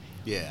to.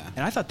 Yeah.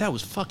 And I thought that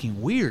was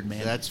fucking weird,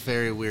 man. That's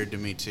very weird to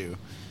me, too.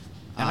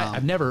 And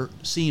I've never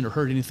seen or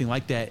heard anything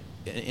like that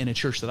in a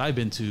church that I've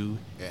been to.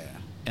 Yeah.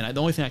 And the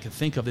only thing I can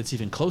think of that's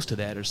even close to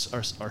that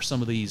are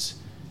some of these,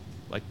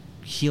 like,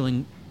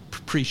 healing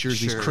preachers,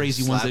 these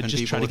crazy ones that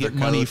just try to get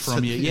money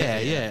from you.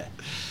 Yeah.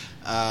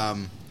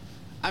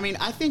 I mean,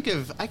 I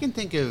can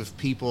think of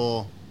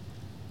people.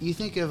 You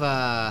think of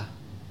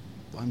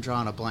I'm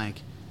drawing a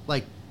blank.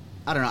 Like,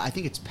 I don't know. I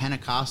think it's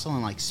Pentecostal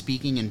and like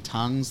speaking in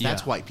tongues.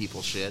 That's white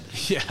people shit.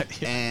 Yeah.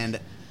 And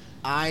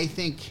I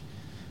think,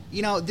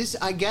 you know, this.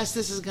 I guess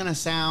this is gonna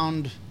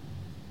sound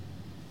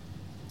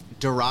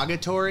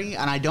derogatory,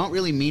 and I don't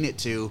really mean it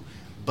to,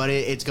 but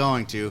it's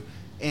going to.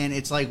 And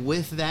it's like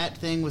with that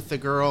thing with the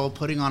girl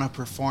putting on a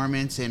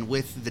performance and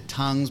with the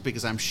tongues,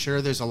 because I'm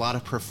sure there's a lot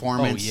of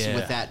performance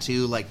with that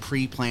too, like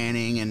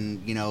pre-planning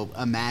and, you know,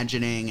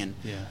 imagining, and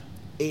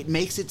it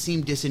makes it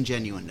seem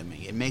disingenuous to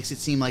me. It makes it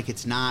seem like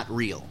it's not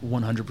real.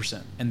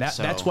 100%. And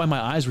that's why my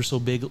eyes were so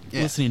big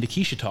listening to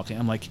Keisha talking.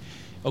 I'm like,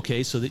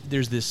 okay, so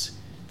there's this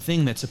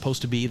thing that's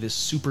supposed to be this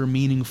super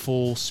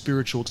meaningful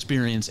spiritual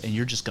experience, and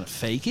you're just going to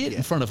fake it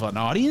in front of an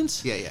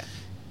audience? Yeah.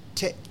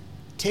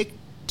 Take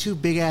 2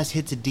 big ass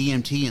hits of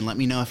DMT and let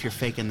me know if you're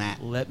faking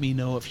that. Let me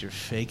know if you're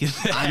faking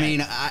that. I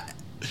mean,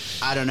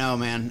 I don't know,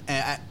 man.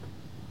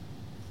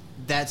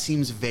 That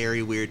seems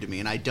very weird to me,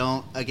 and I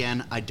don't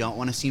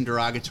want to seem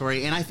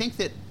derogatory, and I think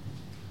that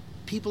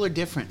people are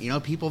different. You know,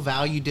 people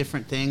value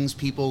different things.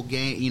 People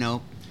gain, you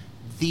know,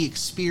 the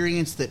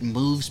experience that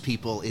moves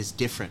people is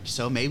different.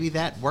 So maybe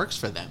that works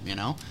for them, you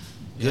know?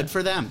 Good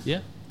for them.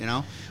 Yeah. You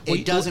know?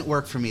 It doesn't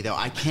work for me, though.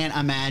 I can't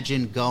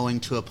imagine going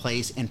to a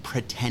place and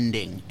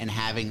pretending and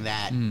having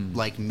that,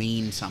 like,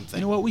 mean something.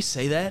 You know what? We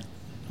say that,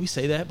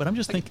 but I'm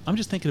just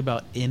thinking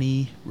about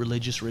any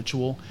religious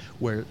ritual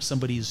where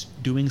somebody's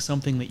doing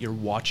something that you're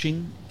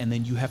watching, and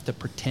then you have to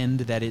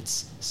pretend that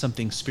it's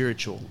something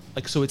spiritual.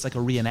 Like, so it's like a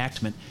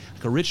reenactment.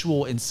 Like a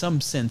ritual, in some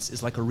sense,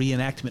 is like a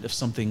reenactment of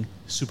something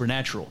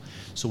supernatural.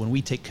 So when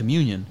we take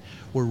communion,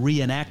 we're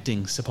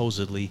reenacting,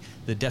 supposedly,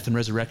 the death and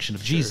resurrection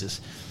of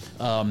Jesus.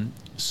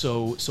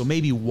 So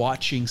maybe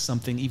watching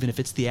something, even if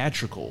it's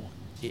theatrical,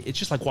 it's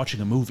just like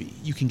watching a movie.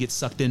 You can get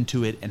sucked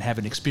into it and have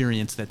an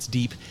experience that's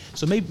deep.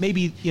 So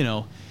maybe you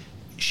know,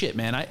 shit,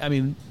 man. I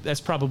mean, there's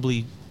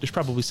probably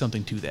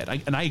something to that.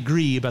 And I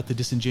agree about the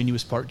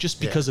disingenuous part, just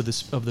because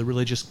of the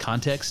religious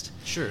context.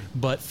 Sure.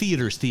 But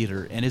theater's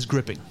theater and is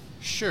gripping.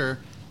 Sure.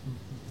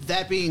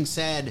 That being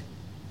said,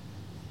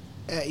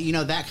 you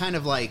know, that kind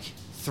of like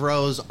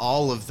throws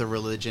all of the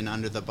religion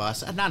under the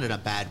bus. Not in a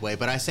bad way,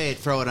 but I say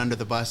throw it under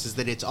the bus is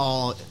that it's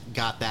all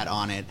got that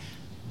on it.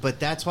 But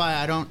that's why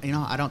I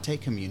don't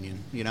take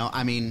communion. You know,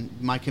 I mean,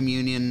 my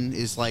communion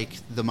is like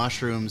the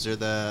mushrooms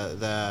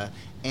or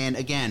and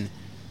again,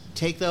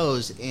 take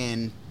those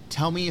and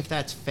tell me if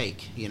that's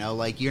fake. You know,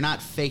 like you're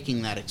not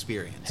faking that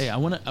experience. Hey, I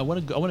want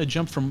to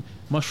jump from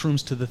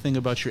mushrooms to the thing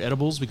about your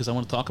edibles, because I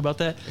want to talk about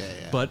that.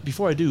 Yeah. But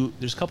before I do,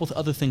 there's a couple of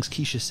other things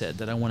Keisha said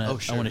that I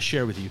want to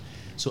share with you.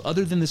 So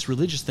other than this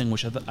religious thing,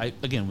 which I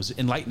again was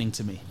enlightening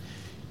to me,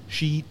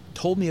 she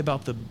told me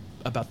about the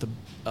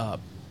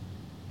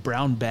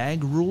brown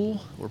bag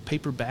rule or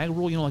paper bag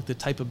rule. You know, like the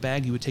type of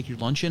bag you would take your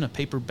lunch in, a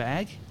paper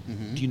bag.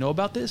 Mm-hmm. Do you know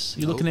about this?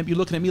 You're looking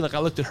at me like I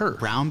looked at her.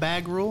 Brown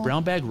bag rule.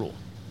 Brown bag rule.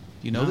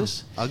 You know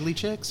this? Ugly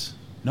chicks.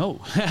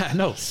 No,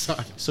 no.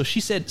 Sorry. So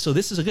she said. So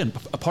this is again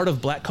a part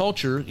of black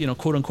culture. You know,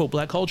 quote unquote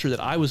black culture that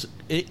I was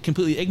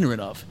completely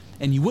ignorant of,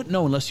 and you wouldn't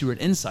know unless you were an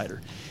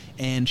insider.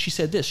 And she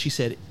said this. She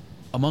said,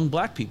 among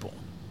black people,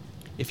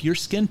 if your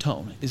skin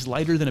tone is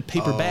lighter than a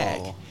paper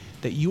bag,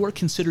 that you are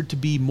considered to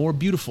be more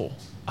beautiful,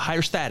 a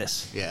higher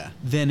status,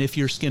 than if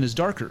your skin is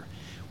darker,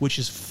 which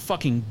is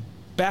fucking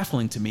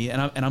baffling to me.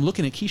 And I'm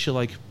looking at Keisha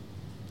like,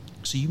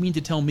 So you mean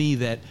to tell me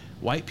that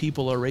white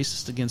people are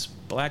racist against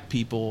black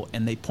people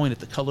and they point at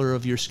the color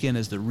of your skin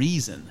as the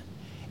reason,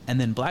 and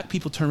then black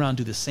people turn around and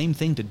do the same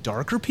thing to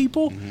darker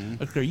people?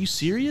 Like, are you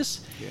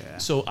serious? Yeah.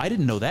 So I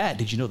didn't know that.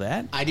 Did you know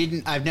that?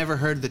 I've never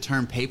heard the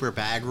term paper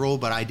bag rule,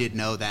 but I did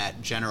know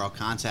that general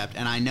concept.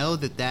 And I know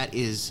that that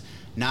is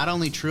not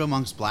only true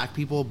amongst black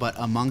people, but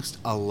amongst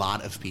a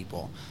lot of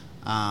people.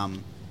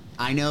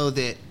 I know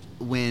that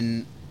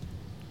when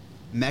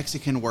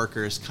Mexican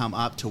workers come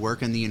up to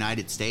work in the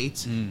United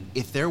States,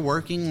 if they're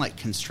working like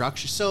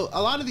construction, so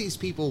a lot of these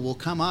people will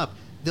come up,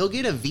 they'll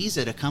get a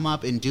visa to come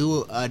up and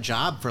do a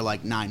job for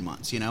like 9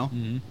 months, you know?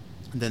 And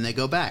then they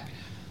go back.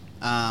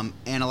 And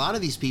a lot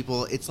of these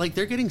people, it's like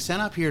they're getting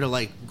sent up here to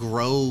like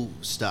grow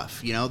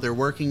stuff, you know? They're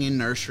working in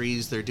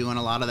nurseries, they're doing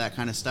a lot of that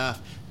kind of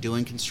stuff,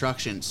 doing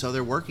construction. So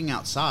they're working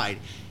outside.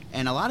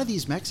 And a lot of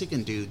these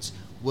Mexican dudes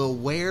will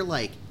wear,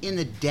 like, in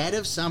the dead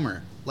of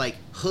summer, like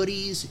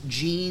hoodies,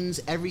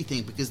 jeans,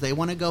 everything, because they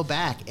want to go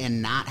back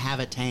and not have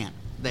a tan.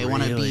 They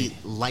want to be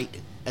light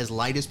as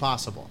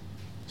possible.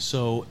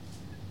 So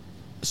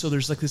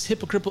there's like this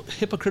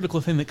hypocritical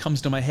thing that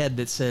comes to my head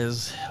that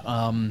says,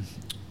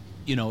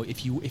 you know,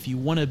 if you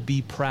want to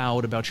be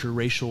proud about your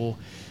racial,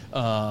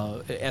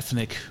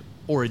 ethnic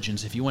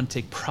origins, if you want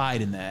to take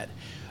pride in that,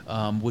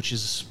 which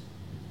is,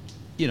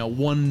 you know,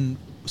 one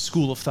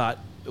school of thought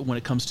when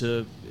it comes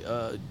to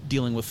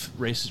dealing with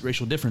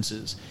racial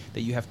differences,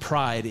 that you have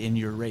pride in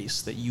your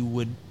race, that you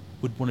would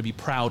want to be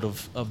proud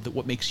of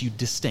what makes you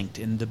distinct.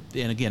 And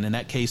again, in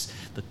that case,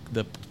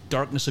 the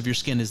darkness of your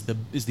skin is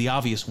the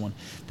obvious one,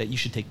 that you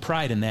should take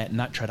pride in that and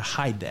not try to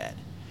hide that.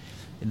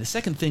 And the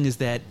second thing is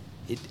that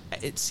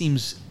it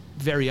seems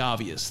very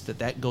obvious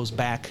that goes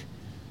back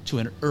to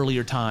an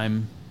earlier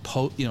time,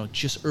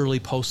 just early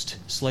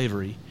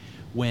post-slavery,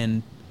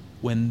 when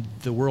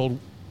the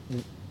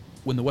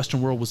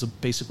Western world was a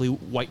basically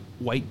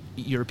white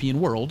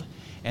European world,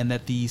 and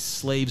that the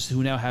slaves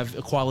who now have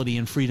equality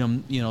and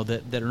freedom, you know,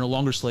 that are no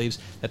longer slaves,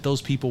 that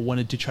those people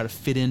wanted to try to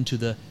fit into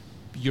the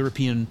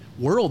European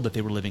world that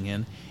they were living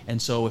in,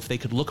 and so if they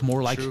could look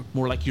more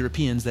like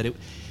Europeans,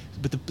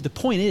 but the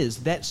point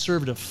is that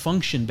served a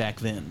function back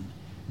then,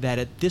 that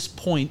at this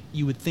point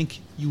you would think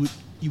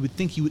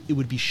it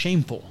would be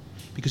shameful,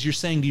 because you're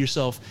saying to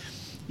yourself,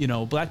 you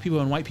know, black people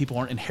and white people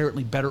aren't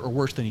inherently better or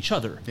worse than each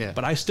other. Yeah.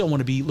 But I still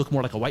want to look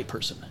more like a white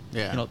person.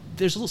 Yeah. You know,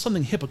 there's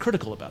something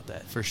hypocritical about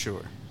that. For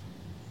sure.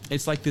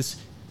 It's like this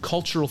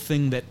cultural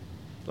thing that,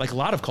 like a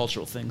lot of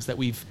cultural things, that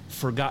we've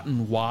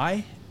forgotten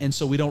why, and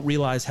so we don't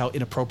realize how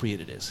inappropriate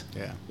it is.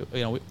 Yeah.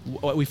 You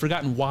know, we've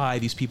forgotten why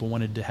these people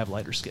wanted to have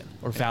lighter skin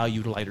or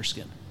valued lighter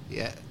skin.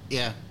 Yeah.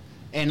 Yeah.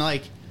 And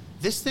like,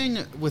 this thing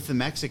with the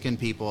Mexican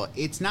people,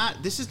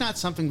 this is not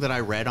something that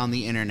I read on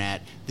the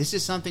internet. This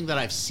is something that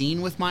I've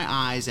seen with my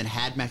eyes and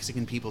had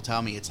Mexican people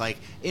tell me. It's like,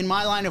 in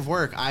my line of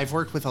work, I've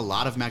worked with a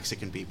lot of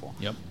Mexican people.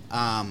 Yep.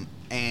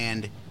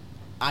 And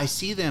I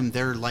see them,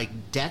 they're like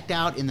decked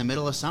out in the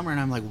middle of summer, and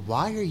I'm like,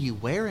 why are you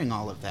wearing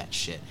all of that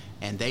shit?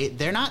 And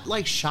they're not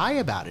like shy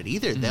about it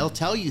either. They'll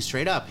tell you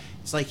straight up.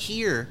 It's like,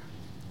 here,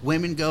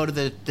 women go to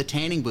the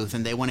tanning booth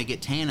and they want to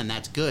get tan, and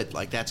that's good.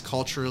 Like, that's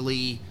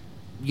culturally,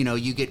 you know,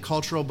 you get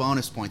cultural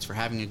bonus points for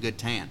having a good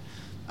tan.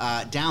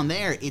 Down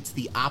there, it's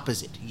the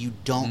opposite. You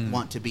don't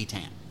want to be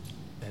tan.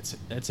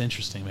 That's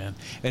interesting, man.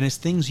 And it's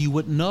things you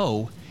wouldn't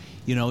know,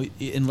 you know,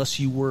 unless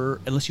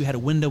you had a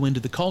window into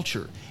the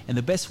culture. And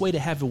the best way to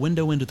have a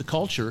window into the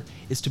culture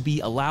is to be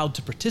allowed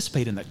to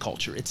participate in that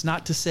culture. It's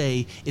not to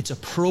say it's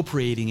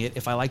appropriating it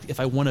if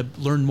I want to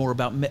learn more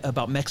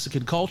about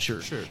Mexican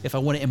culture, sure, if I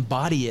want to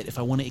embody it, if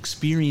I want to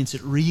experience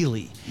it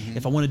really,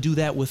 if I want to do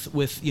that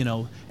with you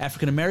know,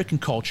 African American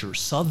culture,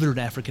 Southern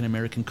African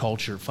American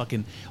culture,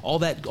 fucking all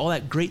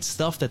that great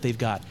stuff that they've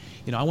got.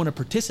 You know, I want to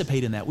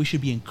participate in that. We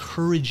should be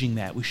encouraging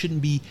that. We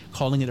shouldn't be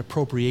calling it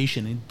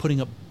appropriation and putting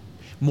up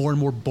more and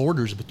more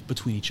borders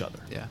between each other.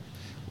 Yeah.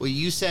 Well,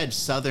 you said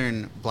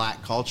Southern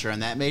black culture,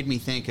 and that made me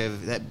think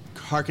of, that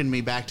harkened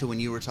me back to when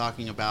you were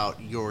talking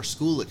about your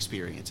school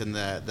experience and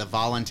the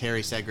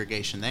voluntary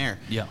segregation there.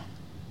 Yeah.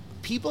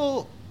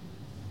 People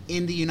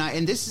in the United,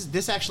 and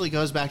this actually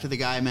goes back to the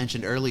guy I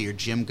mentioned earlier,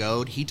 Jim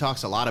Goad. He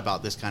talks a lot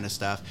about this kind of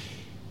stuff.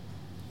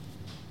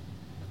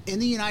 In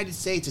the United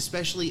States,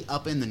 especially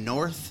up in the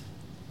North,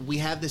 we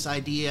have this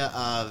idea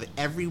of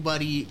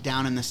everybody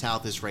down in the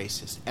South is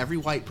racist. Every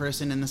white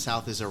person in the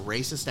South is a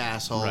racist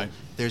asshole. Right.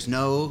 There's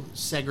no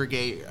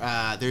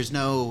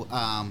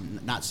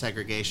not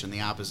segregation,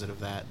 the opposite of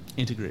that.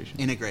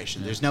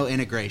 Integration. Yeah. There's no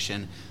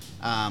integration.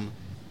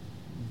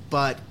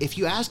 But if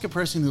you ask a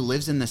person who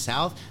lives in the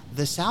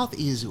South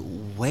is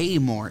way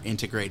more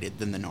integrated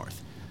than the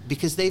North,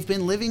 because they've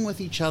been living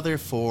with each other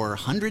for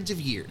hundreds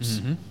of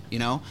years, you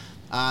know?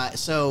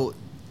 So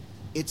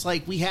it's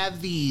like we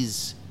have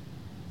these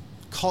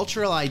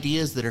cultural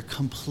ideas that are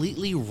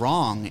completely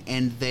wrong,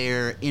 and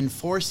they're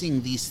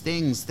enforcing these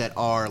things that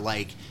are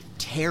like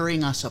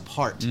tearing us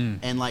apart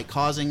and like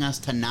causing us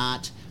to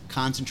not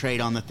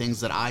concentrate on the things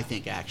that I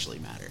think actually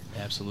matter.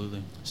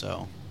 Absolutely.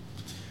 So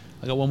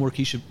I got one more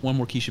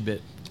Keisha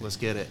bit. Let's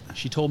get it.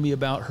 She told me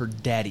about her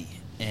daddy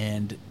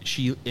and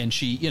she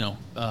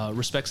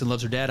respects and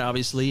loves her dad,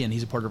 obviously, and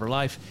he's a part of her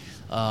life.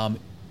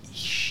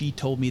 She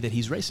told me that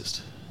he's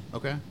racist.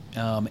 Okay.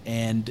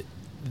 And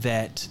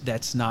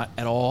that's not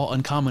at all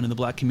uncommon in the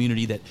black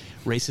community, that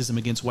racism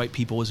against white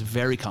people is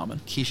very common.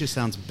 Keisha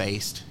sounds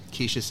based.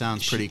 Keisha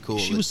sounds pretty cool.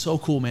 She was so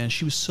cool, man.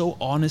 She was so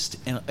honest,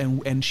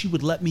 and she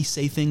would let me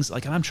say things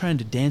like, and I'm trying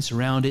to dance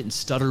around it and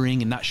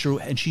stuttering and not sure,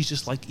 and she's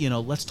just like,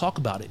 let's talk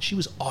about it. She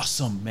was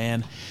awesome,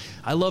 man.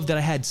 I love that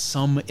I had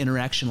some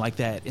interaction like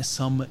that,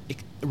 some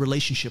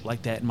relationship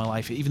like that in my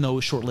life, even though it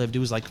was short-lived. It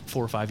was like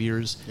 4 or 5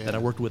 years that I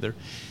worked with her.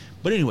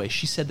 But anyway,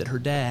 she said that her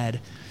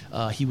dad,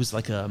 he was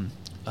like a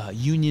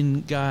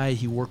union guy.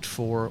 He worked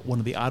for one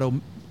of the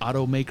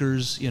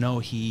automakers.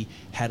 He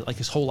had, like,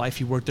 his whole life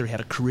he worked there. He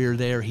had a career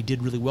there. He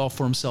did really well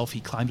for himself.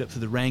 He climbed up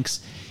through the ranks.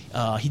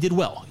 He did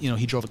well.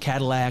 He drove a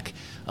Cadillac.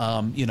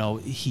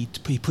 He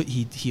put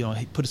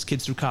his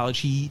kids through college.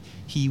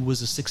 He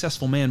was a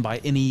successful man by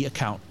any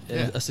account.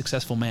 A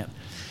successful man.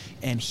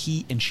 And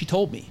she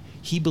told me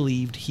he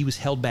believed he was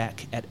held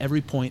back at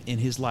every point in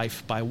his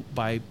life by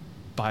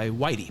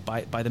Whitey,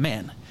 by the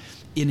man,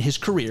 in his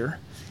career,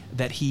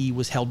 that he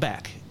was held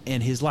back,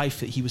 in his life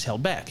that he was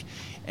held back,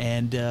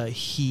 and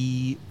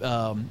he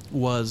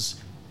was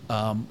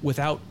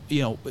without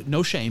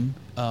no shame,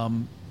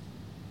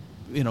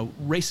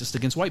 racist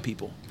against white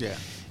people. Yeah.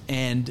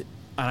 And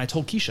I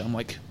told Keisha, I'm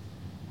like,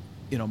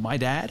 my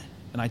dad,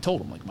 and I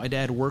told him, like, my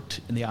dad worked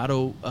in the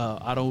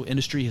auto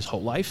industry his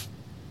whole life.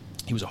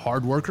 He was a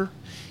hard worker.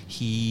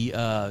 He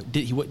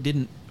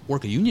didn't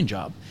work a union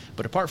job,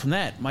 but apart from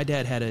that, my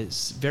dad had a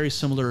very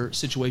similar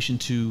situation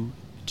to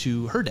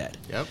her dad.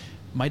 Yep.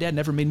 My dad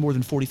never made more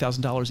than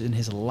 $40,000 in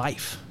his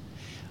life.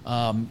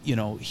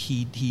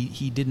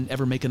 He didn't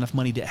ever make enough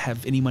money to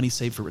have any money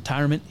saved for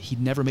retirement. He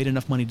never made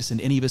enough money to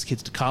send any of his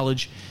kids to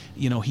college.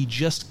 He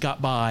just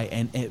got by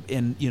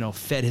and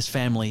fed his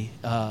family.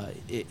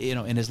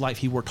 In his life,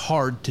 he worked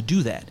hard to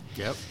do that.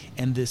 Yep.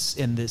 And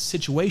this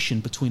situation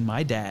between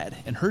my dad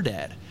and her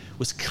dad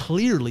was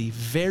clearly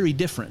very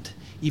different,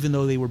 even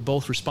though they were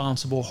both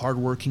responsible,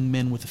 hardworking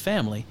men with a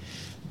family.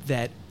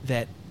 That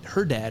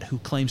her dad, who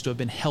claims to have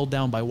been held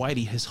down by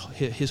Whitey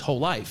his whole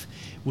life,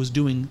 was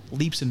doing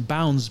leaps and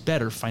bounds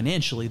better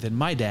financially than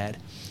my dad.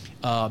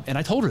 And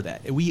I told her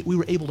that. We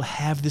were able to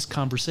have this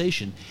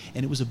conversation,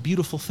 and it was a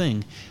beautiful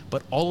thing.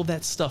 But all of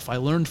that stuff I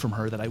learned from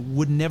her that I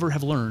would never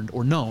have learned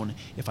or known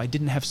if I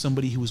didn't have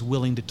somebody who was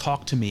willing to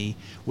talk to me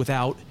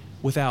without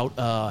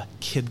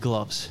kid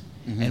gloves.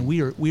 Mm-hmm. And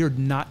we are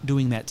not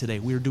doing that today.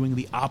 We are doing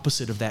the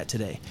opposite of that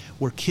today.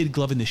 We're kid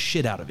gloving the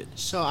shit out of it.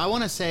 So I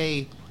want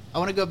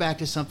to go back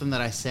to something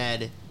that I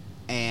said,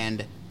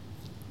 and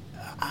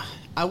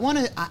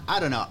I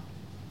don't know.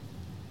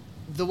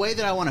 The way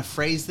that I want to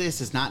phrase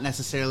this is not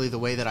necessarily the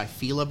way that I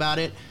feel about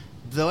it.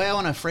 The way I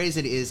want to phrase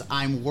it is,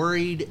 I'm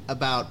worried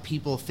about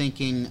people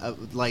thinking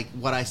of, like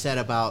what I said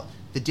about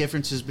the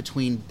differences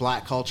between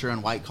black culture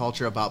and white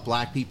culture, about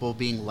black people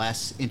being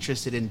less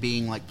interested in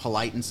being like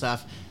polite and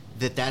stuff,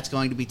 that's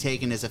going to be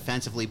taken as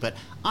offensively. But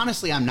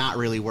honestly, I'm not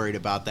really worried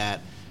about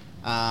that.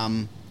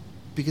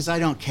 Because I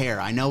don't care.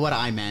 I know what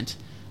I meant.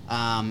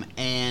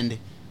 And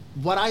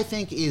what I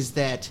think is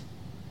that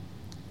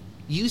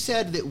you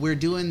said that we're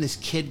doing this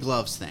kid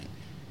gloves thing.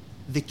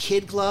 The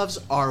kid gloves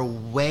are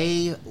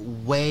way,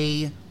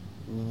 way,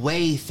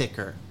 way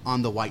thicker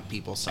on the white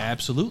people side.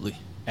 Absolutely.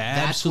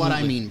 That's what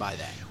I mean by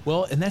that.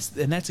 Well, and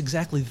that's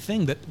exactly the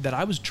thing that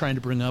I was trying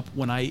to bring up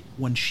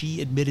when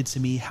she admitted to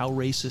me how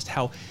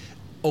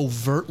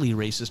overtly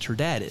racist her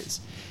dad is,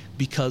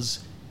 because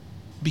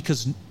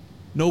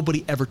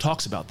nobody ever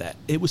talks about that.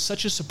 It was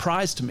such a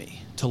surprise to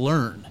me to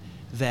learn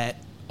that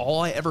all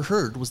I ever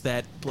heard was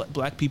that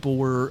black people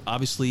were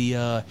obviously,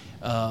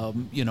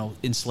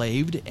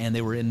 enslaved, and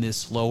they were in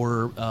this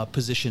lower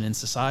position in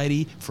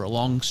society for a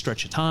long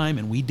stretch of time,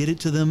 and we did it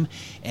to them,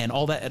 and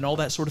all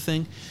that sort of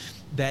thing.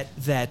 That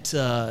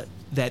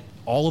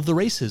all of the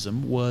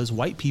racism was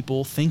white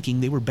people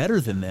thinking they were better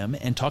than them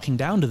and talking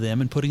down to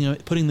them and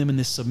putting them in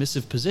this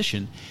submissive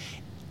position.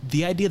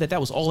 The idea that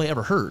was all I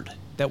ever heard.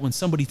 That when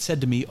somebody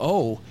said to me,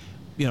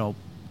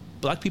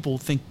 black people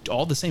think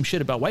all the same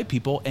shit about white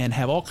people and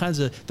have all kinds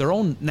of their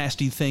own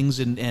nasty things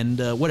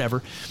and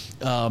whatever,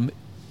 that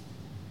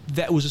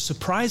was a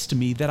surprise to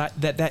me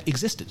that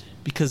existed,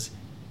 because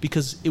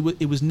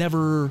it was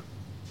never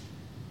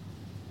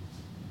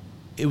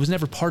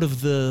part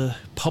of the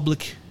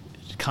public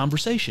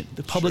conversation.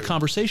 The public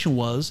conversation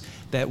was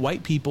that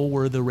white people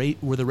were the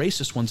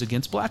racist ones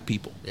against black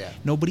people. Yeah.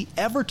 Nobody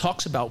ever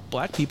talks about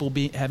black people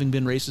having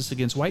been racist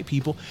against white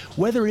people,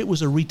 whether it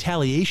was a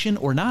retaliation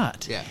or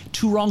not. Yeah.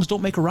 Two wrongs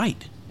don't make a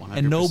right. 100%.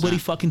 And nobody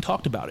fucking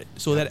talked about it.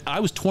 So that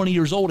I was 20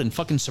 years old and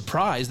fucking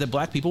surprised that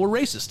black people were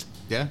racist.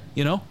 Yeah.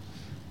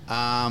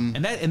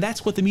 And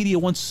that's what the media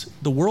wants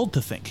the world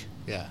to think.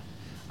 Yeah.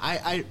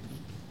 I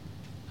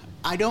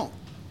don't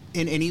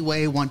in any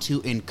way want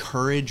to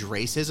encourage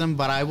racism,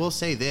 but I will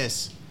say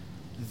this.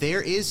 There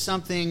is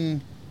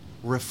something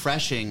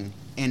refreshing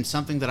and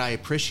something that I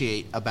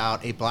appreciate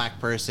about a black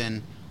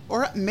person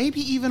or maybe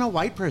even a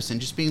white person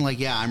just being like,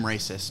 yeah, I'm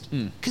racist.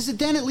 Because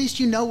then at least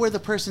you know where the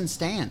person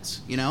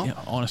stands, you know?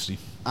 Yeah, honesty.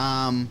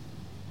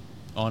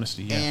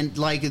 Honesty, yeah. And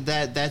like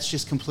that's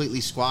just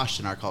completely squashed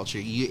in our culture.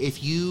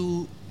 If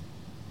you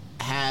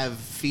have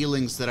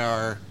feelings that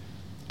are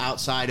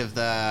outside of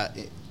the,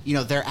 you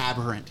know, they're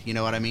aberrant, you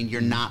know what I mean?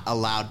 You're not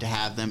allowed to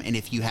have them, and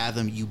if you have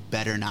them, you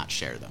better not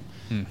share them.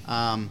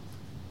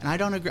 And I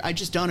don't agree. I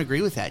just don't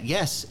agree with that.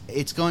 Yes,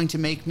 it's going to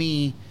make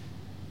me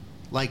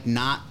like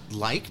not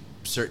like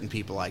certain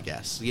people, I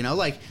guess. You know,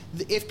 like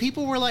if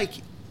people were like,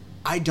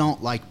 I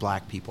don't like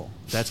black people,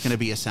 that's going to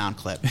be a sound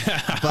clip.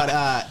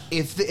 But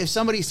if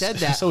somebody said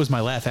that, so was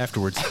my laugh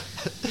afterwards.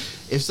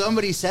 if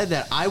somebody said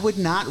that, I would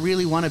not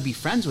really want to be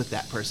friends with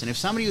that person. If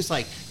somebody was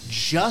like,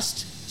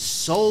 just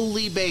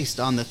solely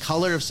based on the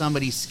color of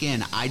somebody's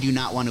skin, I do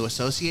not want to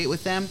associate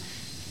with them,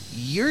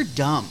 you're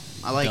dumb.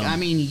 Like, Dumb. I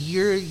mean,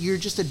 you're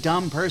just a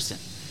dumb person.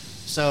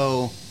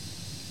 So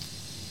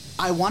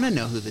I want to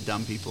know who the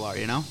dumb people are,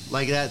 you know?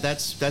 Like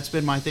that's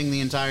been my thing the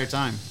entire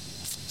time.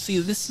 See,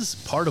 this is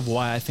part of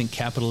why I think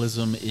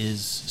capitalism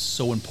is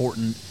so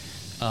important,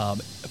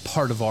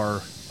 part of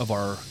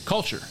our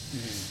culture,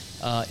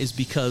 is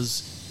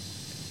because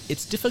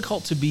it's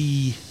difficult to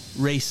be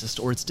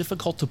racist, or it's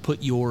difficult to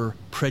put your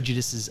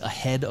prejudices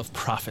ahead of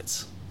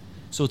profits.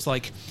 So it's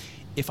like,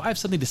 if I have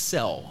something to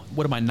sell,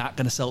 what am I not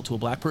going to sell to a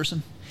black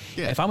person?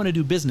 Yeah. If I'm going to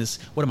do business,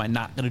 what am I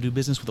not going to do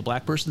business with a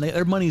black person?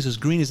 Their money is as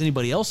green as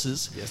anybody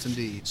else's. Yes,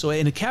 indeed. So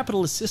in a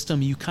capitalist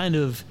system, you kind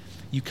of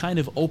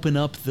open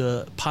up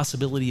the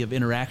possibility of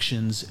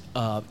interactions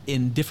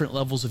in different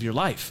levels of your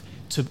life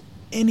to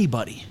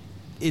anybody.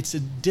 It's a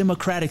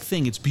democratic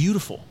thing. It's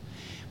beautiful.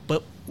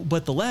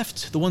 But the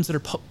left, the ones that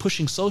are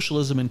pushing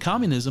socialism and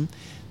communism,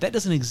 that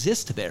doesn't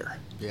exist there.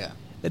 Yeah.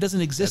 That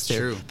doesn't exist That's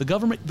there. true.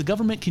 The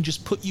government can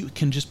just put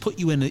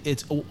you in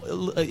it's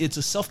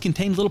a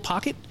self-contained little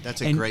pocket.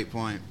 That's a great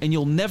point. And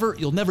you'll never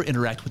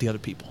interact with the other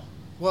people.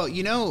 Well,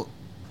 you know,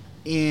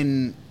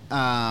 in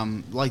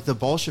like the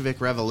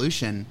Bolshevik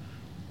Revolution,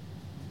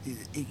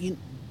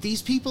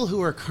 these people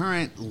who are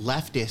current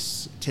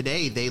leftists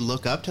today, they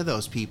look up to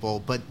those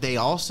people, but they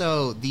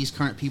also, these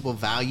current people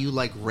value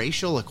like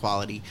racial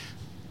equality.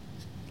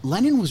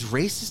 Lenin was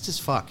racist as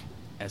fuck.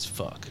 As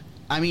fuck.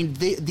 I mean,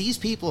 these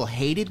people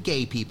hated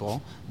gay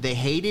people. They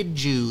hated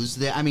Jews.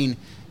 I mean,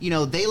 you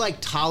know, they like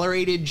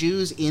tolerated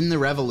Jews in the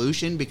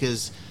revolution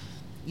because,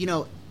 you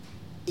know,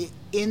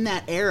 in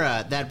that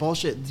era, that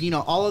bullshit, you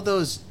know, all of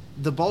those,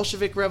 the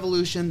Bolshevik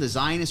Revolution, the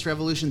Zionist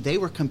Revolution, they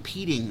were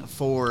competing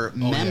for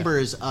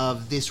members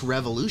of this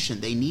revolution.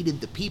 They needed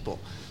the people.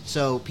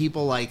 So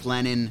people like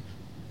Lenin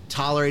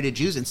tolerated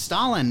Jews, and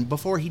Stalin,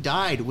 before he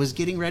died, was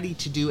getting ready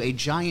to do a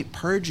giant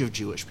purge of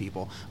Jewish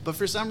people. But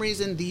for some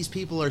reason, these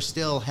people are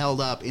still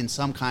held up in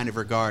some kind of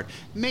regard.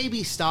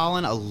 Maybe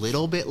Stalin a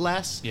little bit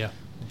less, Yeah.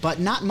 but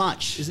not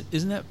much.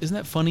 Isn't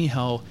that funny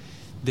how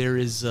there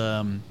is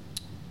a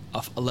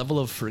level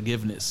of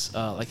forgiveness,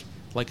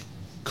 like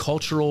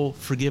cultural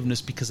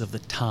forgiveness because of the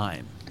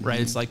time, right?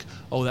 It's like,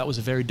 oh, that was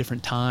a very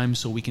different time,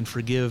 so we can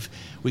forgive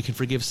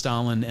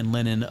Stalin and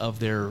Lenin of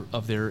their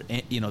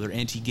you know, their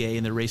anti-gay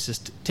and their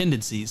racist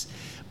tendencies,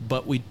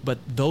 but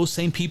those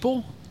same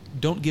people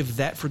don't give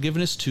that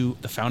forgiveness to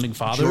the founding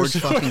fathers.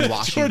 George fucking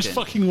Washington. George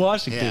fucking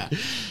Washington. Yeah,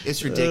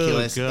 it's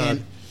ridiculous. Oh,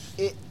 God.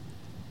 And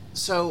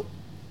so,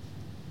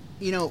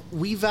 you know,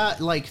 we've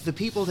got like the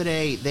people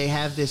today, they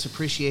have this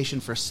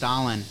appreciation for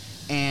Stalin,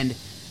 and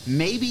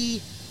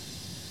maybe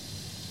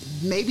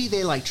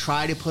they like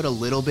try to put a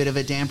little bit of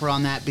a damper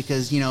on that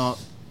because, you know,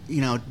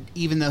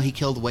 even though he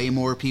killed way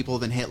more people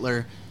than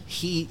Hitler,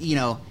 he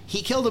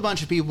killed a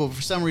bunch of people, but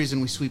for some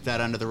reason we sweep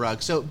that under the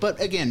rug. So, but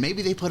again,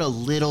 maybe they put a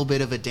little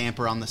bit of a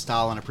damper on the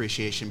Stalin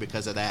appreciation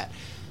because of that.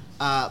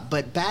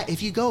 But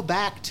if you go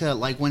back to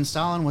like when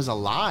Stalin was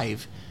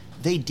alive,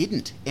 they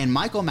didn't. And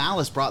Michael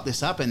Malice brought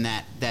this up in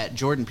that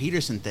Jordan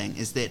Peterson thing,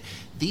 is that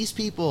these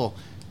people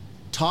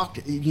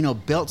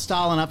built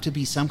Stalin up to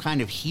be some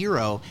kind of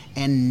hero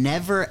and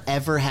never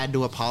ever had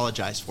to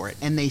apologize for it,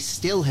 and they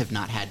still have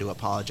not had to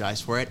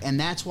apologize for it, and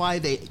that's why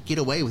they get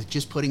away with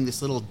just putting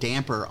this little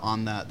damper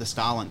on the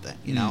Stalin thing,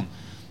 you know.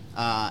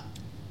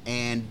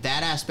 And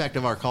that aspect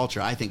of our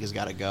culture, I think, has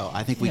got to go.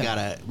 I think we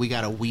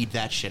gotta weed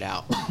that shit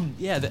out.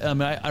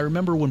 Yeah, I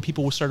remember when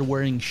people started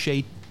wearing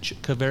Che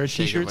Guevara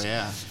t-shirts.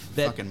 Yeah,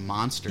 fucking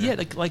monster.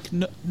 Yeah,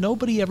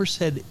 nobody ever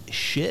said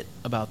shit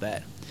about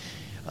that.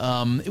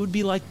 It would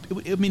be like,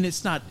 I mean,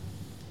 it's not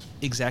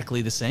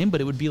exactly the same, but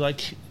it would be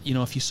like, you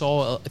know, if you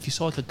saw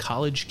like a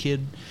college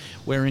kid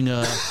wearing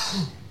a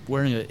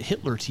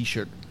Hitler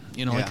T-shirt,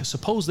 you know, like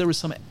suppose there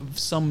was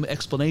some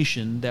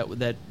explanation that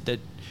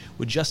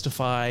would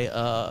justify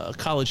a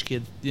college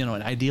kid, you know,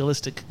 an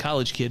idealistic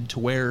college kid to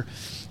wear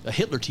a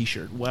Hitler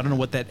T-shirt. Well, I don't know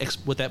what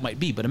that might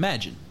be, but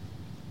imagine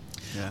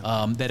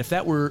that if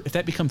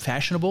that become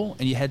fashionable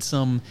and you had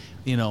some,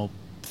 you know,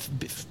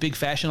 big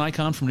fashion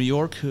icon from New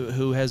York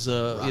who has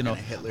a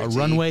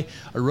runway,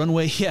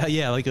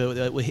 like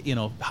a you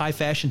know, high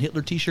fashion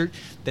Hitler T-shirt,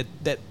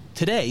 that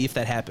today, if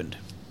that happened,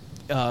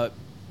 that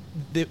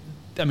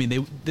I mean,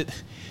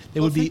 they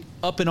would be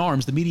up in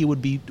arms. The media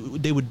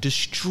they would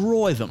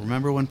destroy them.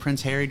 Remember when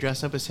Prince Harry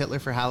dressed up as Hitler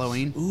for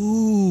Halloween?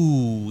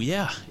 Ooh,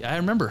 yeah, I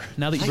remember.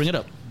 Now that you bring it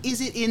up,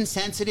 is it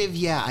insensitive?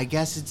 Yeah, I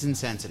guess it's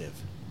insensitive.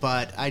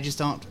 But I just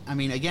don't. I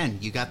mean, again,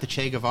 you got the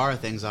Che Guevara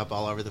things up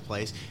all over the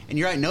place, and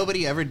you're right.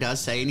 Nobody ever does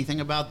say anything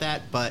about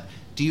that. But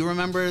do you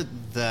remember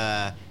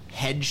the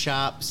head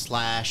shop /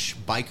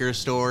 biker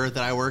store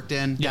that I worked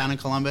in down in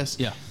Columbus?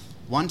 Yeah.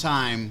 One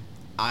time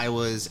I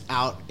was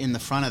out in the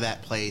front of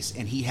that place,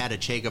 and he had a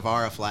Che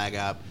Guevara flag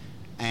up,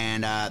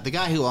 and the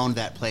guy who owned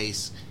that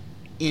place,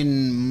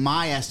 in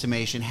my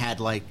estimation, had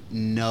like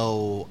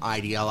no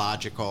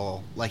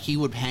ideological, like he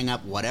would hang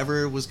up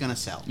whatever was going to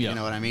sell. Yeah. You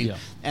know what I mean? Yeah.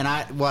 And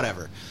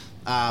whatever.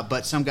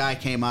 But some guy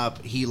came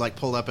up, he like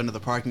pulled up into the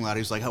parking lot.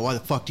 He was like, "Oh, why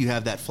the fuck do you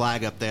have that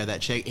flag up there,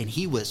 that Che?" And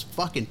he was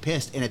fucking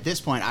pissed. And at this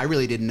point, I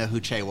really didn't know who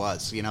Che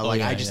was. You know,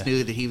 I just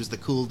knew that he was the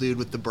cool dude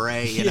with the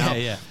beret, you know?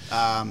 Yeah.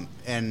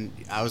 And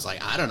I was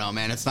like, I don't know,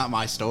 man, it's not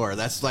my store.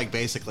 That's like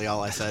basically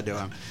all I said to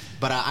him.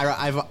 But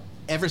I've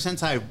ever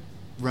since I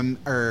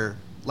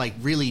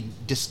really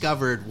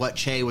discovered what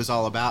Che was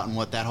all about and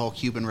what that whole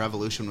Cuban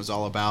Revolution was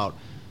all about,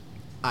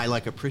 I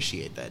like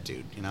appreciate that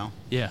dude, you know?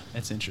 Yeah,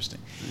 that's interesting.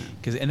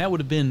 And that would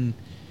have been,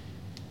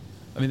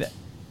 I mean,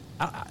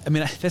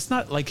 that's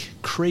not like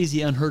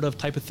crazy unheard of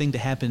type of thing to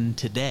happen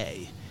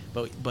today.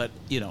 But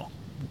you know,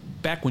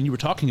 back when you were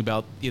talking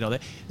about, you know,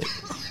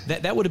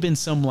 that would have been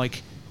some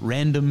like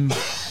random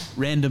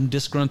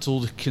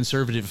disgruntled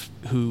conservative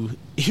who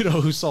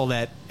saw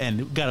that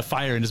and got a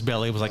fire in his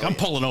belly, was like, I'm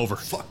pulling over.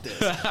 Fuck this.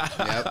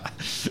 Yep.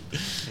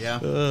 Yeah.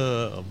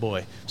 Oh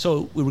boy.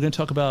 So we were going to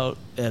talk about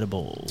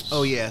edibles.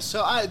 Oh yeah.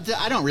 So I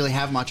don't really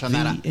have much on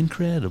that. The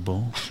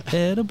incredible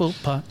edible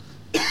pot.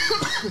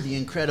 The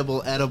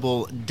incredible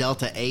edible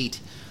Delta 8.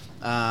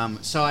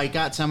 So I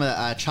got some of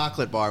the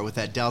chocolate bar with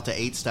that Delta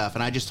 8 stuff,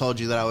 and I just told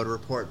you that I would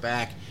report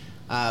back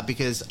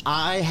because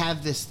I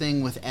have this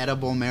thing with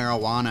edible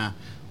marijuana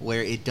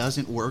where it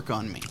doesn't work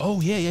on me.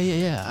 Oh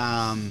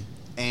yeah.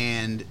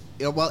 And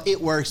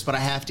it works, but I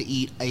have to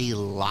eat a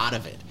lot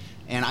of it.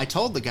 And I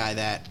told the guy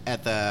that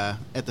at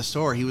the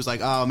store. He was like,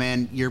 "Oh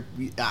man,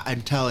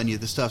 I'm telling you,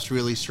 this stuff's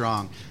really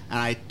strong." And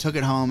I took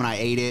it home and I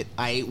ate it.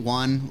 I ate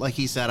one like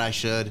he said I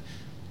should,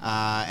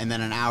 and then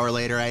an hour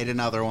later I ate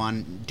another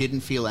one.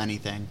 Didn't feel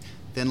anything.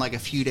 Then like a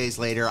few days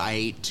later I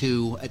ate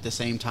two at the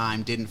same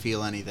time. Didn't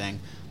feel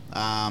anything.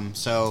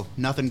 So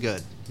nothing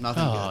good.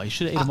 Nothing good. Oh, you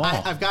should have ate them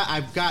all.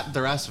 I've got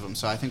the rest of them.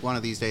 So I think one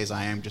of these days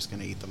I am just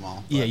going to eat them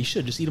all. Yeah, you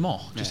should just eat them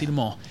all. Just eat them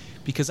all.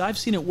 Because I've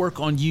seen it work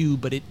on you,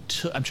 but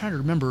I'm trying to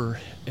remember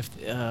if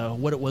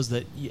what it was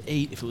that you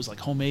ate. If it was like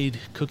homemade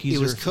cookies. It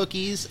was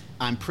cookies.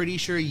 I'm pretty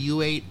sure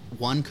you ate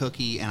one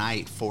cookie and I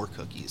ate 4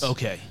 cookies.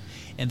 Okay,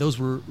 and those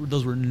were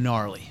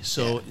gnarly.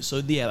 So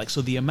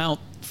the amount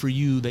for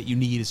you that you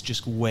need is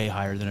just way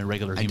higher than a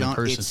regular human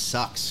person. It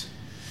sucks.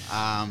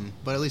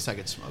 But at least I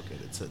could smoke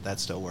it.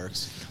 That still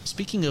works.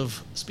 Speaking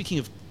of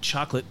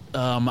chocolate,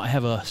 I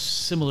have a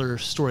similar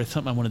story.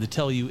 Something I wanted to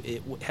tell you.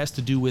 It has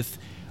to do with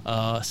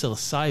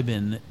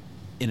psilocybin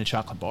in a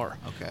chocolate bar,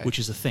 which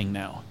is a thing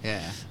now.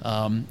 Yeah.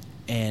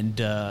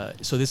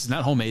 So this is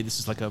not homemade. This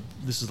is like a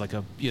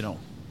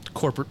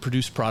corporate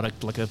produced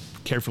product, like a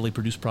carefully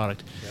produced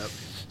product. Yep.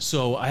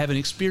 So I have an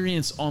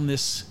experience on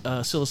this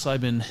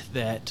psilocybin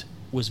that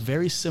was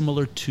very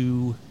similar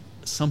to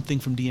something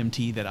from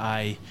DMT that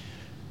I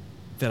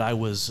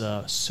was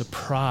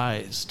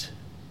surprised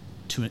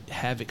to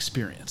have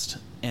experienced.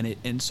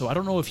 And so I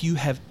don't know if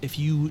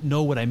you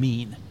know what I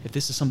mean, if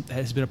this is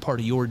has been a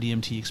part of your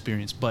DMT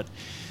experience, but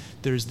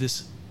there's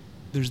this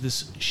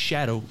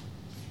shadow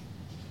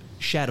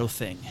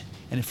thing,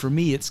 and for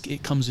me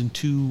it comes in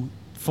 2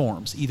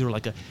 forms, either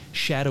like a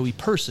shadowy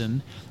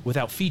person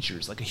without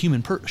features, like a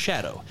human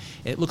shadow.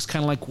 It looks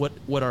kind of like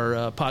what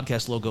our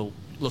podcast logo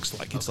looks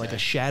like. It's like a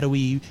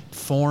shadowy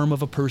form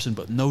of a person,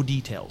 but no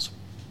details.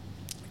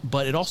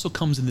 But it also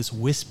comes in this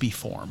wispy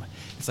form.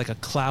 It's like a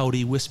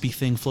cloudy, wispy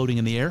thing floating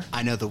in the air.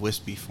 I know the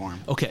wispy form.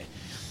 Okay.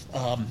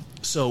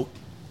 So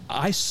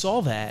I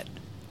saw that,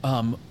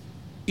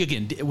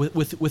 again,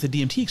 with a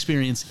DMT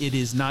experience, it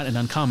is not an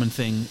uncommon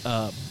thing,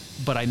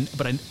 but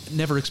I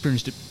never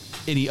experienced it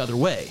any other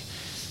way.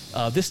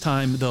 This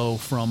time, though,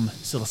 from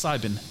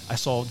psilocybin, I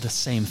saw the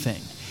same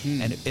thing.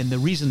 And the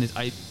reason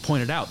I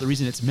pointed out, the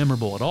reason it's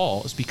memorable at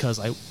all is because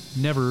I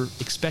never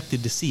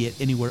expected to see it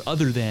anywhere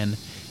other than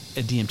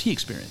a DMT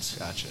experience.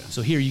 Gotcha.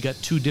 So here you got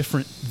 2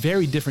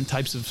 very different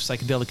types of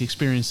psychedelic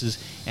experiences,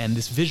 and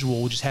this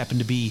visual just happened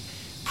to be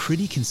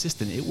pretty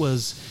consistent. It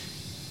was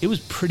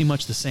pretty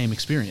much the same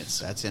experience.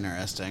 That's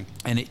interesting.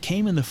 And it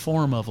came in the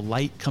form of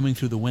light coming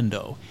through the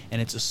window,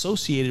 and it's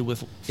associated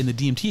with, in the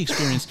DMT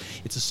experience,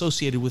 it's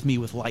associated with me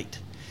with light.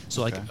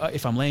 So like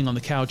if I'm laying on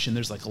the couch and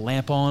there's like a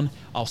lamp on,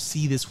 I'll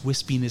see this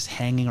wispiness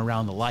hanging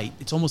around the light.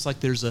 It's almost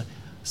like there's a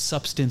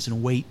substance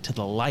and weight to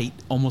the light,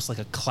 almost like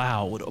a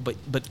cloud,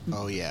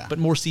 but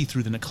more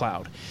see-through than a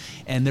cloud.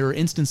 And there are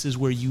instances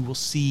where you will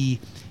see,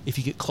 if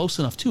you get close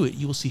enough to it,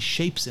 you will see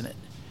shapes in it,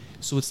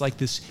 So it's like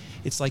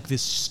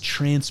this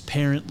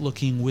transparent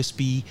looking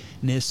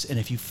wispiness, and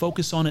if you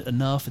focus on it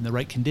enough in the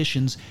right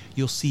conditions,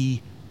 you'll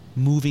see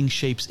moving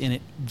shapes in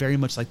it, very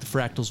much like the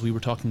fractals we were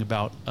talking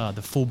about,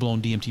 the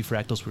full-blown DMT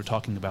fractals we were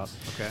talking about.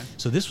 Okay.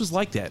 So this was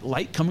like that.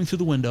 Light coming through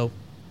the window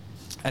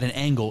at an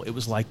angle. It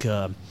was like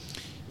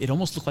it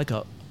almost looked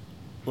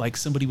like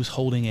somebody was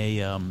holding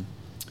a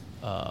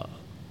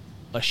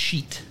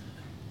sheet,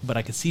 but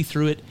I could see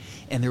through it,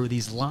 and there were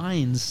these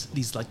lines,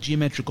 these like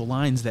geometrical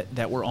lines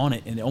that were on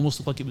it, and it almost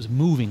looked like it was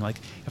moving. Like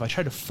if I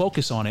tried to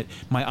focus on it,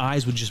 my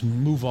eyes would just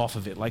move off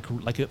of it, like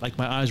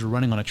my eyes were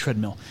running on a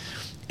treadmill.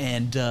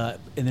 And then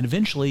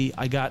eventually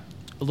I got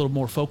a little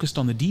more focused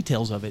on the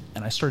details of it,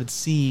 and I started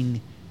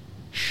seeing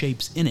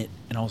shapes in it,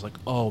 and I was like,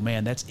 oh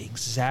man, that's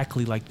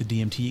exactly like the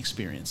DMT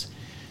experience.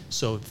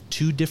 So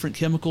 2 different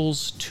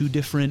chemicals, 2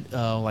 different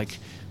like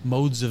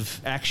modes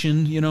of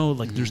action,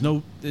 like there's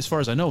no, as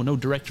far as I know, no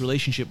direct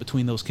relationship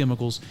between those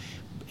chemicals,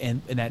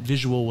 and that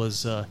visual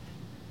was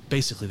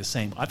basically the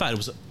same. I thought it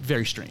was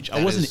very strange.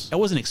 I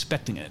wasn't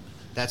expecting it.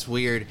 That's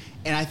weird.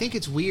 And I think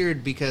it's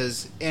weird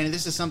because, and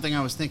this is something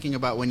I was thinking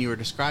about when you were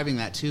describing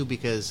that too,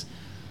 because,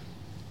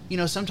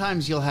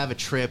 sometimes you'll have a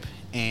trip,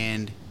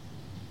 and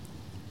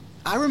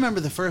I remember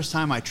the first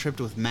time I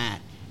tripped with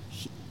Matt,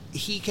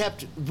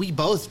 we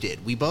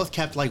both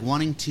kept like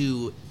wanting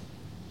to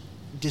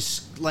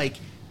just like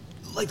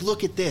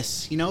look at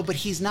this, but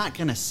he's not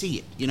going to see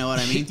it. You know what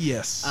I mean?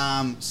 Yes.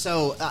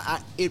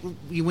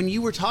 When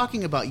you were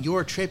talking about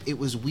your trip, it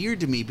was weird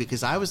to me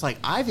because I was like,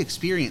 I've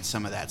experienced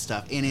some of that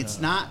stuff, and it's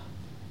not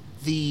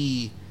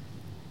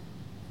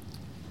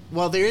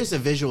well, there is a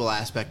visual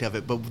aspect of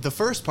it, but the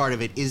first part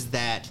of it is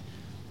that,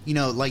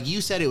 like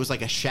you said, it was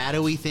like a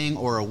shadowy thing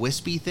or a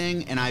wispy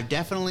thing, and I've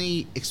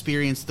definitely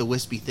experienced the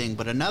wispy thing,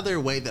 but another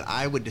way that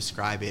I would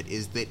describe it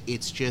is that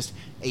it's just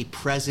a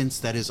presence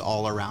that is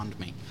all around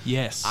me.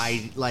 Yes.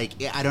 I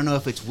don't know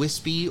if it's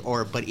wispy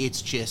but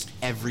it's just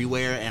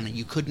everywhere, and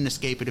you couldn't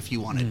escape it if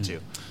you wanted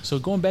to. So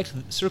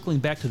circling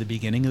back to the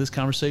beginning of this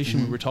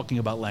conversation, we were talking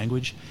about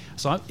language.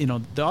 So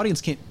the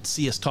audience can't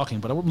see us talking,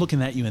 but I'm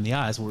looking at you in the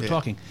eyes when we're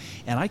talking,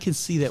 and I can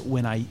see that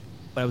when I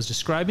was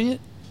describing it,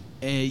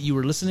 you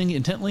were listening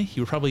intently.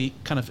 You were probably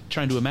kind of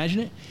trying to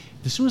imagine it.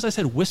 As soon as I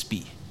said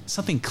wispy,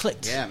 something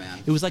clicked. Yeah, man.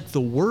 It was like the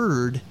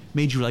word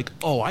made you like,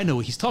 oh, I know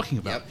what he's talking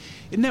about. Yep.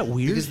 Isn't that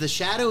weird? Because the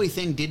shadowy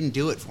thing didn't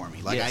do it for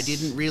me. Like, yes. I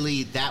didn't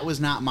really, that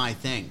was not my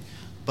thing.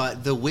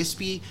 But the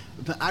wispy,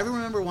 I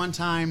remember one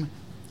time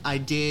I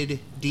did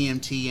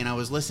DMT and I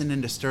was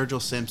listening to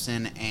Sturgill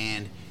Simpson,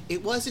 and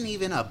it wasn't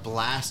even a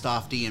blast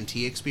off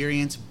DMT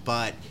experience,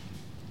 but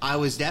I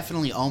was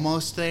definitely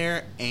almost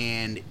there,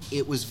 and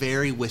it was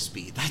very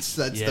wispy. That's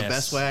yes. the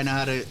best way I know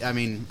how to. I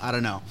mean, I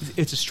don't know.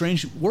 It's a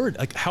strange word.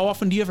 Like, how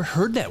often do you ever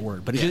heard that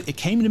word? But it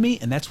came to me,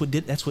 and that's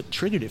what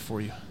triggered it for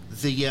you.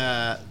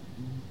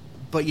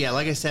 But yeah,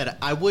 like I said,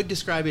 I would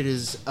describe it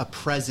as a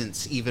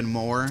presence even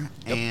more,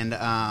 Yep.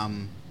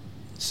 and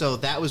so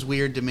that was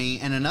weird to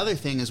me. And another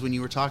thing is when you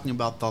were talking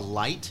about the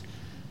light,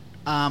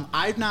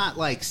 I've not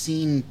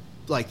seen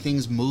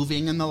things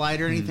moving in the light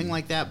or anything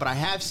like that, but I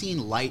have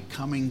seen light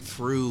coming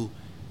through,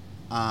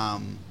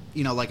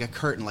 like a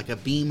curtain, like a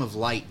beam of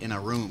light in a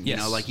room,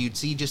 yes. Like you'd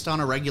see just on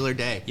a regular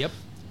day. Yep.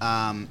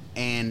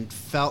 And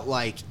felt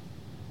like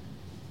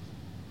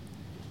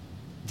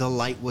the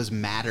light was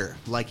matter.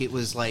 Like it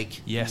was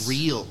yes.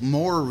 real,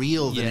 more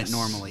real than yes. it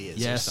normally is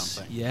yes. or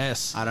something.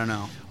 Yes. I don't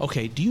know.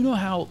 Okay. Do you know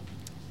how,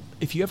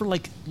 if you ever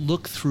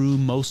look through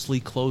mostly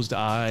closed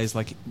eyes,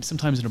 like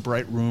sometimes in a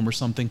bright room or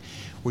something,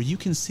 where you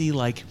can see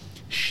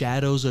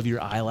shadows of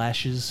your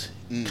eyelashes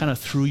kind of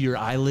through your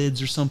eyelids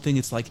or something,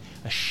 it's like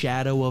a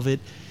shadow of it.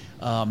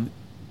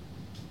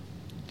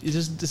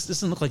 This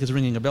doesn't look like it's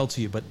ringing a bell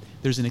to you, but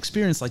there's an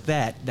experience like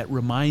that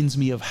reminds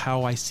me of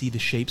how I see the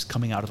shapes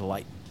coming out of the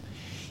light.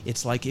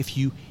 It's like if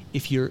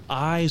your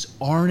eyes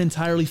aren't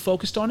entirely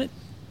focused on it,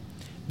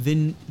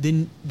 then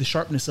the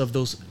sharpness of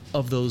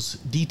those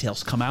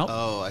details come out.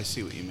 Oh, I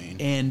see what you mean.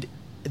 And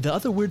the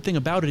other weird thing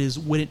about it is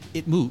when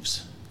it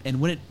moves, and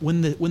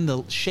when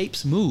the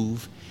shapes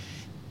move,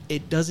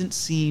 it doesn't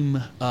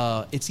seem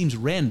it seems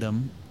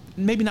random.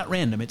 Maybe not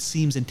random. It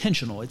seems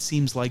intentional. It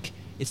seems like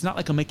it's not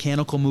like a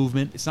mechanical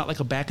movement. It's not like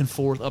a back and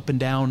forth, up and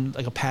down,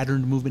 like a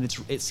patterned movement.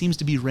 It seems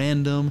to be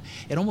random.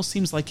 It almost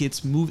seems like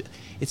it's moving.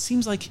 It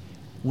seems like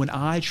when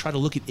I try to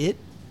look at it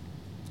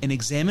and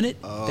examine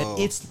it, that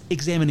it's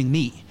examining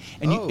me.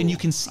 And you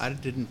can see. I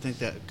didn't think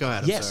that. Go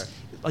ahead. Yes, I'm sorry.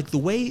 like the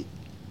way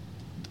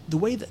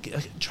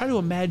that try to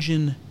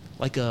imagine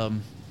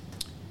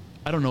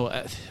I don't know.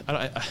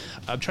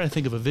 I'm trying to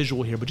think of a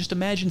visual here, but just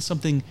imagine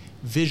something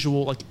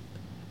visual, like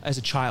as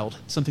a child,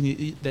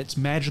 something that's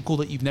magical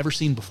that you've never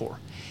seen before,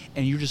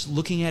 and you're just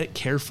looking at it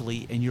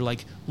carefully, and you're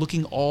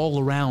looking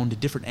all around at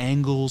different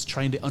angles,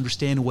 trying to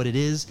understand what it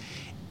is,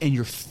 and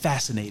you're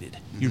fascinated.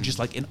 Mm-hmm. You're just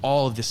in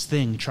awe of this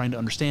thing, trying to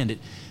understand it.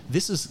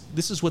 This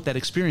is what that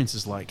experience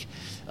is like,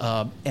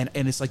 and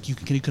it's like you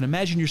can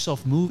imagine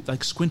yourself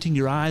squinting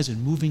your eyes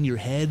and moving your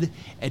head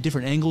at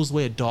different angles, the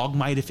way a dog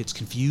might if it's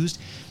confused.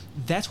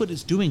 That's what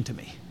it's doing to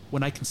me.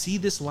 when I can see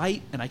this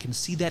light and I can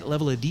see that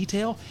level of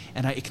detail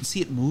and I can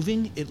see it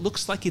moving, it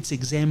looks like it's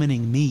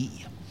examining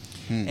me.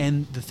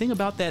 And the thing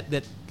about that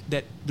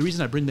the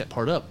reason I bring that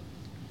part up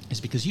is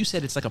because you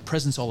said it's like a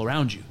presence all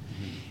around you.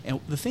 And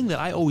the thing that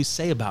I always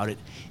say about it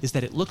is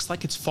that it looks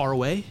like it's far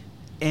away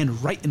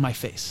and right in my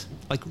face.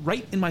 Like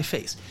right in my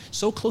face.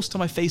 So close to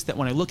my face that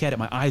when I look at it,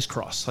 my eyes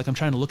cross. Like I'm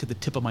trying to look at the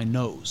tip of my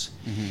nose.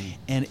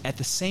 And at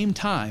the same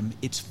time,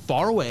 it's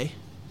far away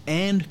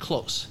and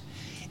close.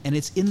 And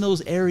it's in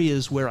those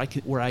areas where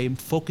I am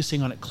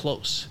focusing on it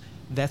close.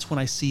 That's when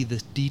I see the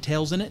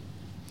details in it.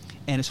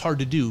 And it's hard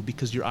to do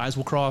because your eyes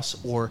will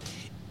cross or,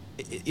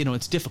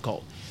 it's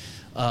difficult.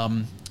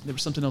 There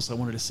was something else I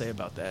wanted to say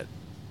about that.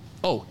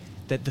 Oh,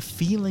 that the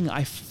feeling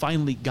I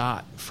finally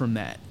got from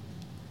that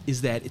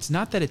is that it's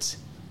not that it's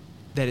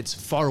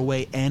far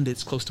away and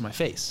it's close to my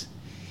face.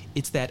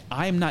 It's that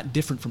I am not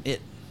different from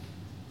it.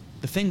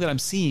 The thing that I'm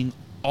seeing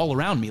all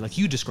around me, like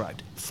you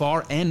described,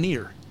 far and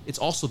near, it's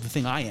also the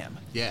thing I am.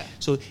 Yeah.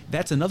 So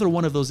that's another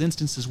one of those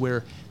instances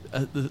where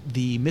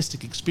the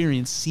mystic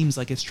experience seems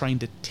like it's trying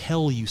to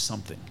tell you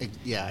something.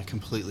 Yeah, I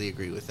completely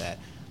agree with that.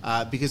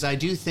 Because I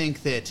do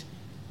think that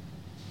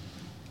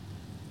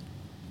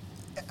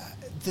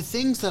the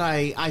things that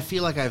I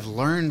feel like I've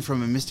learned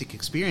from a mystic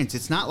experience,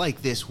 it's not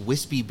like this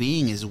wispy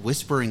being is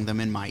whispering them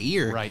in my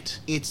ear. Right.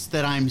 It's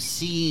that I'm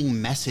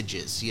seeing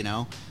messages,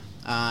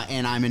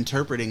 and I'm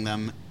interpreting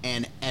them,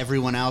 and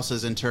everyone else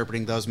is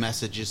interpreting those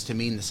messages to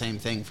mean the same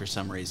thing for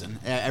some reason.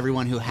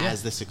 Everyone who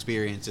has this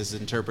experience is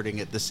interpreting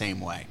it the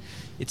same way.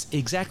 It's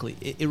exactly.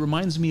 It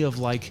reminds me of,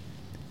 like,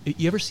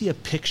 you ever see a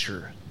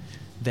picture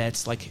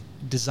that's like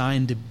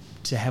designed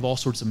to have all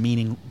sorts of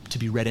meaning to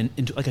be read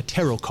into, like a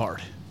tarot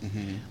card.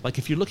 Like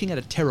if you're looking at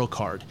a tarot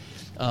card,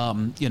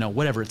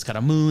 whatever, it's got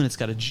a moon, it's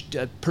got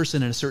a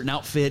person in a certain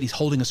outfit, he's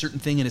holding a certain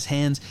thing in his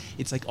hands.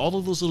 It's like all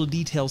of those little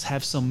details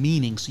have some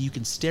meaning, so you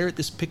can stare at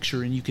this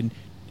picture and you can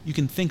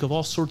think of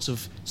all sorts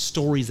of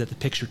stories that the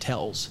picture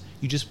tells.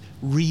 You just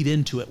read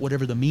into it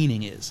whatever the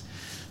meaning is.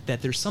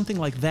 That there's something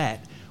like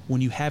that when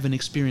you have an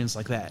experience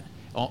like that,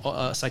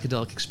 a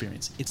psychedelic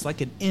experience. It's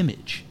like an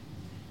image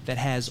that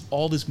has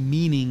all this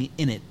meaning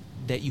in it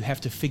that you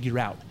have to figure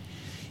out.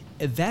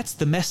 That's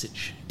the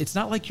message. It's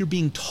not like you're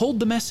being told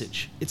the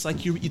message. It's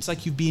like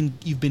you've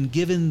been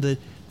given the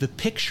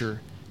picture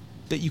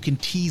that you can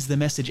tease the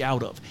message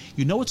out of.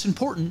 You know it's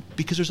important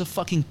because there's a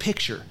fucking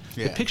picture.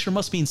 Yeah. The picture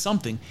must mean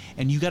something,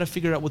 and you got to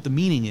figure out what the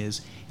meaning is.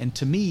 And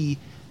to me,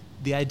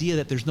 the idea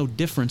that there's no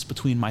difference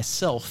between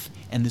myself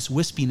and this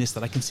wispiness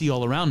that I can see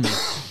all around me,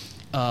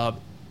 to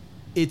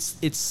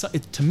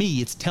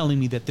me, it's telling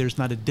me that there's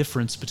not a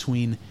difference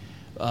between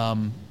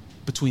the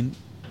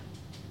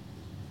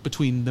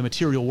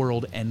material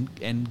world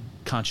and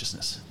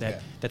consciousness.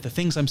 That the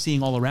things I'm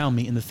seeing all around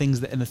me and the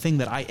thing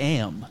that I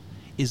am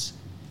is,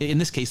 in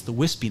this case, the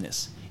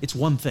wispiness. It's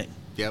one thing.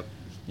 Yep.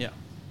 Yeah.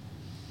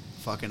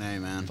 Fucking A,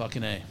 man.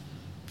 Fucking A.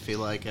 Feel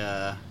like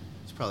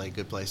it's probably a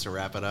good place to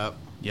wrap it up.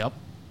 Yep.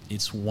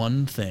 It's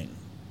one thing.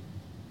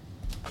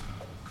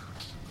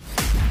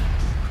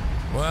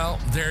 Well,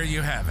 there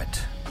you have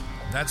it.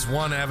 That's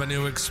one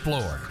avenue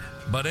explored,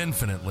 but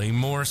infinitely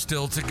more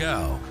still to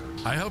go.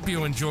 I hope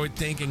you enjoyed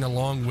thinking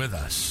along with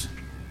us.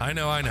 I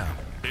know.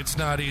 It's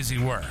not easy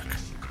work.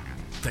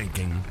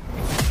 Thinking.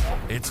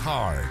 It's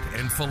hard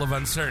and full of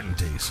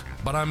uncertainties,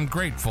 but I'm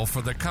grateful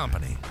for the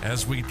company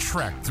as we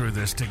trek through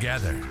this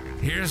together.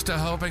 Here's to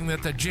hoping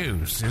that the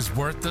juice is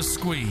worth the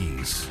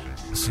squeeze.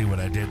 See what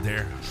I did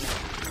there?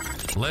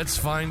 Let's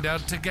find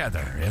out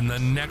together in the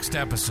next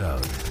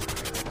episode.